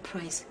bride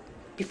price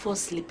before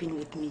sleeping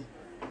with me.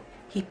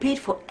 He paid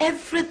for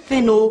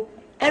everything,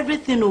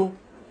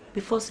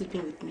 before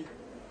sleeping with me.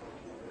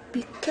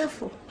 Be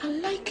careful. I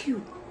like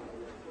you.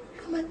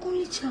 You're my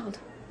only child.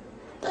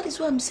 That is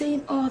why I'm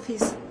saying all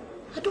this.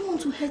 I don't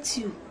want to hurt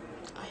you.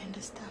 I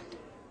understand.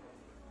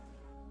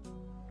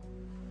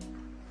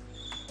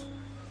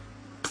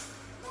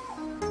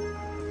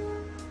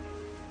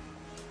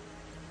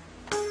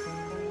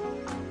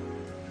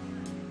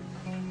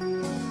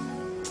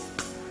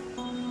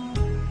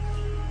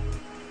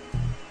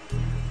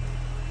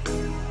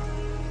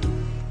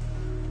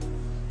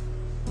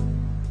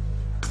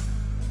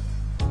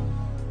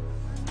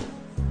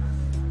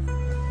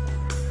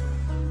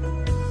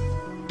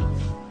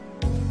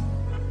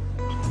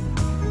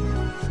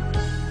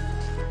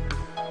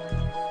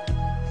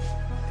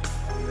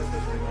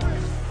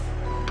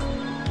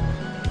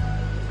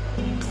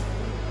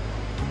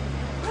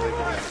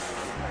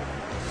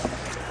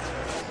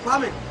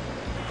 Kwame!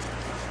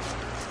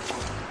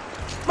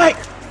 Mike!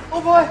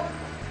 Oh boy!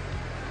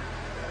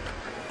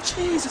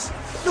 Jesus!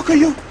 Look at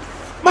you!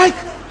 Mike!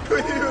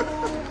 Look at you!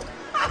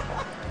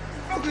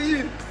 Look at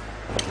you!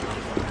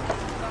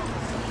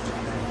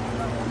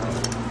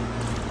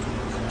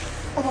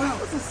 Oh wow,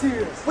 this is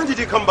serious. When did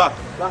you come back?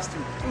 Last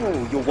week.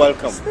 Oh, you're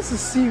welcome. This is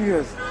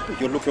serious.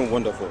 You're looking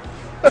wonderful.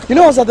 You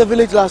know I was at the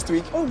village last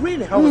week? Oh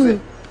really? How was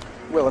it?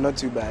 Well, not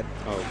too bad.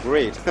 Oh,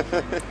 great.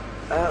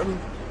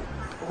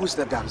 Who's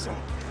the damsel?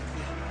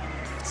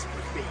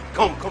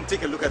 Come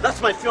take a look at. That's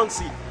my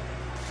fiancée.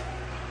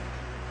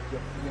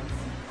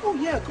 Oh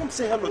yeah, come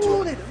say hello to her.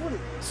 Hold it.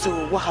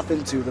 So what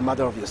happened to the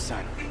mother of your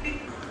son?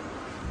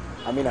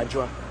 I mean,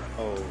 Ajua.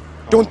 Oh.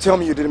 Don't tell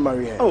me you didn't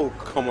marry her. Oh,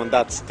 come on,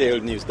 that's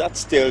stale news. That's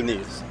stale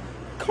news.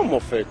 Come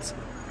off it.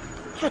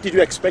 How did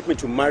you expect me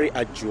to marry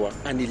Ajua,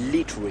 an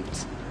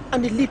illiterate?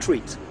 An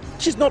illiterate?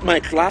 She's not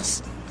my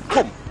class.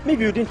 Come,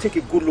 maybe you didn't take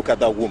a good look at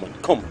that woman.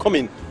 Come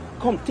in.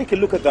 Come, take a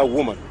look at that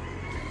woman.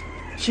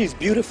 She's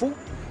beautiful.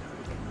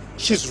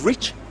 She's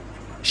rich.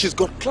 She's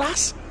got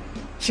class.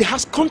 She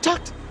has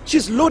contact.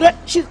 She's loaded.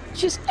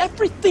 She's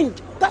everything.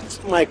 That's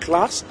my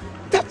class.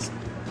 That's...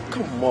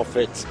 Come off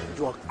it.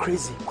 You are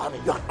crazy,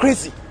 Kwame. You are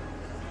crazy.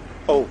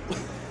 Oh.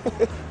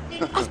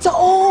 After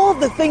all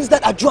the things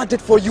that Ajua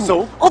did for you,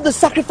 so? All the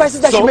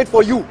sacrifices that she made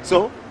for you.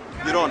 So?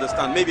 You don't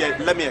understand. Maybe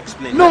let me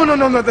explain. No.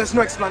 There's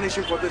no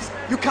explanation for this.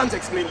 You can't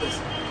explain this.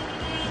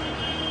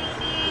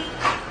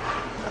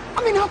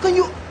 I mean, how can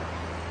you...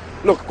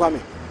 Look, Kwame.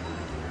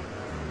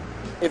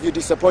 If you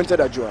disappointed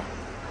Ajua,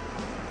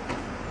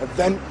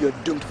 then you're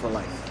doomed for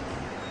life.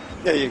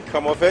 Yeah, you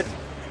come off it.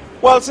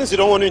 Well, since you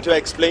don't want me to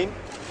explain,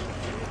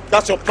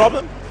 that's your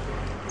problem.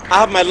 I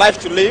have my life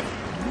to live.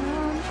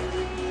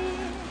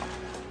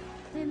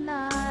 They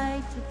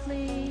like to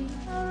play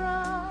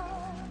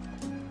around,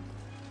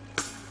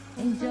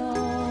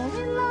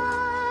 enjoying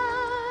life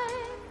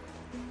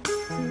to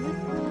the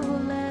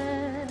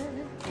fullest.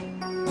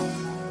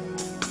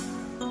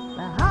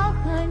 But how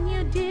can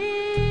you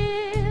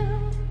deal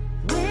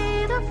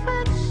with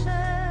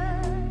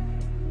affection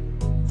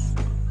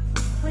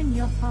when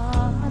your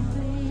heart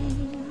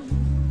bleeds?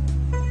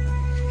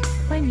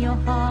 When your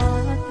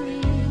heart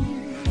bleeds.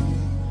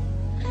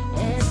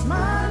 It's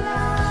my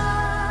life,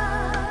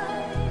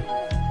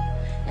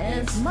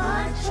 it's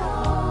my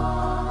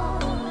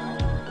choice,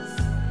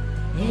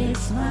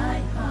 it's my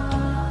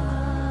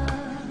heart.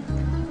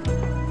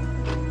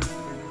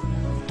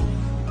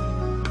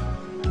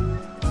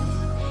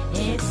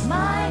 It's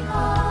my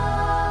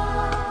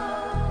heart,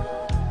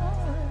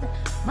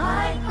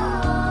 my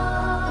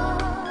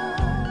heart,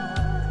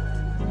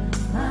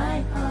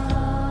 my heart.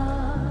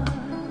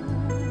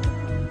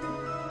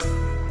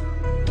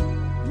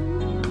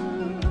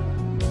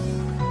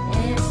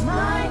 It's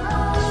my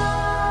heart,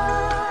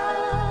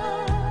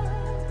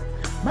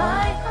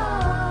 my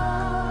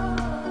heart,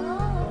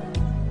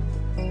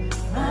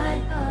 my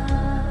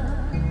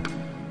heart.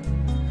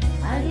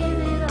 I give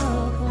it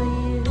all for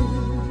you.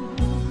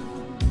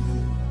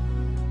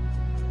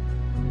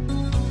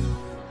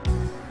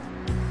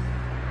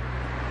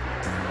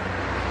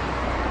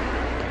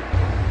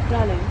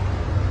 Darling,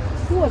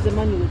 who was the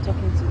man you were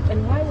talking to, and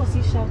why was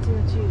he shouting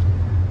at you?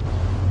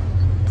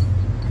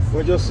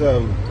 We're just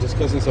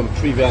discussing some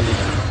trivial issues.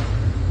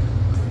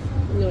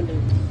 No,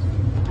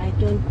 I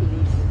don't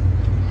believe you.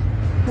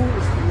 Who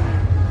is the man?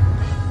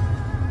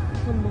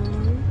 Come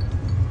on.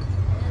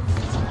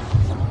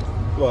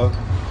 Well,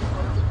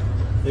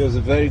 he was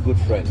a very good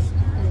friend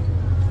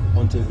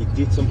until he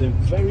did something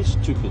very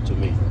stupid to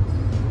me.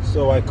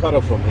 So I cut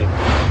off from him.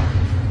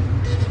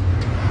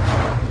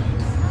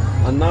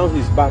 And now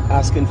he's back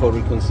asking for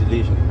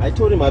reconciliation. I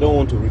told him I don't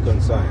want to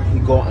reconcile. He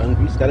got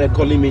angry, started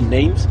calling me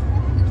names.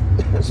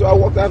 So I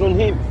walked out on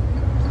him.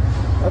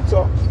 That's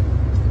all.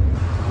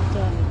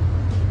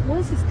 Darling,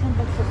 once he's come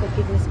back for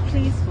forgiveness,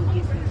 please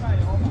forgive him.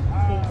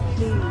 Okay,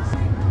 please.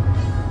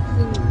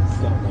 No.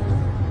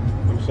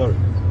 I'm sorry.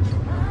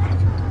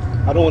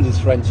 I don't want his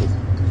friendship.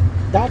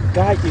 That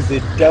guy is a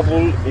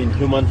devil in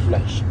human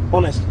flesh.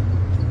 Honestly.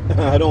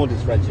 I don't want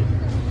his friendship.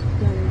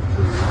 Darling,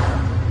 please.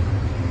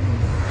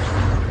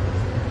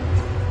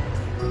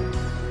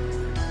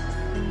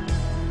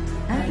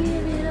 I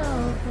give it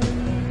all for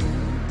you.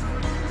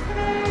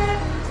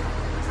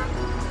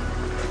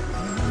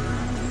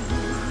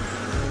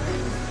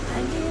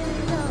 I give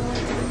it all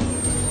for you.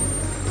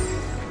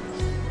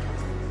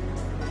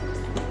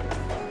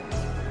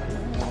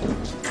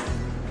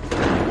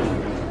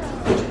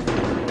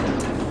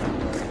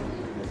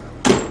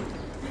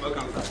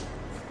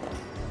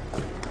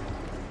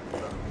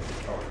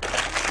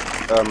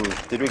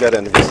 Did we get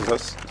any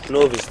visitors?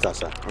 No visitors,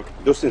 sir. Okay.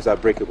 Those things are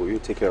breakable. You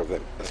take care of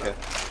them. Okay.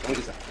 Thank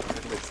you, sir.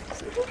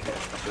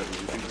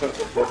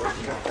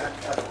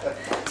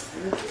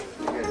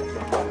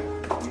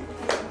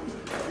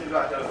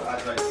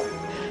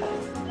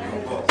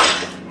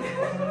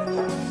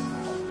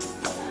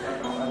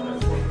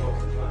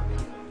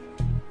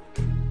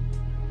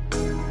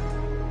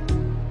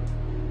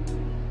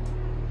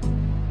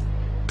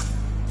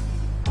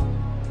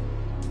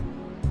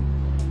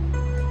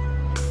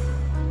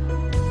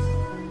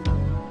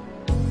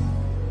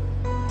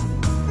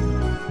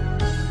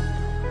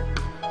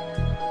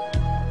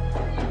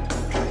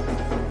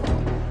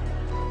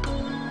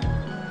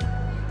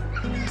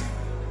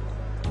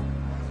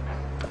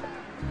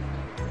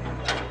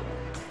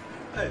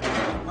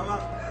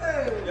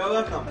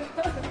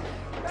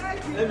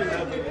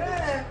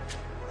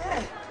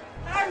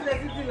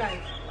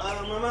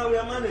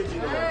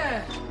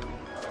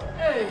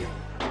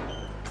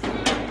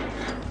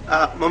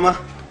 Mama,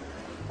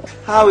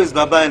 how is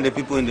Baba and the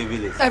people in the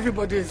village?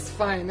 Everybody is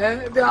fine,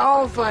 eh? They are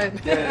all fine.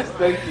 Yes,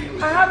 thank you.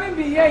 I haven't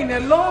been here in a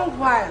long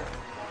while.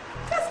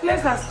 This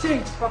place has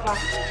changed, Papa.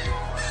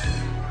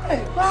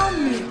 Hey,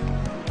 found me.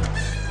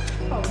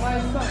 Oh,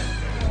 my son.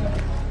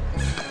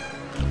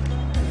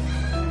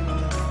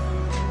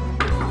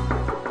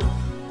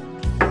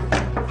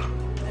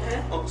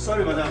 Oh,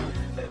 sorry, madam.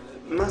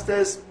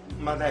 Master's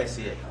mother is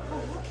here.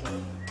 Oh, okay.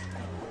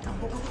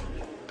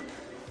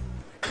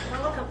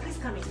 You're welcome. Please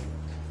come in.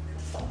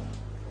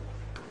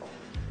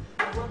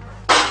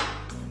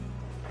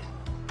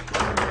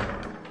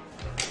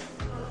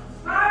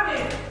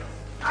 Mommy,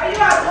 are you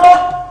at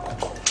home?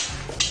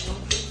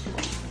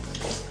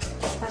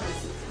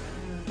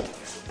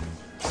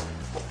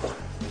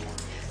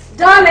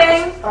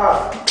 Darling.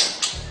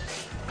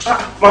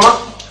 Mama.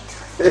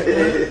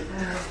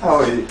 How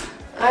are you?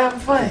 I am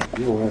fine.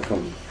 You're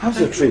welcome. How's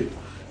your trip?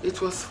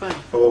 It was fine.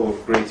 Oh,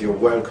 great. You're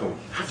welcome.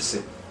 Have a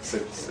seat.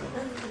 Sit.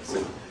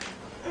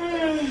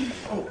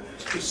 Oh,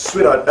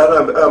 sweetheart,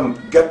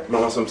 get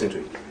Mama something to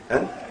eat.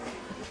 Eh?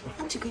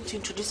 Aren't you going to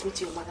introduce me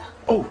to your mother?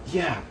 Oh,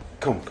 yeah.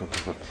 Come.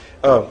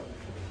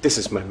 This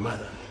is my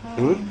mother.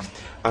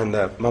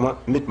 And Mama,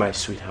 meet my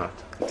sweetheart.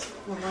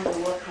 Mama, you're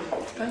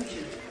welcome. Thank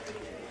you.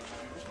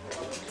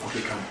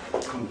 Okay,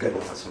 come get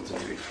Mama something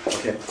to eat.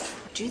 Okay?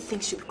 Do you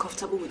think she'll be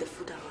comfortable with the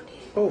food around here?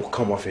 Oh,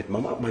 come off it,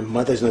 Mama. My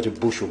mother is not a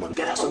bush woman.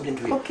 Get her something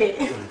to eat.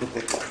 Okay.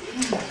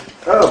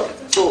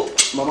 So,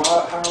 Mama,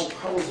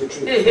 how was the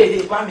trip? Hey,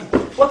 Mami,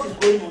 what is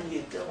going on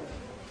here? Tell me.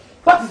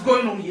 What is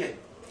going on here?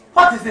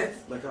 What is it?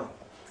 Like how?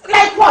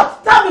 Like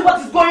what? Tell me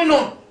what is going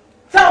on.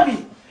 Tell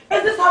me.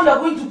 Is this how you are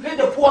going to pay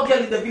the poor girl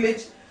in the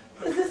village?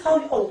 Is this how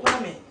you... Oh,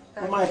 Mami.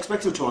 Mama, I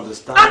expect you to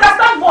understand.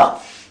 Understand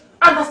what?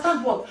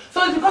 Understand what?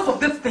 So it's because of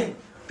this thing.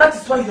 That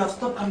is why you have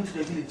stopped coming to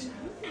the village.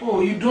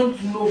 Oh, you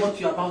don't know what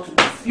you are about to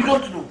miss. You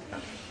don't know.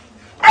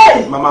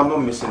 Hey! Mama, I'm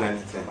not missing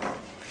anything.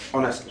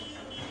 Honestly.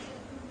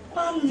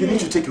 Mami. You need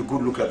to take a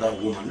good look at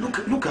that woman.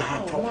 Look at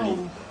her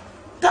properly.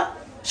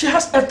 She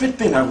has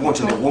everything I want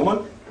in a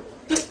woman.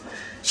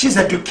 She's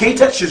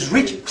educated, she's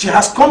rich, she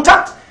has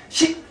contact.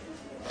 She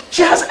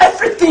has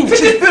everything.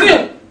 She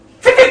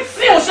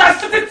has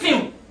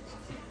everything.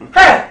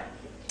 Hey!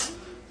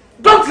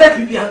 Don't let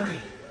me be angry.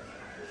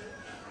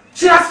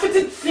 She has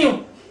fitted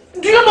film.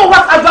 Do you know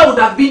what Adwa would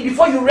have been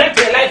before you wrecked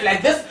her life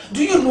like this?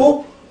 Do you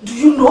know?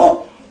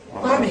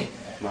 Mami.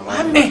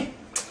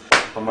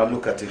 Mama,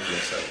 look at it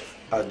yourself.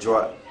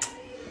 Adwa.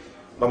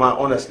 Mama,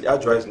 honestly,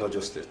 Adwa is not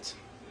just it.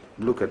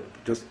 Look at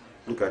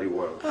it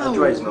well.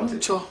 Adwa is not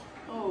it.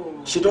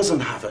 She doesn't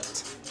have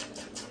it.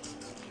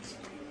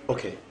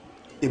 Okay,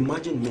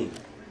 imagine me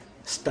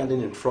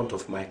standing in front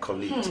of my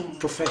colleagues,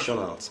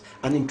 professionals,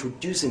 and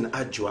introducing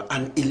Adwa,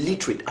 an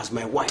illiterate, as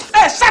my wife.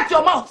 Hey, shut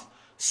your mouth!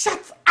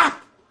 Shut up!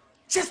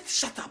 Just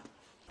shut up.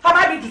 Have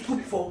I been to school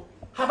before?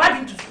 Have I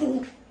been to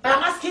school? I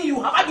am asking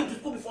you, have I been to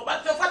school before?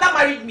 But your father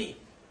married me.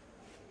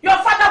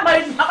 Have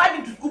I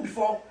been to school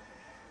before?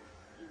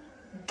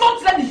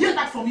 Don't let me hear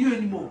that from you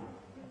anymore.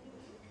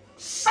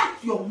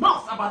 Shut your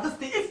mouth about this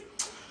thing.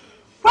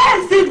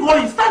 Where is it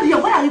going? Stand here.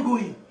 Where are you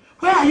going?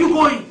 Are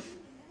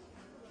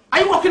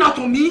you walking out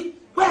on me?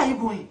 Where are you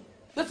going?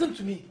 Listen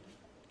to me.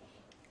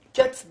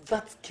 Get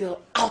that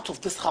girl out of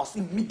this house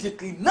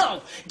immediately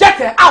now. Get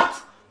her out.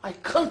 I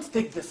can't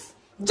take this.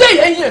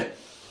 Jay, here.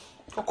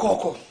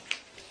 Oko.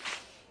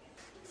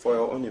 For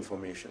your own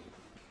information,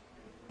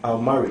 our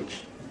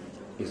marriage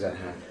is at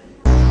hand.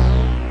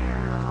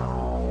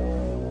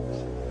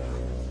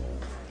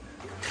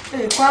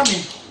 Hey,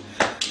 Kwame.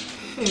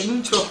 Hey,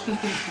 Nuncho.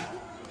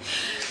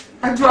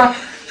 Adwa.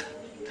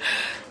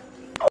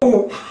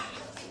 Oh.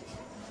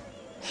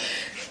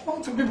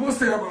 What do people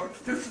say about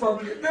this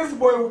family? This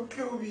boy will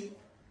kill me.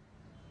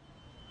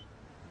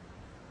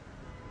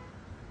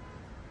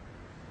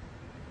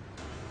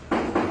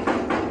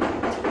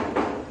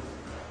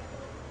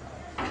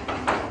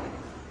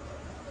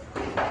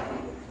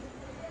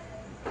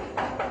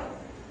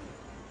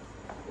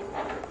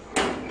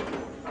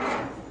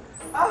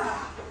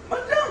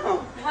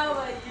 How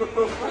are you?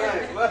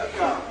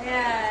 Welcome.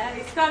 Yeah,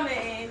 he's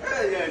coming.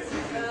 Hey,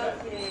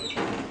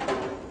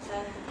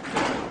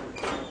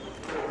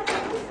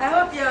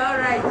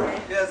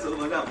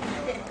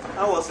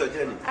 How was your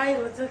journey? I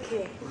was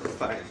okay.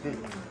 Fine.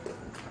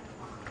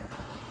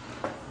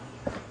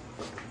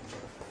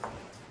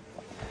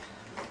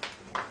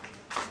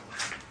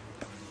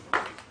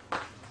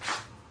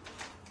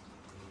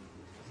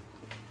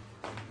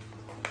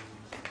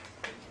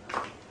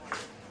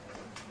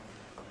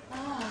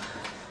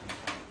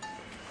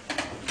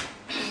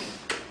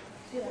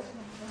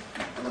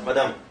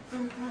 Madam,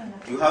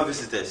 you have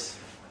visitors.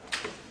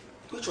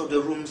 Which of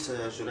the rooms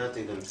should I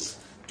take them to?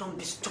 Don't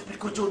be stupid,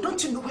 Kojo.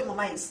 Don't you know where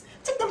Mama is?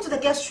 Take them to the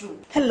guest room.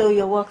 Hello,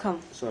 you're welcome.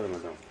 Sorry,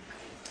 madam.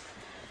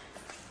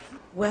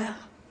 Well,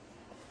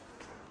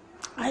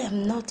 I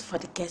am not for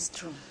the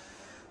guest room.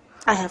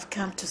 I have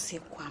come to see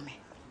Kwame.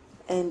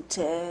 And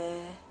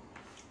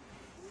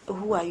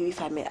who are you, if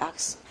I may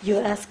ask?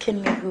 You're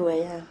asking me who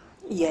I am?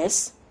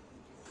 Yes.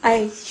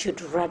 I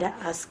should rather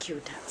ask you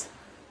that.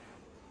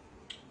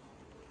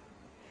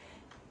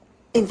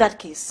 In that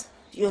case,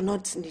 you're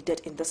not needed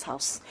in this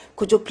house.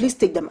 Could you please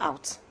take them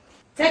out?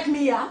 Take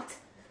me out?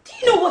 Do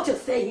you know what you're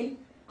saying?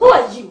 Who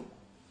are you?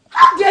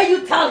 How dare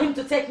you tell him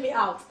to take me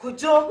out?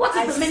 Kujo, what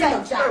is the meaning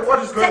of that? Hey, what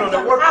is going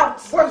on?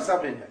 What is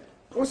happening here?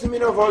 What's the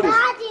meaning of all this?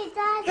 Daddy.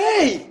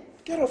 Hey,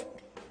 get off.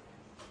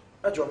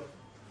 Ajo,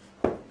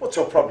 what's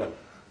your problem?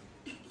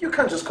 You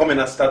can't just come in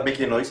and start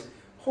making noise.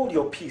 Hold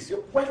your peace.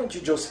 Why don't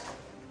you just...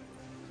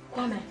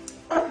 Kwame.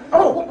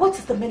 What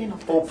is the meaning of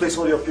that? Oh, please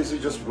hold your peace. You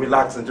just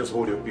relax and just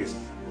hold your peace.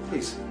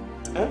 Please.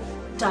 Eh?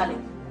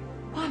 Darling,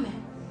 Kwame,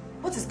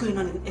 what is going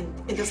on in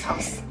this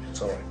house?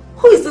 It's all right.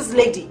 Who is this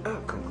lady?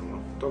 Oh, come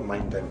on. Don't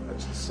mind them.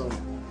 It's just some...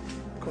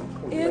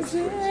 Come, Is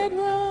it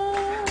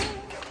wrong?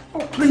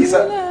 Oh, please.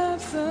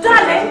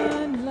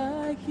 Darling!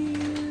 Like you?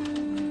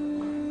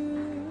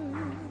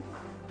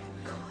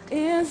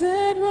 Is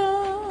it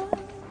wrong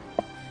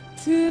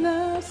to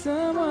love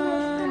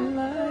someone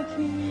like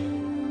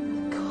you?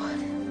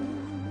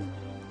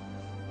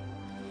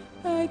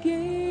 I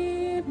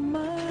gave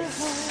my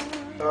heart.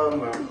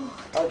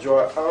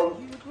 Ajo,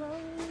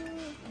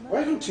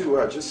 why don't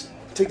you just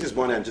take this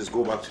money and just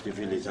go back to the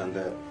village and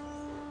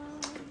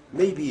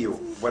maybe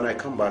when I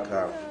come back,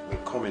 we'll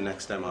come in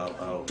next time.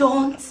 I'll...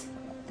 Don't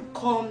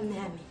come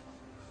near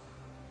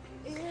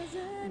me.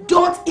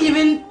 Don't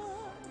even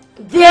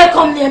dare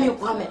come near me,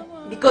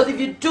 Kwame. Because if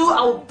you do,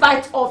 I will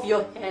bite off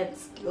your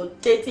hands, your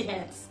dirty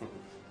hands.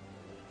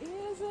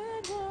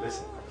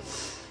 Listen.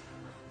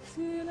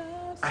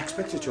 I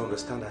expect you to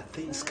understand that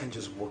things can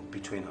just work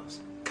between us.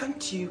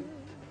 Can't you?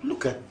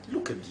 Look at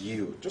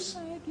you. Just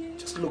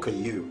look at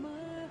you.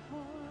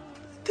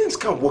 Things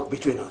can't work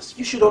between us.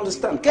 You should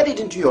understand. Get it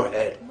into your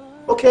head.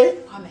 Okay?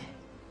 Kwame,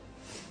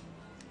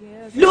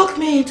 look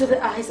me into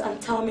the eyes and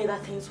tell me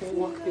that things will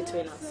work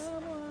between us.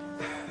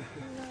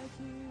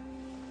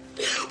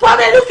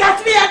 Kwame, look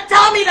at me and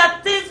tell me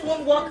that things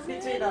won't work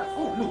between us.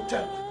 Oh, look,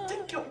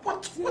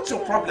 what's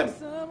your problem?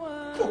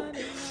 Look,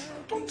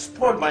 don't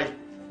spoil my...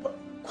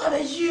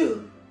 Kwame,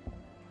 you,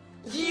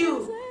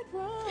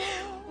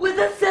 with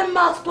the same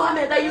mouth,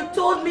 Kwame, that you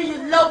told me you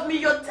love me,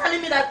 you're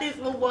telling me that things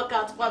won't work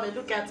out, Kwame,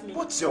 look at me.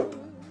 What's your...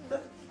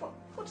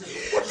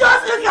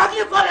 Just look at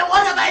me, Kwame,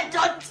 what have I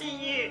done to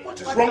you? What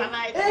is wrong?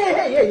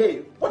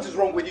 Hey, what is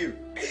wrong with you?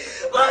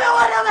 Kwame,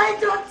 what have I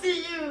done to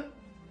you?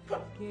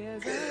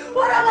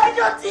 What have I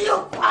done to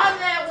you,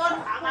 Kwame? What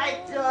have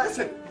I done?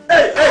 Listen,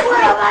 hey,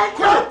 what have I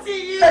done to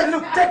you? Hey,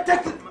 look, take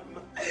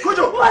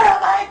Kojo! What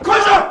have I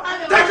done?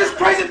 Kojo! Take these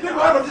crazy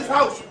people out of this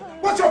house!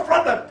 What's your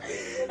problem?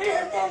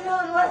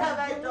 What have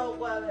I done,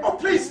 Kwame? Oh,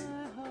 please!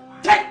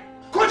 Take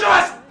Kojo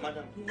us!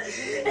 Madam.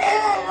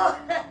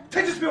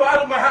 Take these people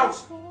out of my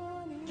house!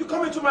 You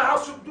come into my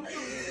house to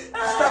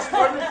start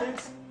spoiling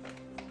things?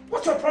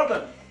 What's your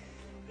problem?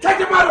 Take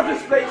them out of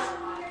this place!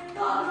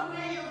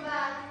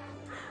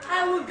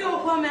 I will go,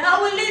 Kwame.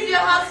 I will leave your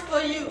house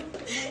for you.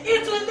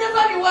 It will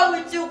never be well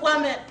with you,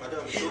 Kwame.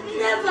 Madam, it's okay.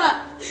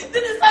 Never.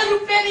 This is how you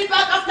pay me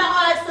back after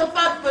all I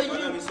suffered for you.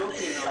 Madam, it's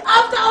okay now.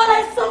 After all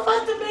I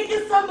suffered to make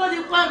you somebody,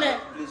 Kwame.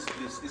 Please,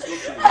 it's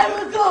okay. I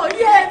will go.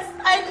 Yes,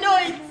 I know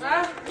it.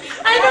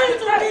 I know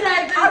it will be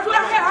like this.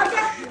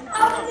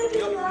 I will leave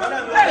you.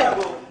 Madam, let her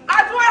go.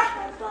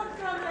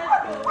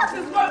 What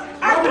is going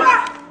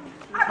on?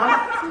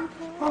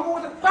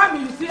 Kwame,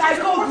 you see, I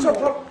told What's you. your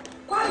problem?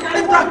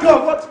 Leave that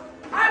girl, what?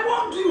 I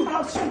warned you.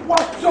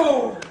 What?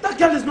 So, that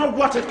girl is not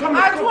wanted. Come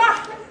here.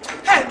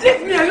 Hey,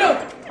 leave me alone.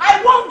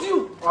 I warned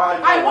you.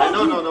 I warned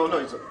you.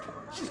 No.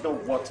 She's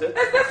not wanted.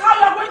 Is this how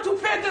you're going to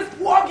pay this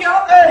poor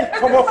girl? Hey, Is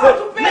come this on, how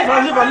to pay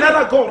leave her.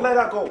 Let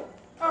her go.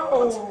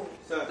 Oh,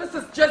 this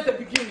is just the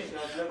beginning.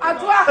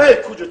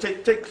 Hey, could you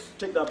take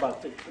that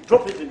bag?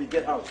 Drop it in the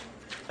get house.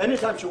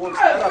 Anytime she wants,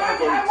 let her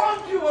go. I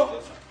want you.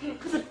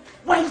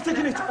 Why are you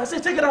taking it? I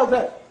said take it out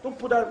there. Don't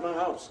put that in my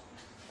house.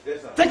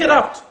 Yes, sir. Take it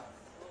out.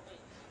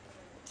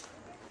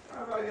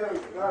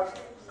 That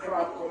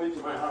crap coming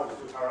to my house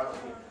to harass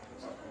me.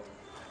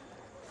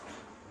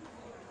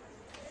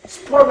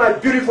 Spoil my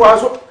beautiful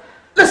house.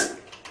 Listen.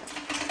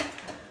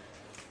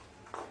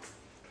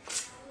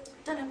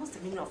 Darling, what's the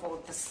meaning of all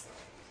this?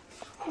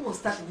 Who was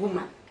that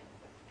woman?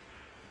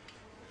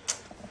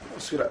 Oh,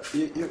 sweetheart,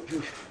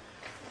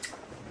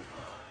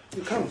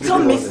 You can't Tell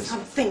believe me all this.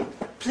 something,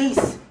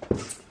 please.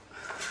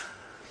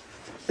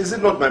 Is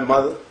it not my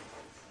mother?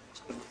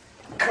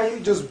 Can you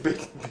just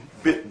beat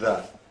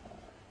that?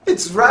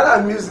 It's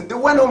rather amusing. They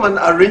went home and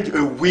arranged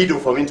a widow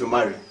for me to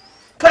marry.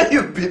 Can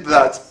you beat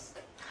that?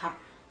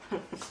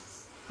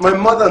 My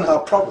mother and her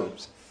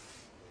problems.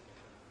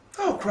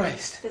 Oh,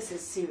 Christ. This is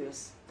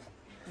serious.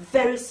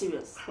 Very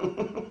serious.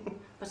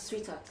 But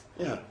sweetheart,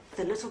 Yeah.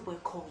 the little boy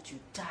called you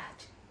Dad.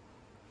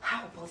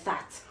 How about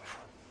that?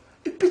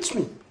 It beats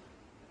me.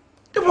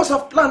 They must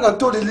have planned and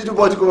told the little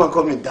boy to come and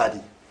call me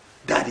Daddy.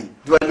 Daddy.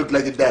 Do I look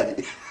like a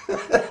daddy?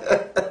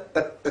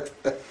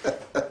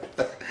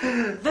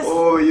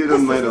 Oh, you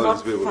don't mind all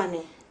this, baby.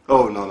 Funny.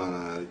 Oh,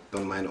 no.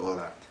 Don't mind all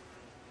that.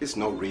 It's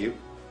not real.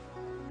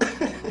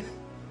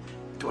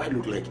 Do I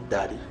look like a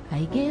daddy?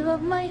 I gave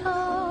up my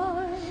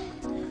heart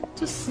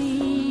to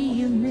see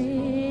you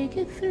make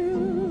it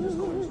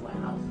through.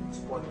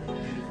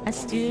 I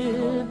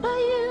stood by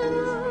you,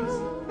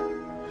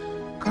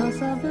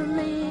 'cause I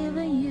believe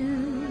in you.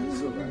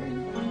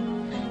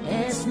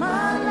 It's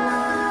my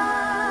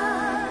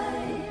life,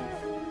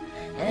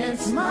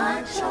 it's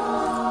my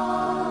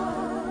choice,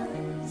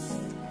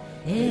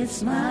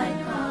 it's my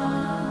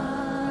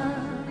heart.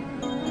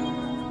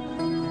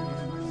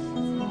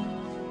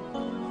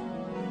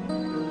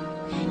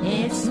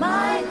 It's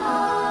my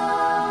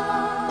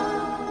heart,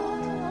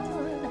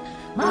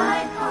 my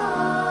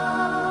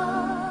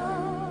heart,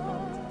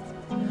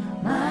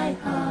 my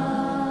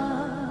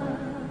heart.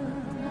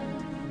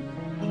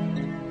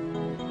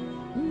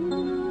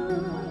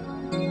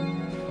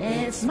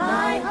 It's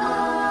my heart,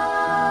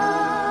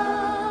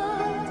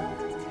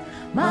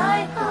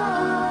 my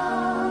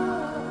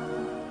heart,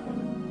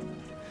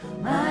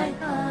 my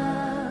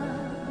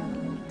heart.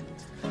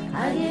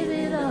 I give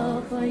it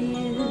all for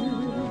you.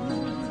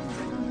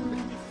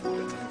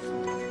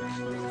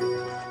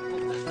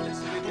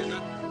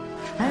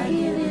 I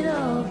give it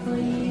all for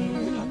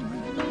you.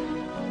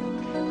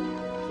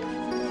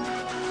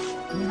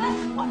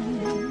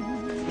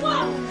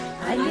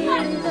 I give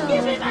it all.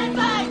 Give me my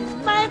bag!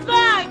 My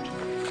bag!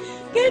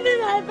 Give me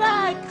my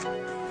bag!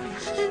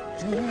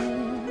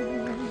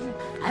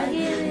 I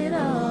give it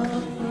all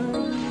for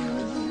you.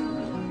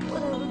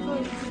 What are we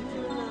going to do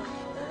now?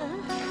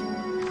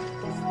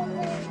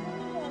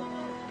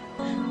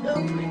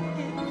 Don't bring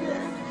it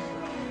there.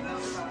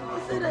 You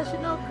said I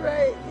should not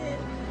cry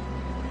again.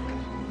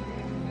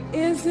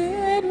 Is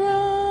it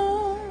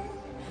wrong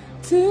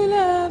to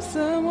love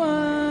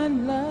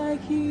someone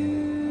like you?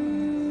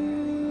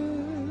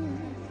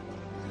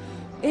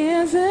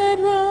 Is it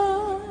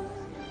wrong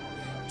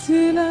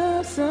to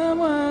love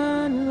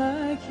someone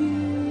like you?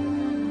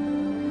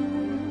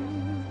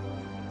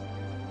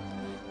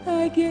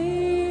 I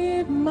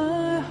gave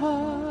my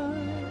heart,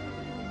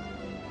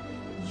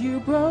 you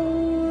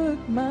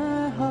broke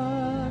my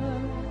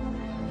heart.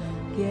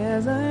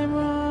 Guess I'm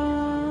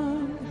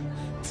wrong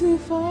to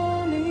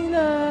fall in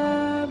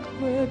love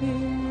with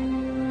you.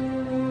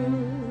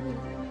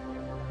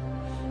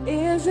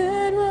 Is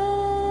it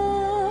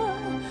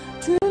wrong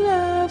to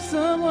love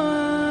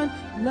someone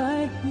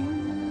like you?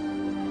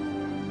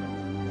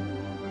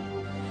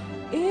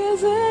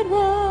 Is it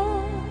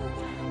wrong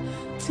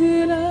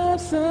to love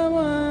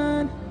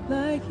someone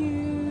like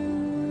you?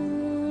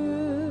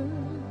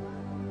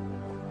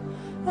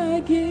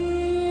 I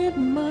gave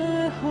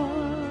my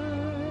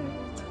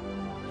heart,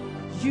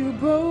 you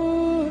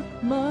broke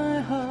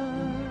my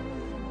heart.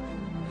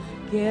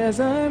 Guess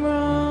I'm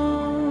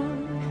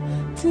wrong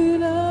to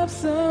love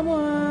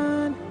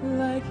someone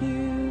like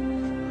you.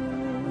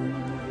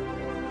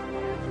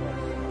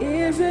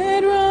 Is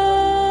it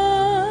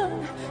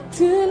wrong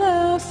to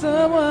love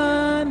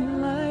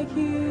someone like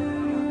you?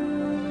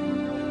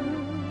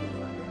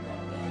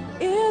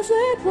 Is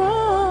it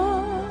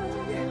wrong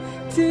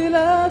to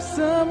love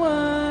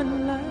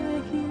someone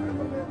like you?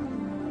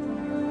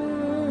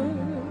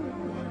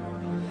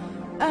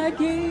 I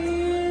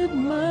gave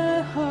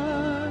my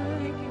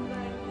heart,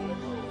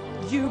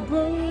 you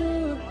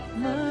broke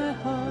my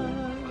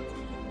heart.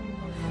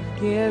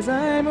 Guess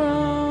I'm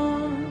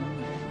wrong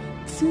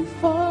to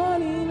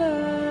fall in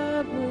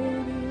love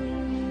with you.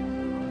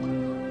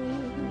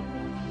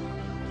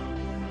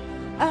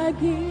 I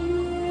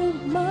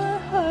give my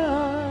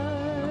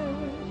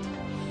heart,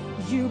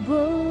 you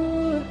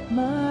broke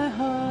my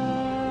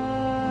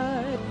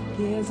heart.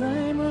 Guess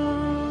I'm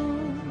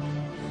wrong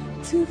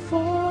to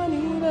fall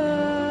in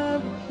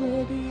love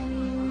with you.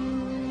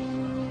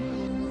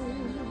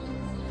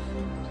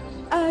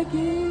 I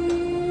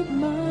give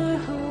my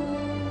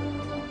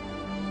heart,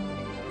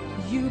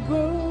 you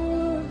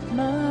broke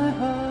my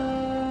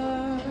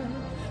heart.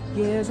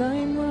 Yes,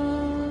 I'm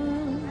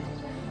wrong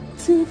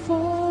to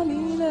fall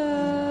in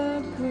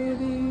love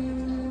with you.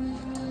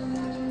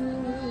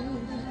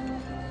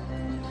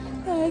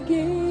 I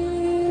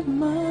gave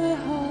my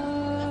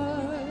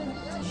heart,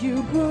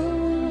 you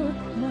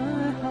broke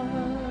my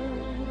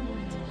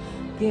heart.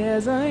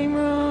 Yes, I'm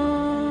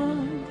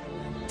wrong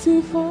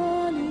to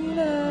fall in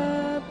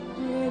love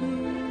with you.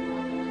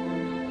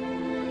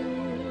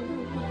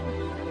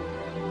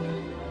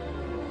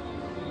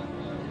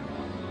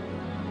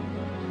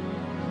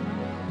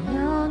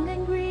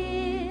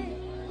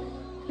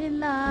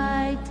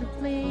 like to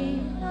play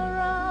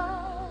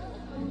around,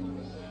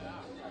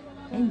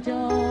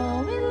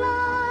 enjoying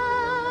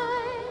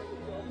life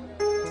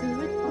to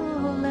the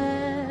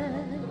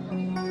fullest.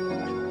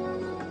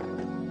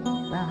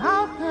 But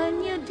how can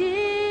you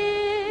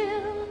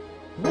deal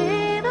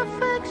with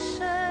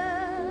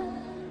affection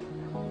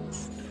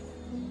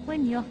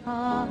when your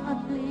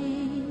heart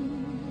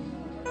bleeds?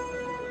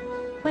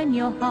 When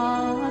your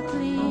heart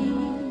bleeds.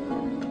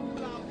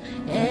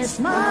 It's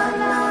my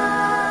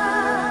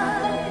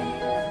life,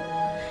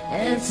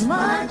 it's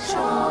my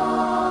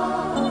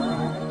choice,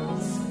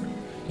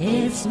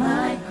 it's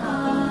my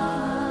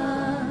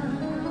heart.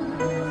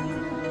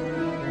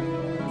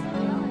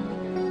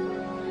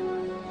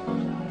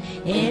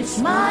 It's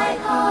my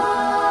heart,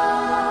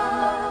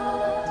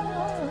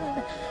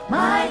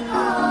 my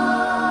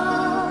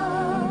heart,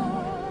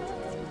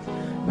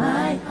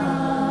 my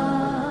heart.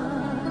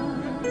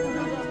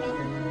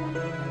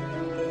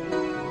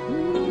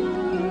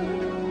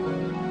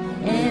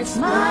 It's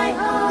my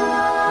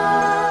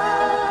heart,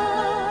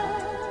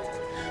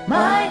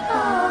 my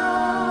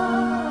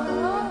heart,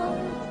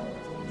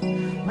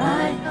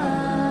 my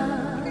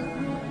heart.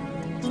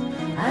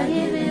 I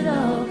give it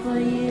all for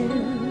you.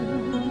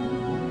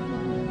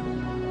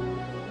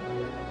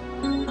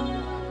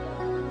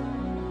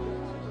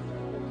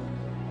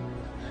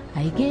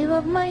 I gave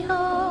up my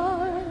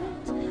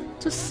heart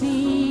to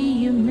see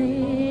you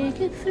make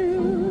it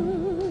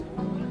through.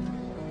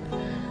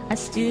 I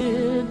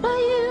stood by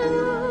you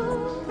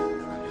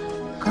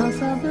 'cause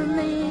I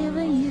believe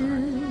in you.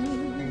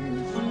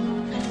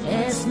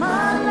 It's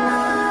my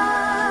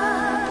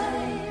life,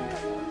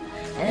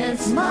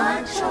 it's my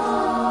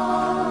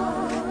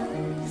choice,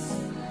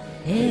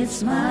 it's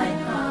my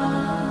heart.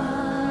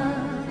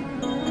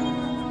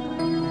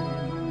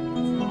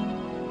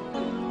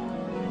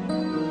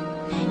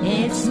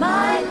 It's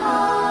my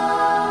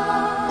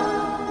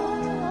heart,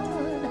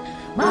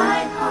 my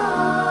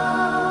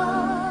heart,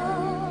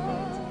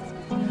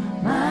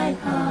 my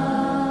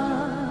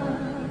heart.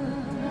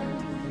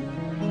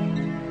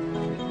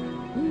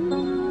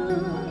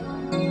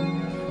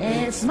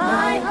 It's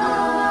my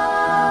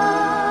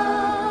heart,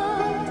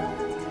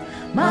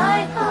 my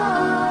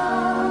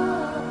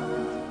heart,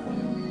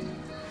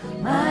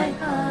 my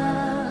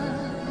heart.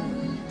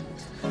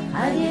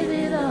 I give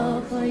it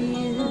all for you.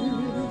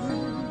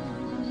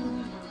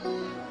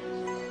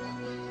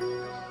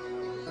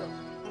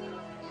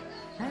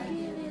 I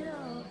give it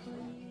all for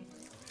you.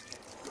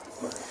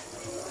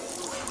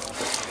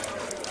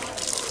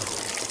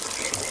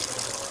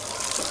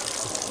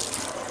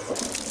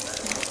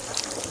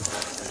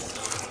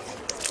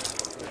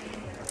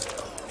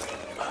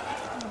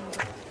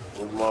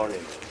 Good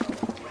morning.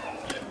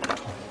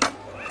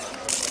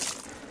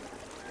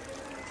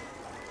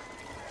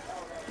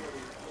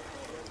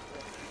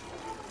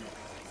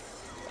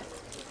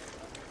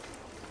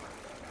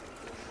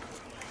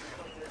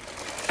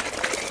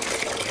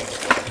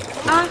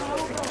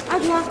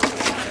 Adwa,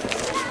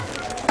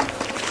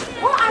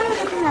 why are you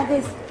looking at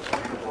this?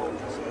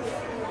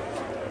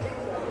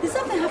 Did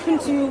something happen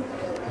to you?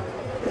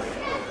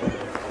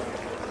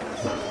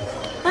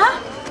 Huh?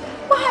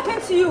 What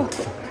happened to you?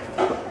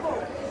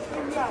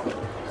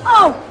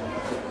 Oh!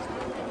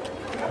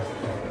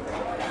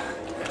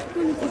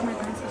 Let me take my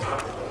glasses.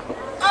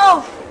 Oh!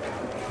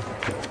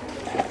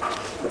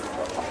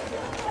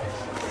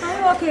 Are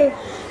you okay?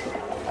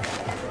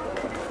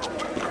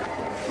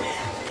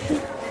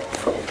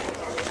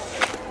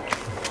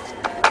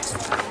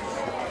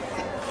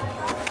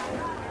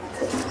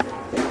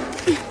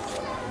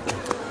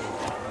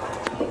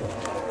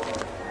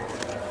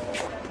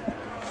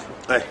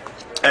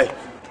 Hey,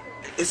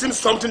 it seems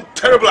something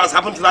terrible has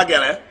happened to that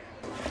girl, eh?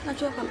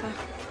 Najwa, Papa,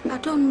 I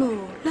don't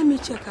know. Let me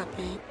check up,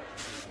 eh?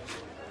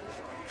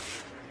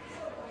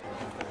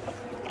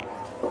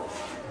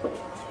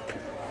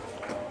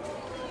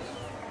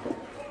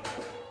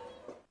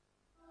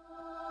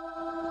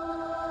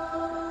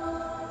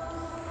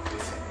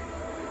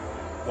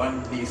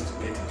 One needs to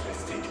get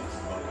interested in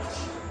knowledge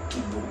to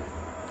know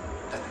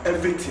that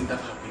everything that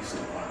happens to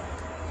one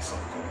is of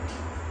God.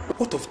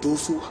 What of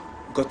those who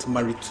got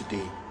married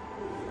today,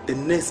 the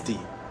next day,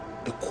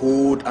 the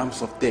cold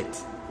arms of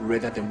death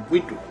rather than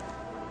widow?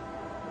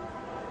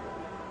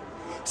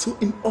 So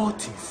in all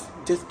things,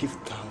 just give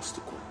thanks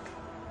to God.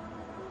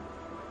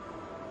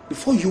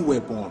 Before you were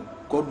born,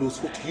 God knows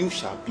what you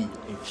shall be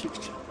in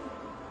future.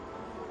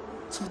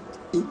 So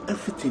in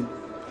everything,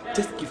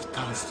 just give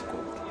thanks to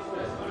God.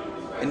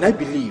 And I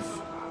believe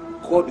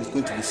God is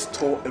going to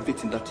restore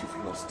everything that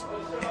you've lost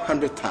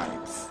 100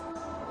 times.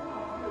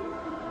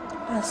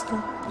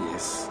 Pastor,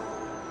 Yes.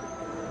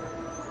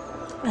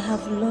 I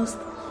have lost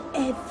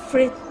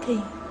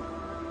everything.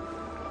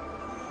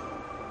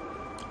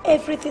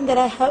 Everything that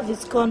I have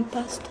is gone,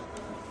 Pastor.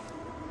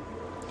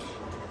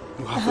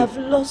 I have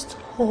lost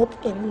hope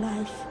in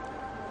life.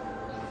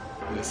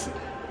 Listen,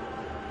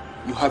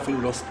 you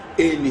haven't lost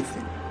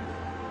anything.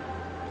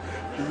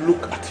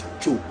 Look at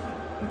Job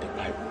in the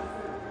Bible.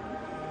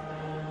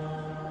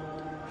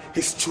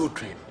 His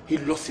children, he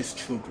lost his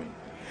children.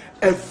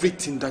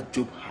 everything that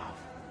Job had,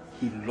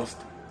 he lost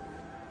it.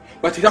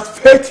 But he has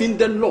faith in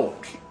the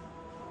Lord.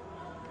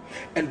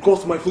 And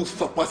God's mind who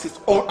surpasses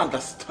all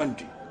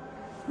understanding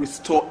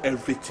restore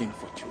everything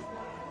for Job.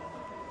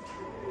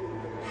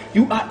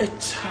 You are a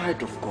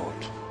child of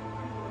God.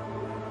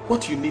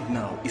 What you need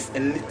now is a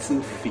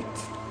little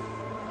faith.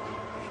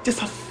 Just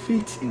have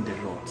faith in the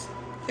Lord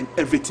and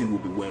everything will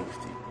be well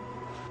with you.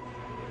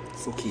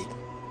 It's okay.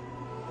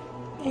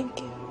 Thank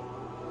you.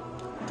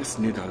 Just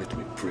kneel down, let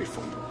me pray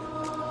for you.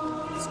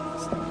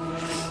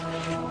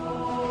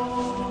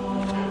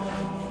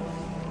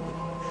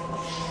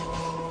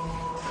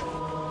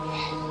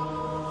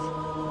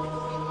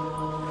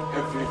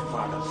 Heavenly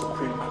Father,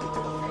 supreme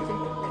architect of heaven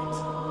and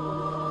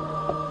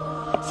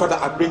earth. Father,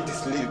 I bring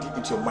this lady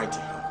into your mighty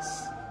hands.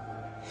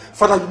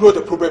 Father, you know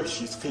the problem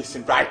she is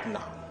facing right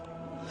now.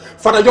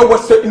 Father, your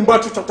word said in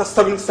Matthew chapter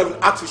 7,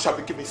 ask, you shall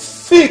be given,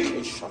 seek, and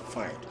you shall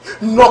find,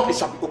 knock, it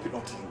shall be opened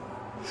unto you.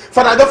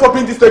 Father, I therefore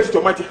bring this lady to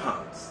your mighty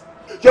hands.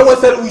 Your word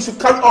said we should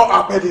carry all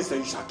our burdens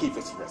and you shall give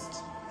us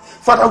rest.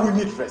 Father, we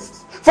need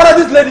rest.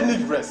 Father, this lady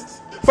needs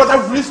rest. Father,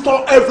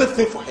 restore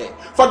everything for her.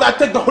 Father, I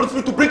take the Holy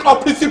Spirit to bring all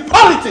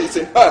principalities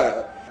in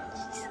her.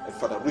 And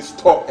Father,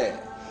 restore her.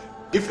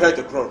 Give her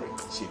the glory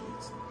she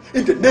needs.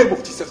 In the name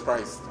of Jesus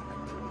Christ, I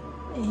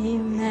pray.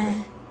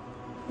 Amen.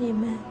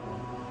 Amen.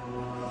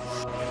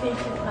 Thank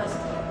you,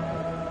 Pastor.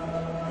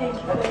 Thank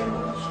you very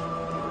much.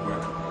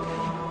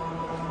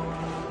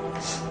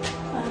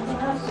 I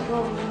have to go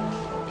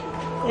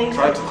now. Thank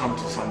Try you. to come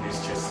to Sunday's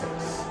church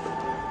service.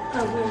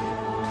 I will.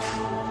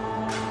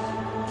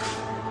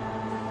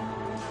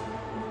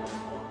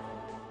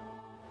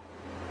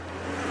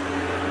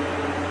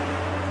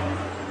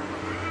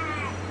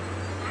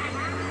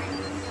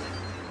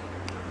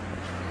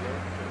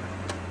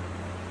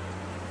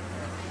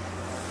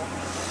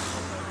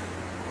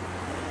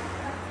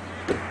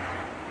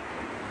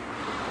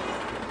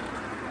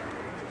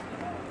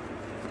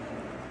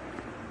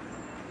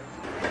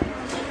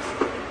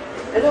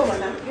 Hello,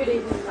 madam. Good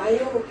evening. Are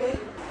you okay?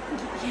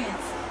 Yes.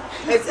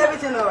 Is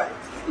everything alright?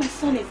 My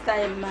son is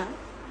dying, ma'am.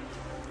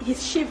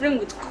 He's shivering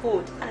with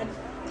cold and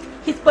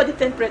his body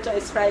temperature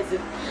is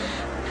rising.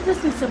 I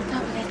just need some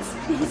tablets,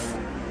 please.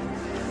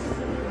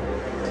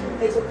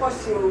 It will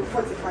cost you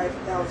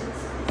 45,000.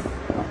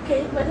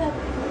 Okay, madam.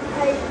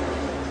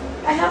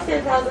 I have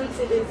 10,000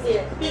 cedis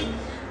here.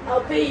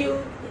 I'll pay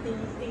you the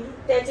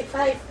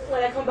 35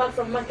 when I come back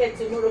from market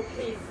tomorrow,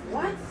 please.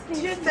 What? Do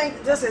you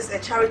think this is a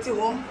charity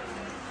home?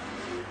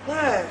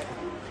 Yeah.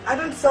 I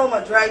don't sell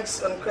my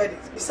drugs on credit.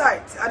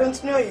 Besides, I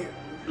don't know you.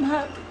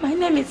 My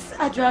name is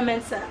Adra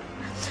Mensa.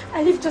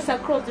 I live just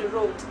across the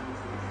road.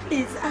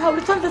 Please, I'll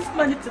return this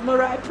money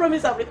tomorrow. I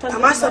promise I'll return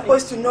Am this I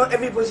supposed to know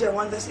everybody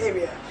around this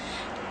area?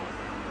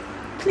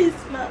 Please,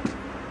 ma'am.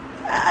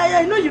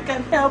 I know you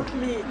can help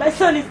me. My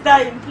son is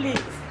dying,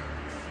 please.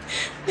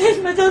 Please,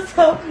 ma, just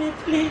help me,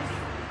 please.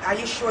 Are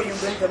you sure you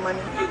bring the money?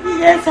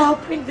 Yes, I'll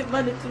bring the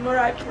money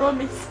tomorrow. I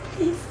promise.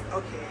 Please.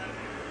 Okay.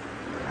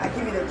 I'll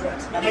give you the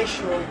drugs. But make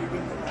sure you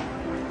bring the money.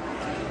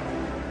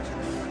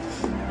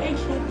 Thank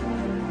you.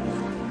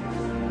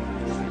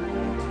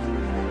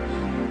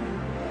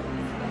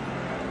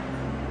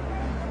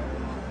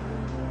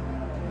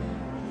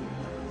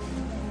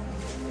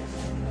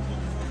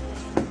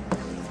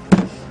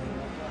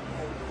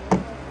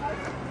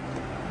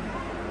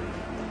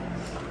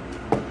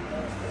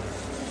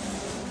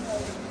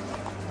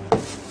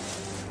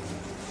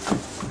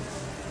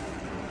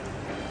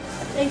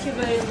 Thank you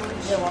very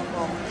much. You're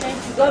welcome. Thank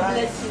you. God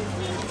bless you.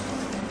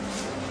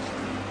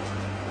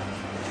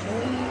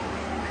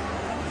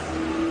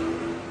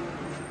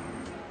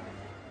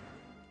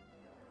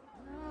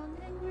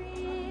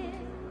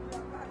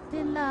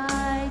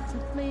 Delight to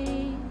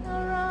play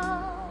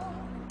around,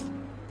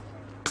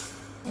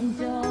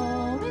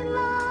 enjoying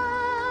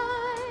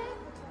life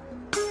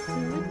to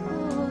the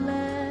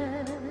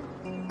fullest.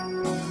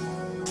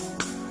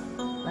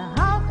 But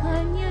how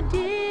can you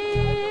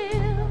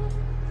deal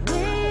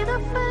with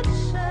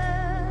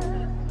affection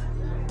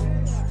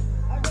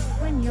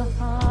when your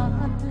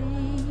heart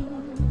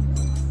bleeds?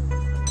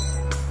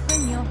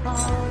 When your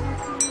heart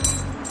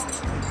bleeds.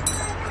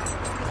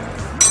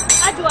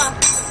 Adwa.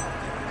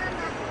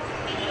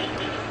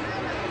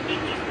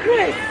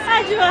 Grace!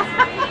 Adwa!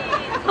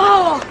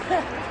 Oh!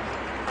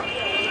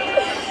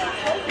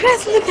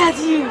 Grace, look at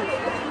you!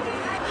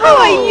 How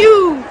are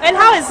you? And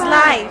how is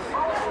life?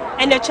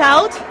 And your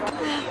child?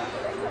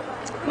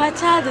 My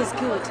child is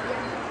good.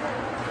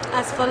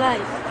 As for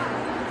life,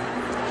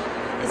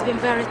 it's been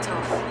very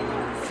tough.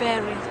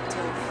 Very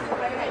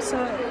tough. So,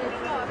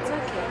 it's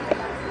okay.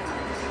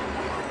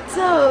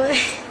 So,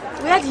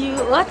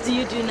 what do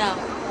you do now?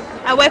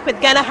 I work with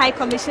Ghana High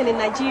Commission in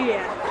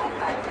Nigeria.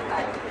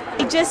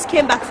 I just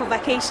came back for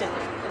vacation.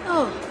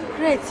 Oh,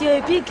 great. You're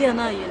a big girl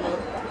now, you know.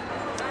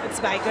 It's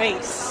by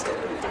grace.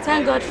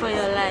 Thank God for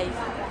your life.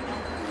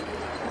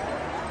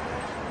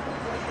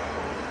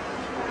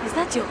 Is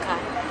that your car?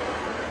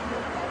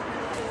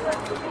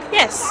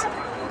 Yes,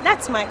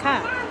 that's my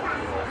car.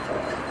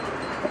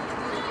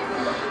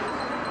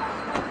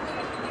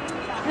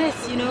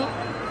 Grace, you know,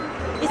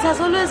 it has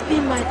always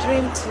been my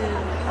dream to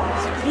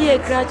be a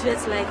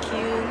graduate like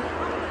you,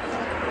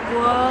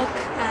 work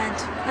and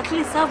at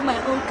least have my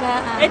own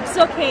car and... It's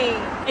okay.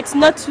 It's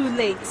not too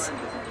late.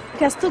 You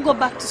can still go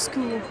back to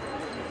school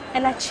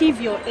and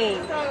achieve your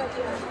aim.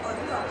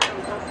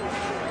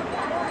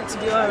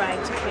 It'll be alright,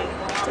 okay?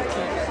 It's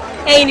okay.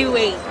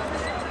 Anyway,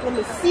 let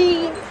me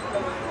see.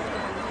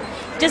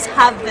 Just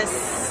have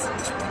this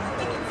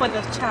for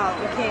the child,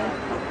 okay?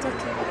 It's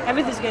okay.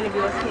 Everything's going to be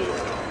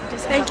okay.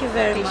 Just thank you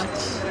very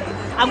much.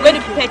 I'm going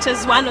to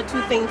purchase 1 or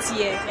 2 things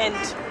here, and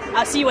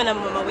I'll see you when I'm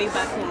on my way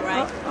back home,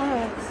 right? Oh, all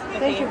right. Okay.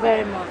 Thank you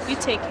very much. You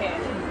take care.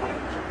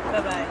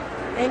 Bye-bye.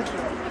 Thank you.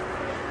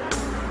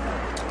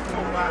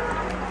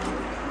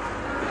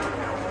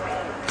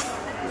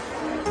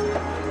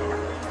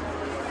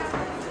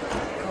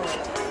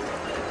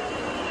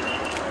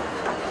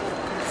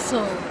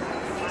 So,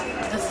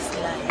 this is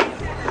life.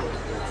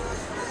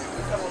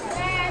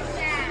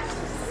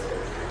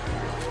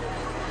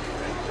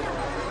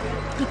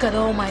 Look at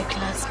all my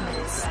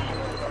classmates.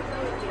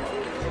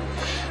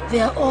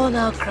 They are all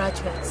now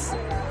graduates.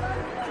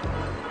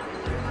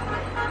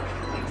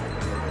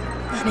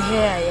 And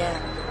here I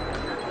am.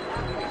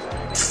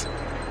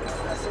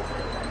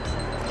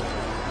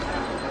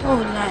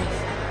 Oh, life.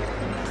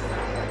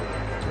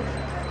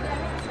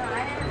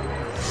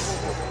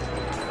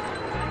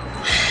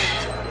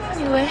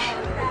 Anyway,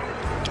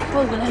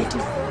 what will I do?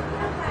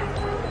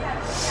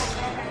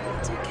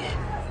 It's okay.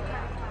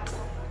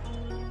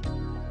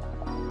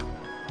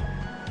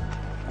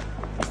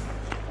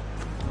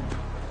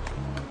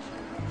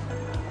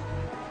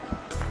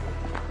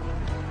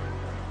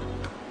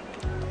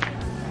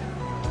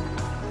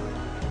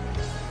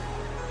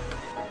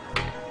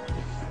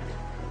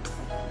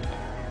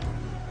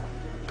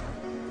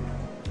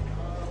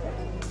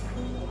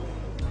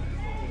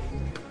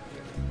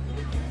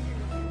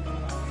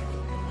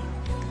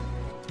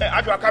 Hey,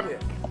 Adwa, come here.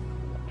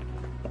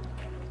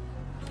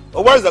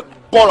 Where's the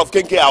ball of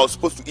kenke I was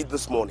supposed to eat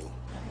this morning?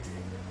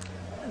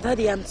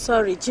 Daddy, I'm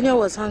sorry. Junior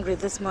was hungry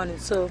this morning,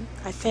 so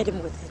I fed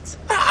him with it.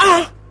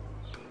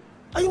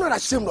 Are you not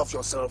ashamed of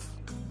yourself?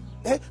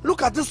 Eh?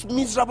 Look at this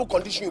miserable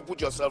condition you put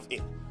yourself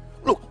in.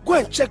 Look, go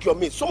and check your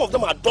mates. Some of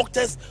them are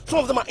doctors, some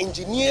of them are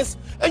engineers,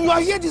 and you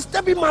are here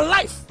disturbing my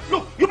life.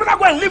 Look, you better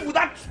go and live with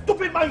that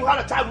stupid man you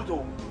had a child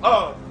with.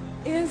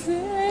 Is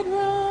it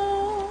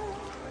wrong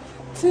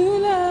to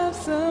love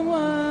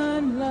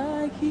someone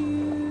like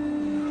you?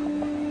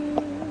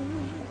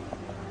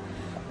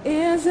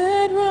 Is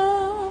it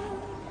wrong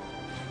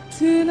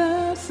to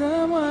love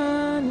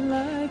someone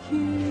like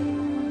you?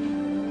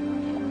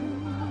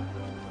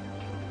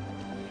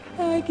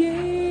 I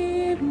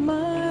gave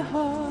my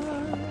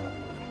heart,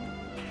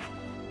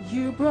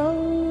 you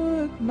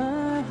broke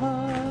my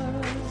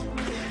heart.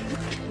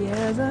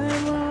 Yes,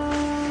 I'm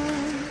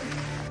wrong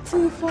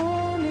to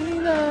fall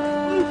in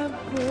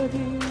love with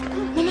you.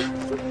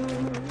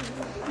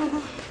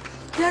 Mama,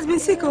 he has been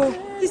sick, oh.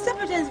 His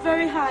temperature is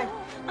very high.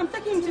 I'm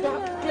taking him to the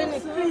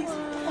clinic, please.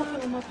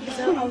 Okay, Mama, please,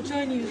 I'll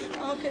join you.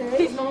 Okay.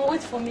 Please, Mama,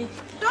 wait for me.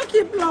 Don't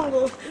keep long,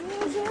 oh.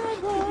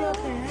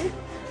 Okay.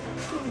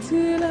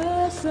 To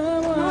love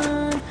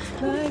someone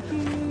like you,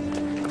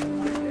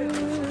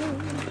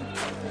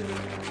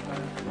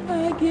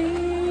 I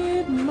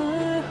gave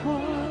my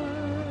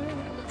heart,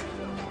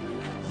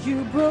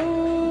 you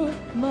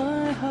broke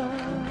my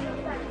heart.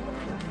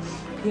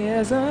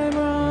 Yes, I'm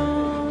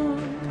wrong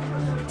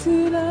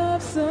to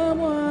love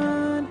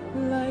someone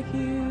like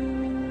you.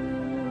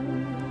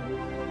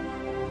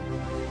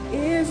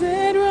 Is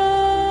it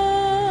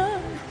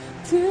wrong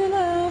to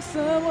love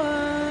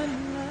someone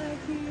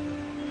like you?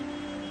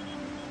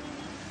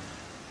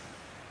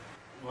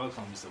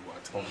 Welcome, Mr.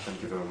 Watt. Oh,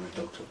 thank you very much,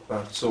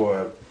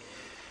 Doctor.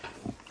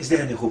 Is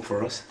there any hope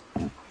for us?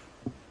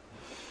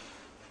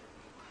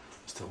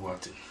 Mr.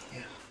 Watty,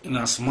 in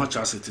as much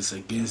as it is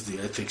against the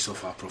ethics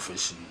of our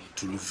profession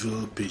to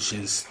reveal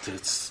patients'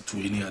 states to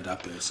any other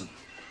person,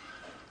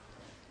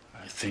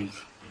 I think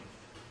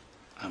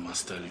I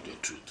must tell you the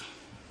truth.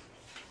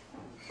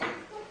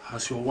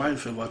 Has your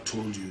wife ever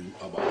told you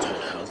about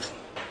her health?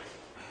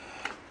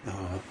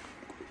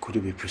 Could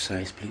you be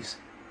precise, please?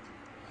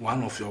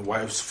 One of your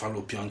wife's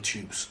fallopian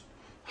tubes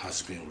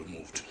has been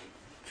removed.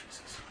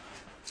 Jesus.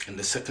 And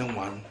the second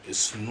one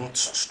is not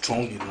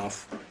strong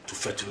enough to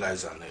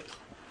fertilize an egg.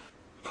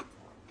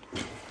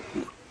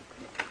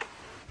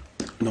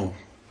 No.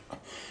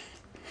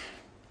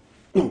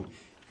 No.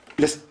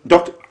 Listen,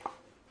 Doctor,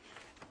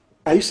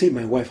 are you saying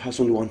my wife has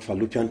only one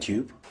fallopian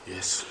tube?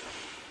 Yes.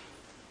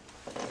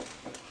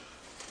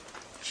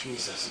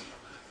 Jesus.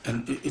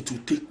 And it will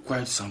take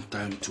quite some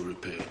time to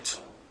repair it.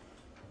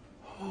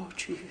 Oh,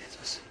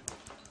 Jesus.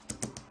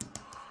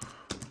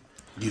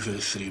 Give her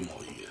 3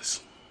 more years.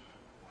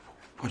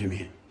 What do you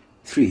mean?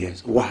 3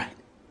 years? Why?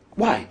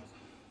 Why?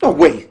 No,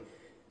 wait.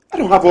 I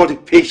don't have all the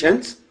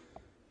patience.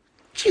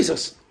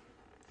 Jesus.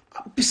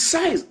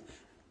 Besides,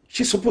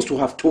 she's supposed to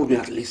have told me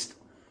at least.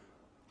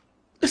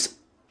 Listen,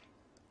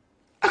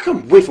 I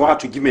can't wait for her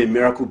to give me a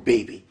miracle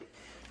baby.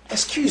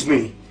 Excuse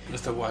me.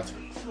 Mr. Watt.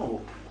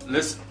 No.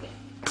 Listen.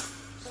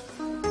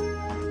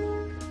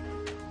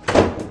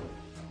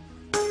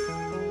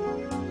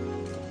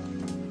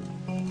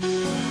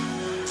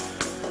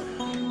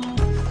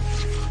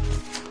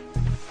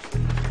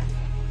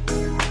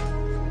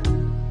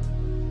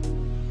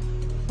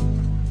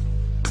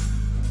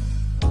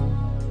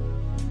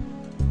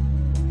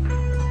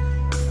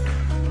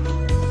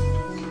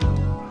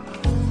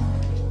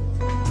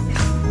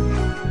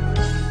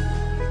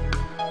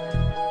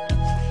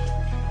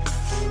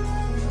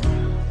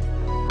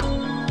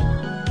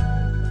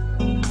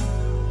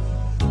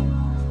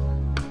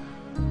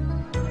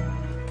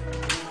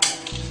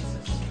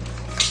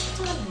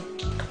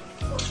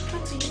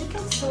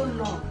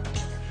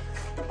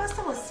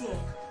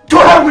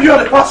 You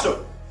are the pastor.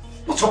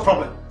 What's your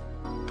problem?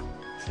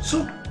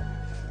 So,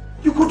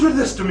 you could do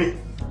this to me.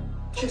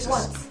 Jesus.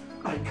 What?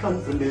 I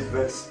can't believe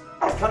this.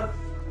 I can't.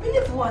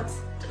 Believe what?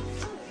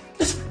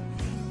 Listen,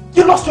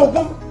 you lost your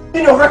woman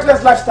in your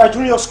reckless lifestyle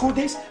during your school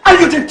days and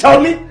you didn't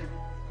tell me?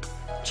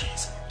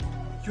 Jesus.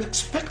 You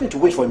expect me to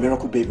wait for a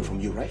miracle baby from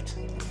you, right?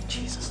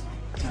 Jesus.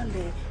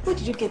 Darling, where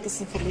did you get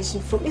this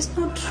information from? It's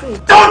not true.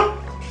 Don't!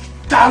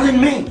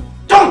 Darling me!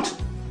 Don't!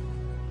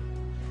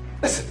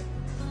 Listen.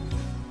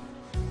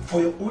 For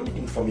your own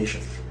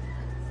information,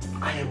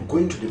 I am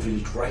going to the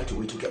village right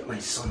away to get my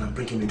son and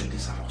bring him into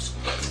this house.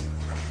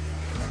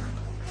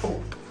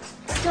 Oh.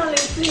 Darling,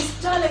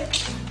 please, darling.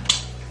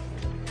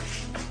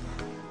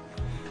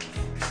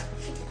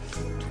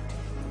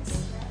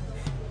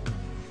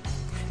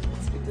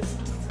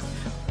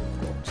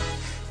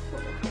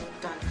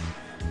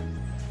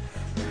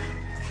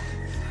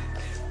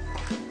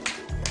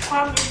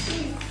 Mommy,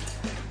 please.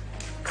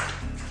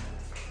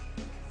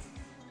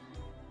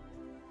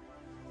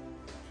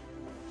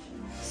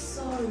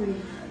 Sorry.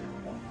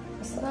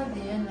 It's not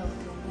the end of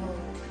the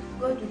world.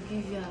 God will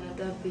give you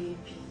another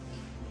baby.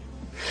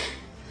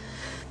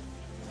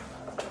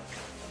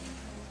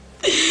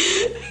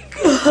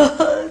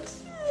 God.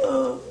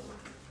 Oh.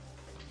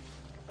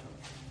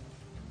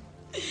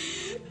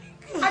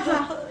 Adra.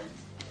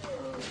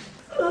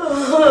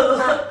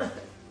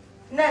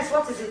 Nurse,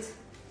 what is it?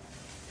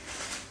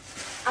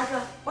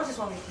 Adra, what is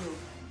wrong with you?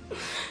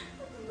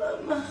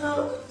 Mama,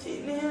 how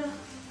Junior?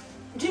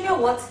 Junior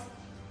what?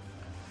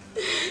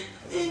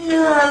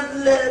 Junior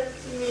has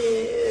left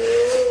me.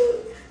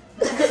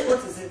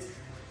 What is it?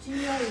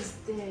 Junior is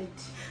dead.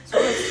 So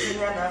what is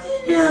Junior now?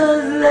 Junior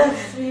has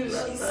left me,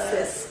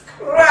 Jesus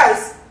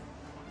Christ!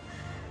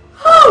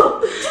 Oh,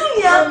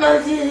 Junior!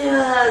 Mama,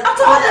 Junior has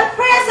after all the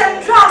prayers and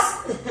trust,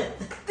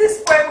 this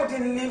boy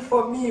couldn't live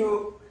for me.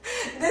 Oh.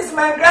 This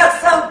my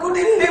grandson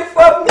couldn't live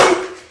for me.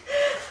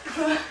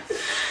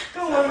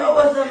 Don't worry.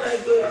 What am I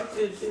going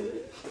to do?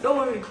 Don't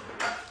worry.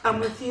 I'm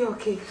with you,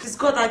 okay? It's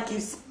God that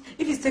gives.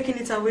 If he's taking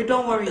it away,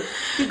 don't worry.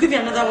 He'll give you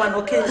another one,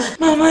 okay?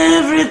 Mama,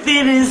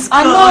 everything is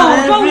gone.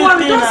 I know. Don't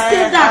worry. Don't Everything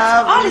say I that.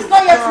 have All is is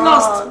not yet gone.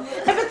 lost.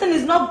 Everything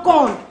is not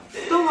gone.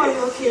 Don't worry,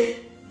 okay?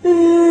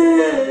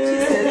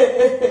 Jesus.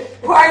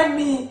 Why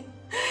me?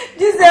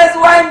 Jesus,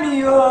 why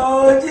me?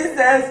 Oh,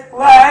 Jesus,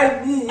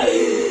 why me?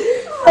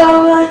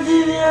 Mama,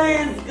 Junior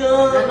is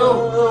gone. No,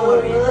 don't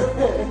worry.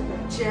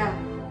 Cheer.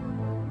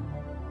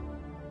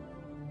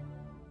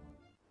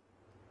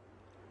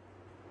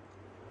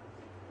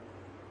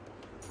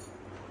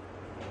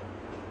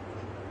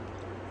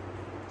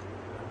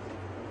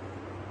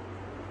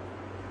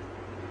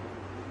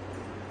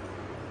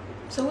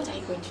 So what are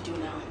you going to do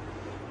now?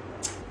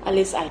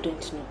 Alice, I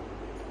don't know.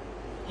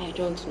 I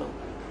don't know.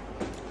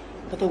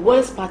 But the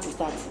worst part is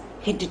that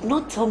he did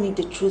not tell me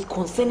the truth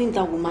concerning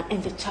that woman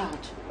and the child.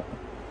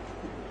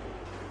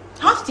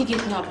 How did he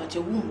get know about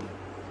your womb?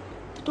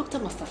 The doctor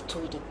must have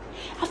told him.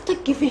 After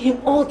giving him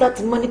all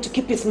that money to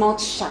keep his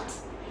mouth shut.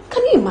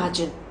 Can you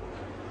imagine?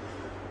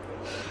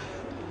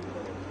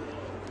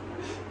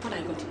 What are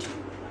you going to do?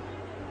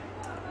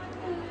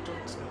 I don't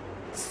know.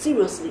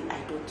 Seriously, I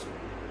don't know.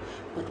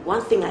 But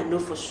one thing I know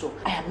for sure,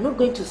 I am not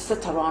going to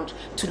sit around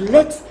to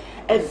let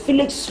a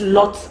village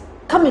slut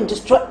come and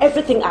destroy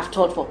everything I've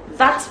told for.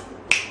 That,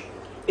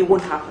 it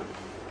won't happen.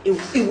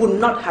 It will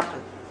not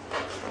happen.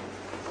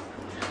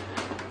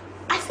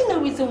 I see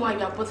no reason why you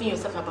are bothering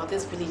yourself about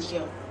this village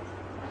girl.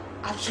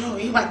 After all,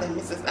 you are the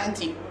Mrs.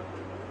 Auntie.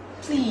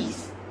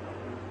 Please,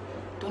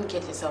 don't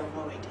get yourself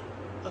worried,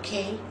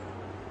 okay?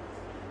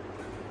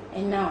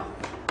 And now,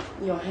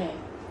 your hair.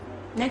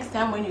 Next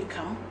time when you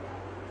come,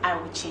 I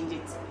will change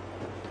it.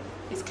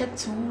 It's kept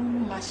too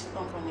much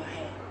long on your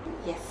hair.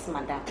 Yes,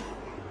 madam.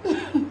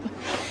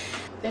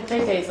 The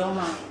pleasure is all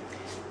mine.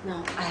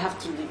 Now, I have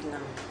to leave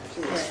now.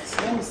 Please. Yes,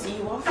 let me see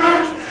you off.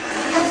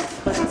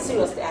 But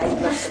seriously, I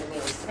love the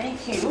meals.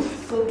 Thank you.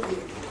 So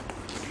good.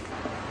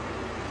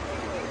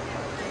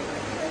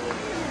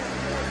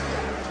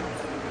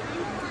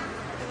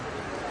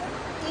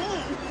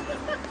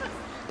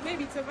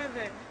 Maybe it's over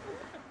there.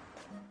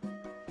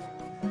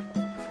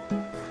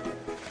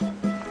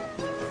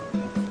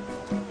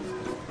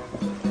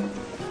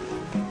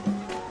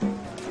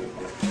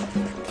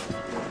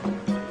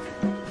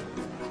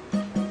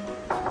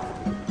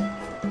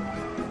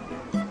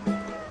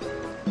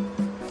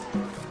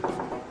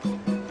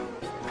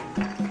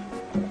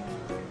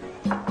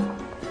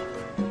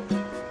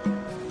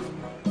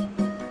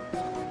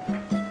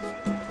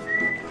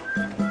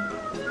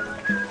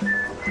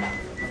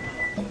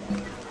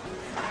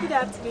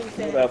 afternoon,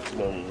 sir. Good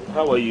afternoon.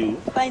 How are you,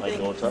 Fine, my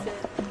thank you, daughter?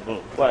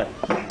 sir. Why?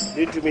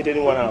 Did you meet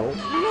anyone out?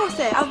 No,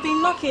 sir. I've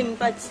been knocking,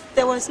 but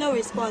there was no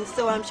response,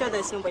 so I'm sure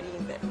there's nobody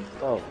in there.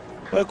 Oh,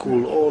 where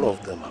could all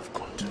of them have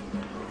gone to?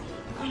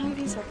 I'm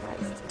really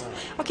surprised.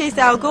 Okay,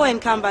 sir, I'll go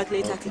and come back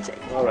later to check.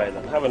 All right,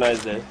 then. Have a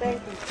nice day.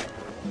 Thank you.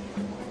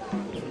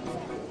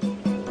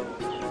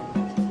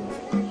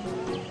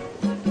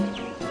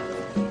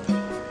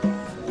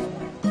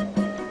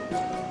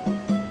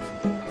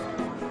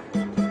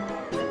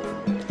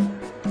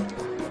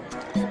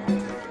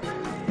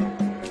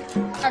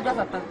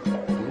 Papa.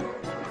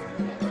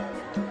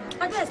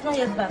 Ada is not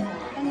yet back.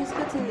 And it's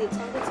getting late.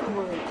 I'm getting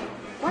worried.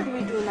 What do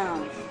we do now?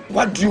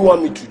 What do you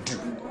want me to do?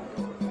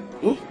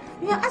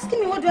 You are asking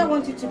me what do I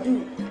want you to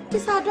do?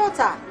 It's our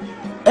daughter.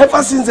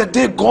 Ever since the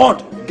day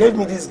God gave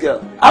me this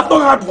girl, I've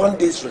not had one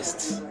day's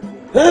rest.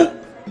 Huh?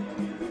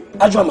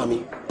 Ajwa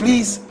Mami,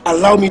 please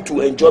allow me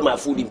to enjoy my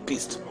food in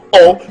peace.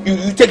 Or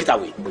you take it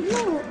away.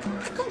 No,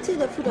 I can't take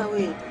the food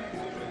away.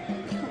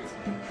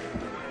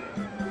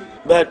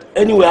 But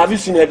anyway, have you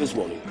seen her this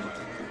morning?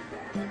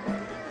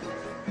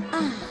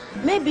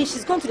 Maybe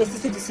she's gone to the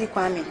city to see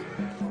Kwame.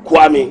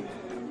 Kwame?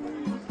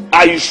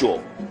 Are you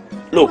sure?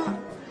 Look,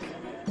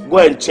 go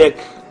and check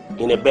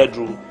in a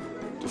bedroom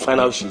to find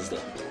out she's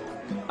there.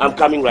 I'm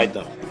coming right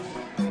now.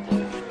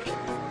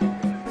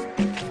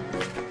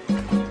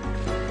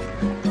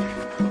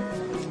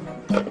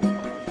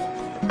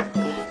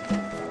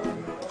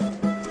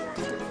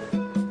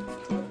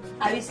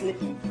 Are you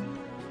sleeping?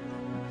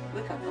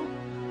 Wake up.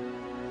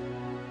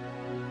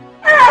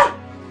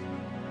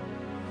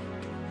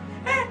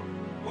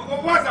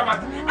 What's the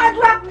matter?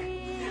 Adwa!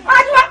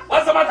 Adwa!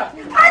 What's the matter?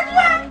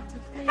 Adwa!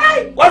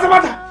 Hey! What's the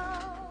matter?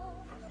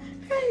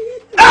 Hey!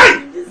 Hey!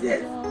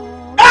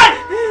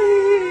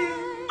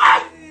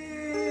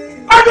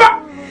 Adwa!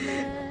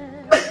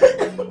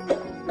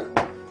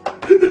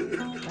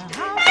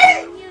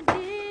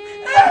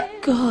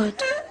 God,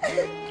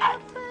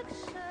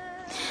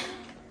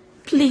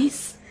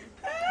 please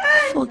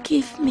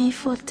forgive me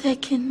for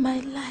taking my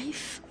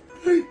life.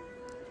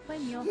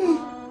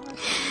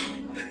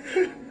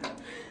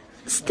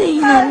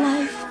 Staying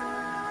alive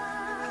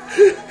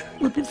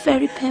will be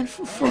very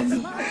painful for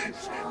me.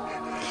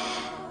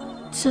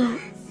 So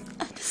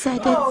I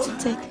decided to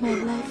take my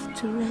life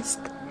to rest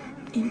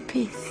in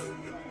peace.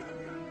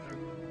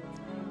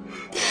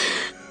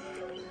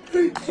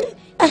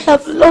 I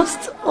have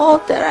lost all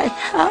that I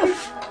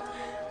have.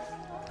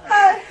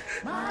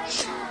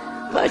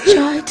 My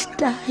child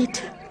died.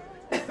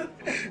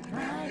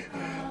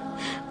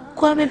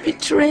 Kwame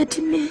betrayed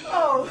me.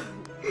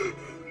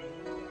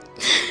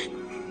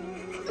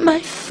 My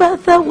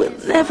father will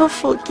never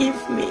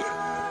forgive me.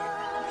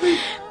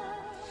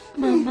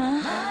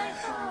 Mama.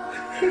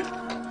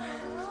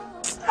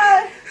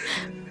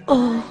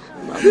 Oh,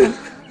 Mama.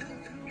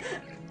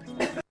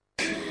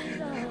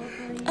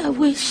 I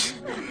wish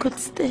I could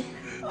stay.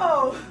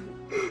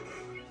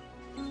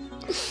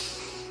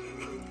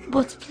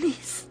 But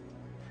please,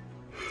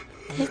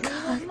 take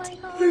heart.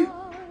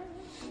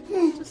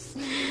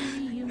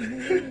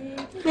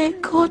 May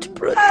God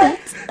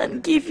protect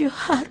and give you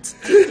heart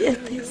to bear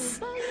this.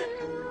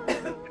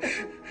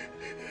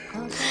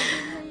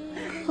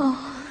 Oh.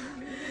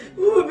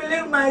 Who will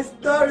believe my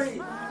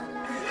story?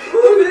 Who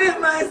will believe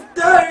my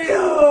story?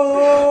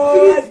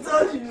 Oh, I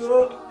told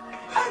you.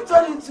 I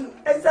told you to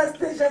exert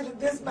station to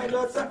this, my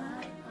daughter.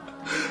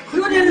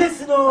 You didn't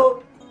listen,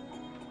 oh.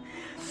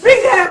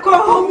 Bring her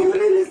girl home, you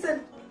wouldn't listen.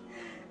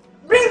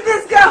 Bring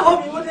this girl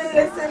home, you wouldn't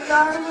listen.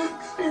 Now,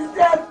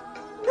 instead,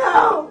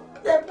 now,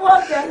 the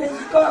poor girl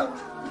is gone.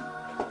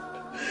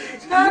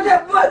 Now the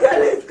poor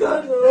girl is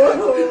gone,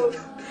 oh.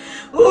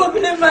 Who will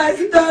believe my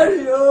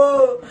story,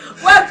 oh.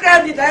 What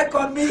crime did I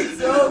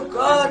commit, oh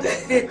God?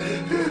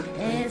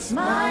 It's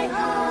my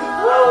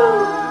heart,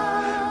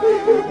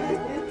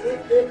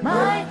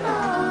 my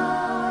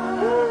heart,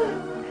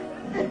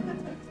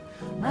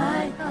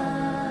 my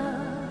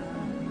heart.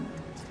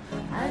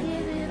 I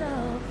give it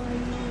all for you.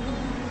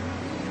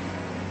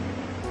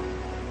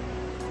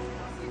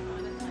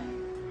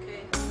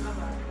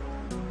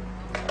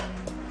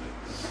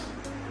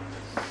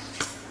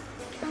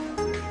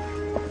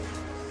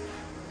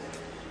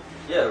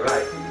 Yeah,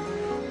 right.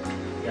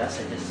 Yes,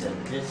 I just said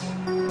this.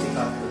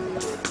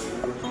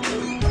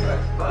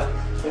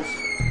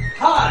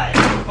 Hi!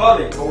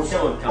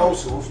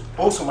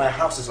 Also, my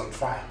house is on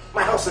fire.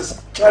 My house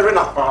is tearing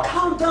apart.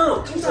 Calm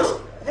down, calm down.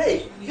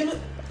 Hey, you're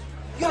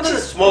not a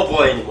small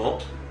boy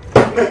anymore.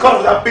 They come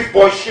with that big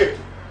boy shit.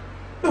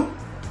 Look,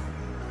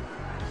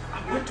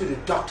 I went to the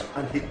doctor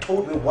and he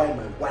told me why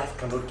my wife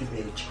cannot give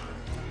me a child.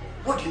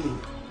 What do you mean?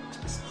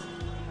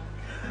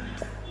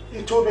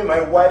 He told me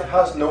my wife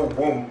has no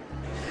womb.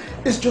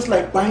 It's just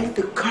like buying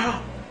a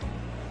car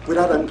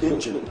without an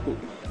engine.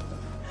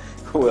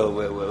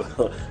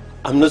 Well.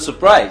 I'm not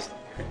surprised.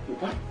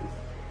 What?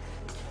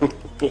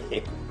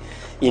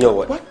 You know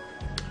what? What?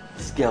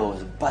 This girl was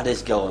the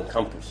baddest girl on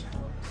campus.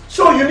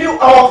 So you knew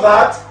all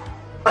that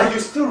and you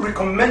still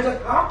recommended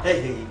her?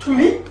 Hey, to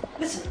me?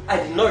 Listen, I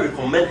did not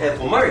recommend her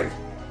for marriage.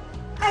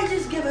 I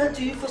just gave her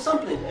to you for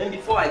something. And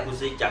before I could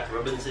say Jack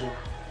Robinson,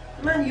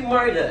 man, you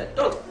married her.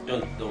 Don't.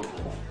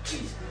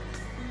 Please.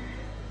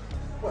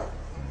 What?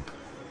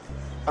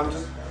 I'm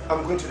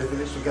going to the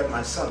village to get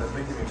my son and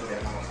bring him into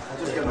their house. I'll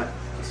just get my...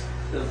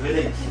 The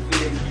village.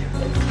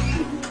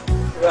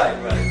 Right.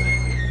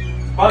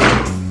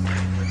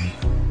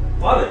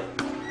 Father.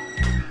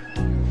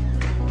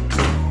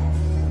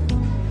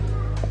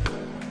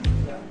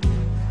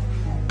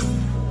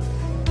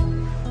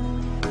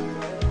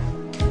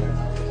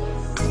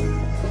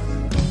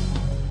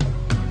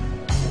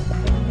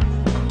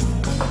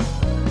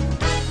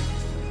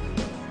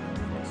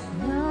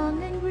 Young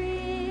and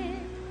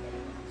green,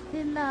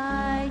 they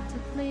like to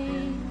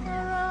play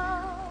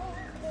around.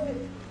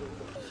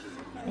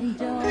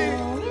 Enjoy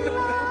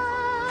life.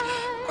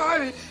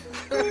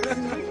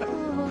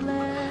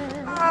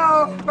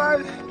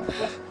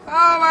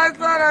 Oh, my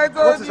son, I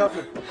told you.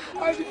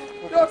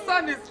 Your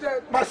son is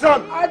dead. My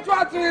son.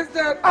 Ajwa is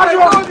dead. Ajwa.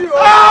 I told you.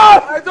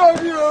 Ah! I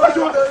told you.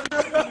 Ajwa.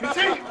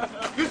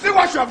 You see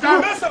what you have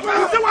done? You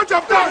see what you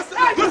have done?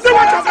 You see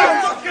what you have done?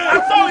 I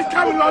saw it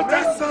coming long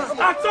time.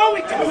 I saw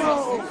it coming.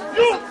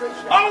 You,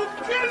 I will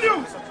kill you.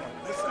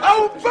 I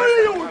will bury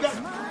you.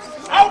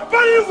 I will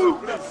bury you.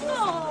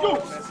 You.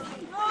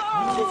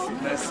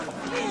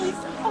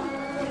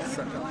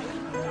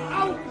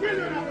 I will kill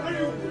you and I'll bury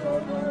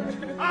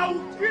you. I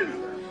will kill you.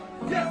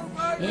 Yes.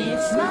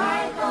 It's my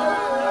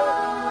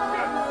heart,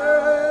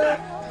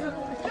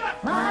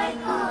 my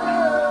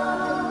heart,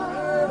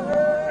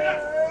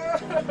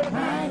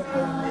 my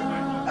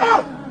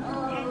heart.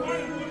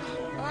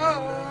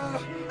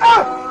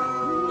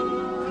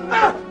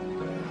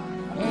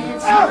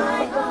 It's my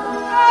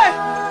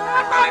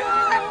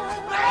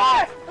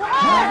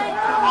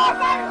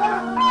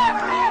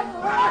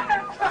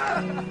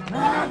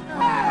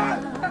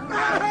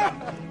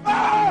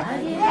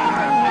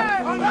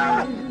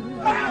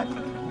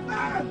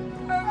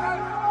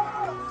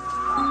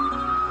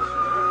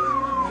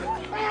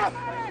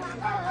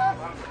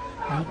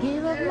I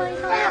gave up my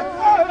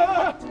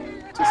heart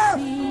to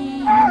see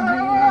you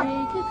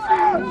make it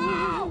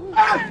through.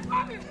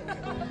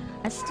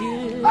 I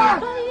stood by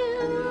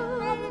you,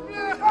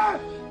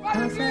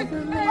 'cause I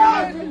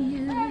believe in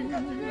you.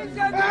 It's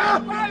my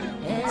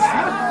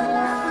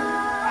life,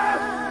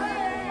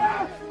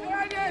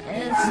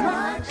 it's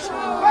my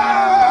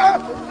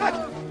choice,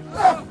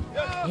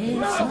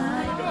 it's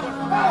my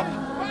heart.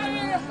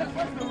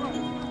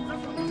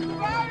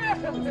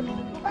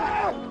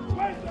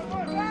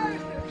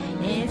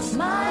 It's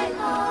my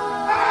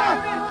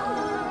heart,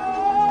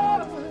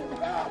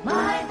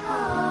 my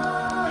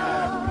heart.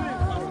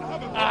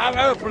 I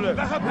have a problem.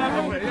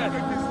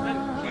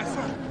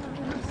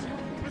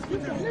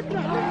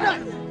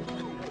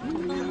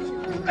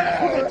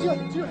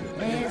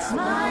 It's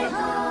my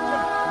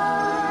heart,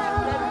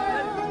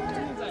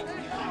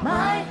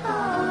 my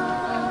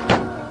heart,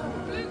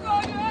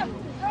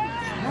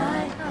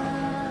 my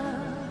heart.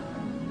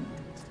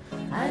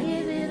 I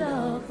give it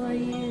all for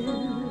you.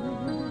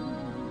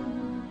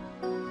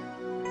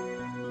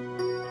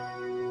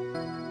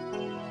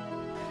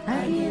 I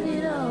give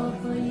it all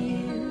for you.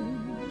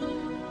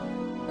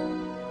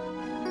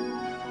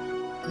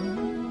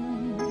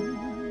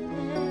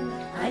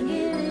 I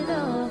give it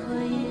all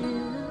for you.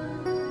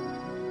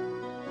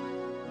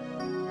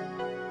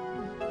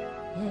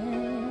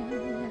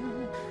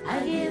 I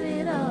give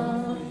it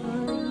all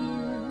for you.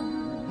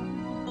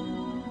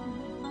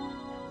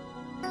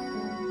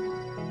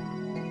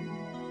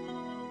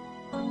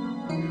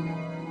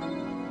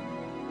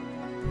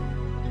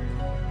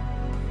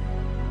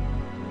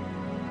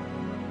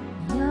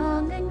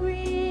 Young and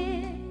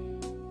green,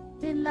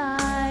 they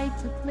like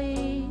to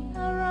play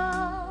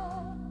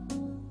around,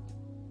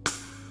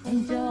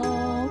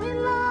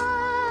 enjoying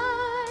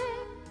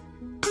life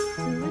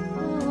to the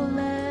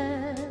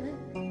fullest.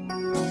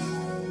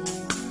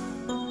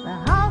 But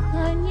how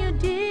can you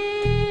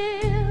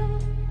deal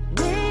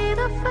with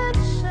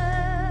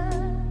affection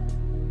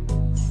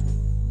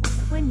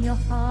when your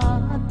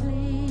heart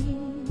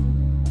bleeds?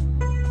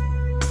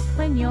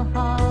 When your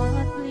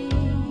heart bleeds.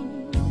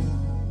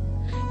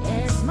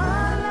 It's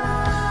my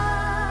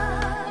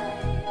life,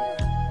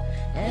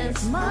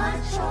 it's my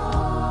choice.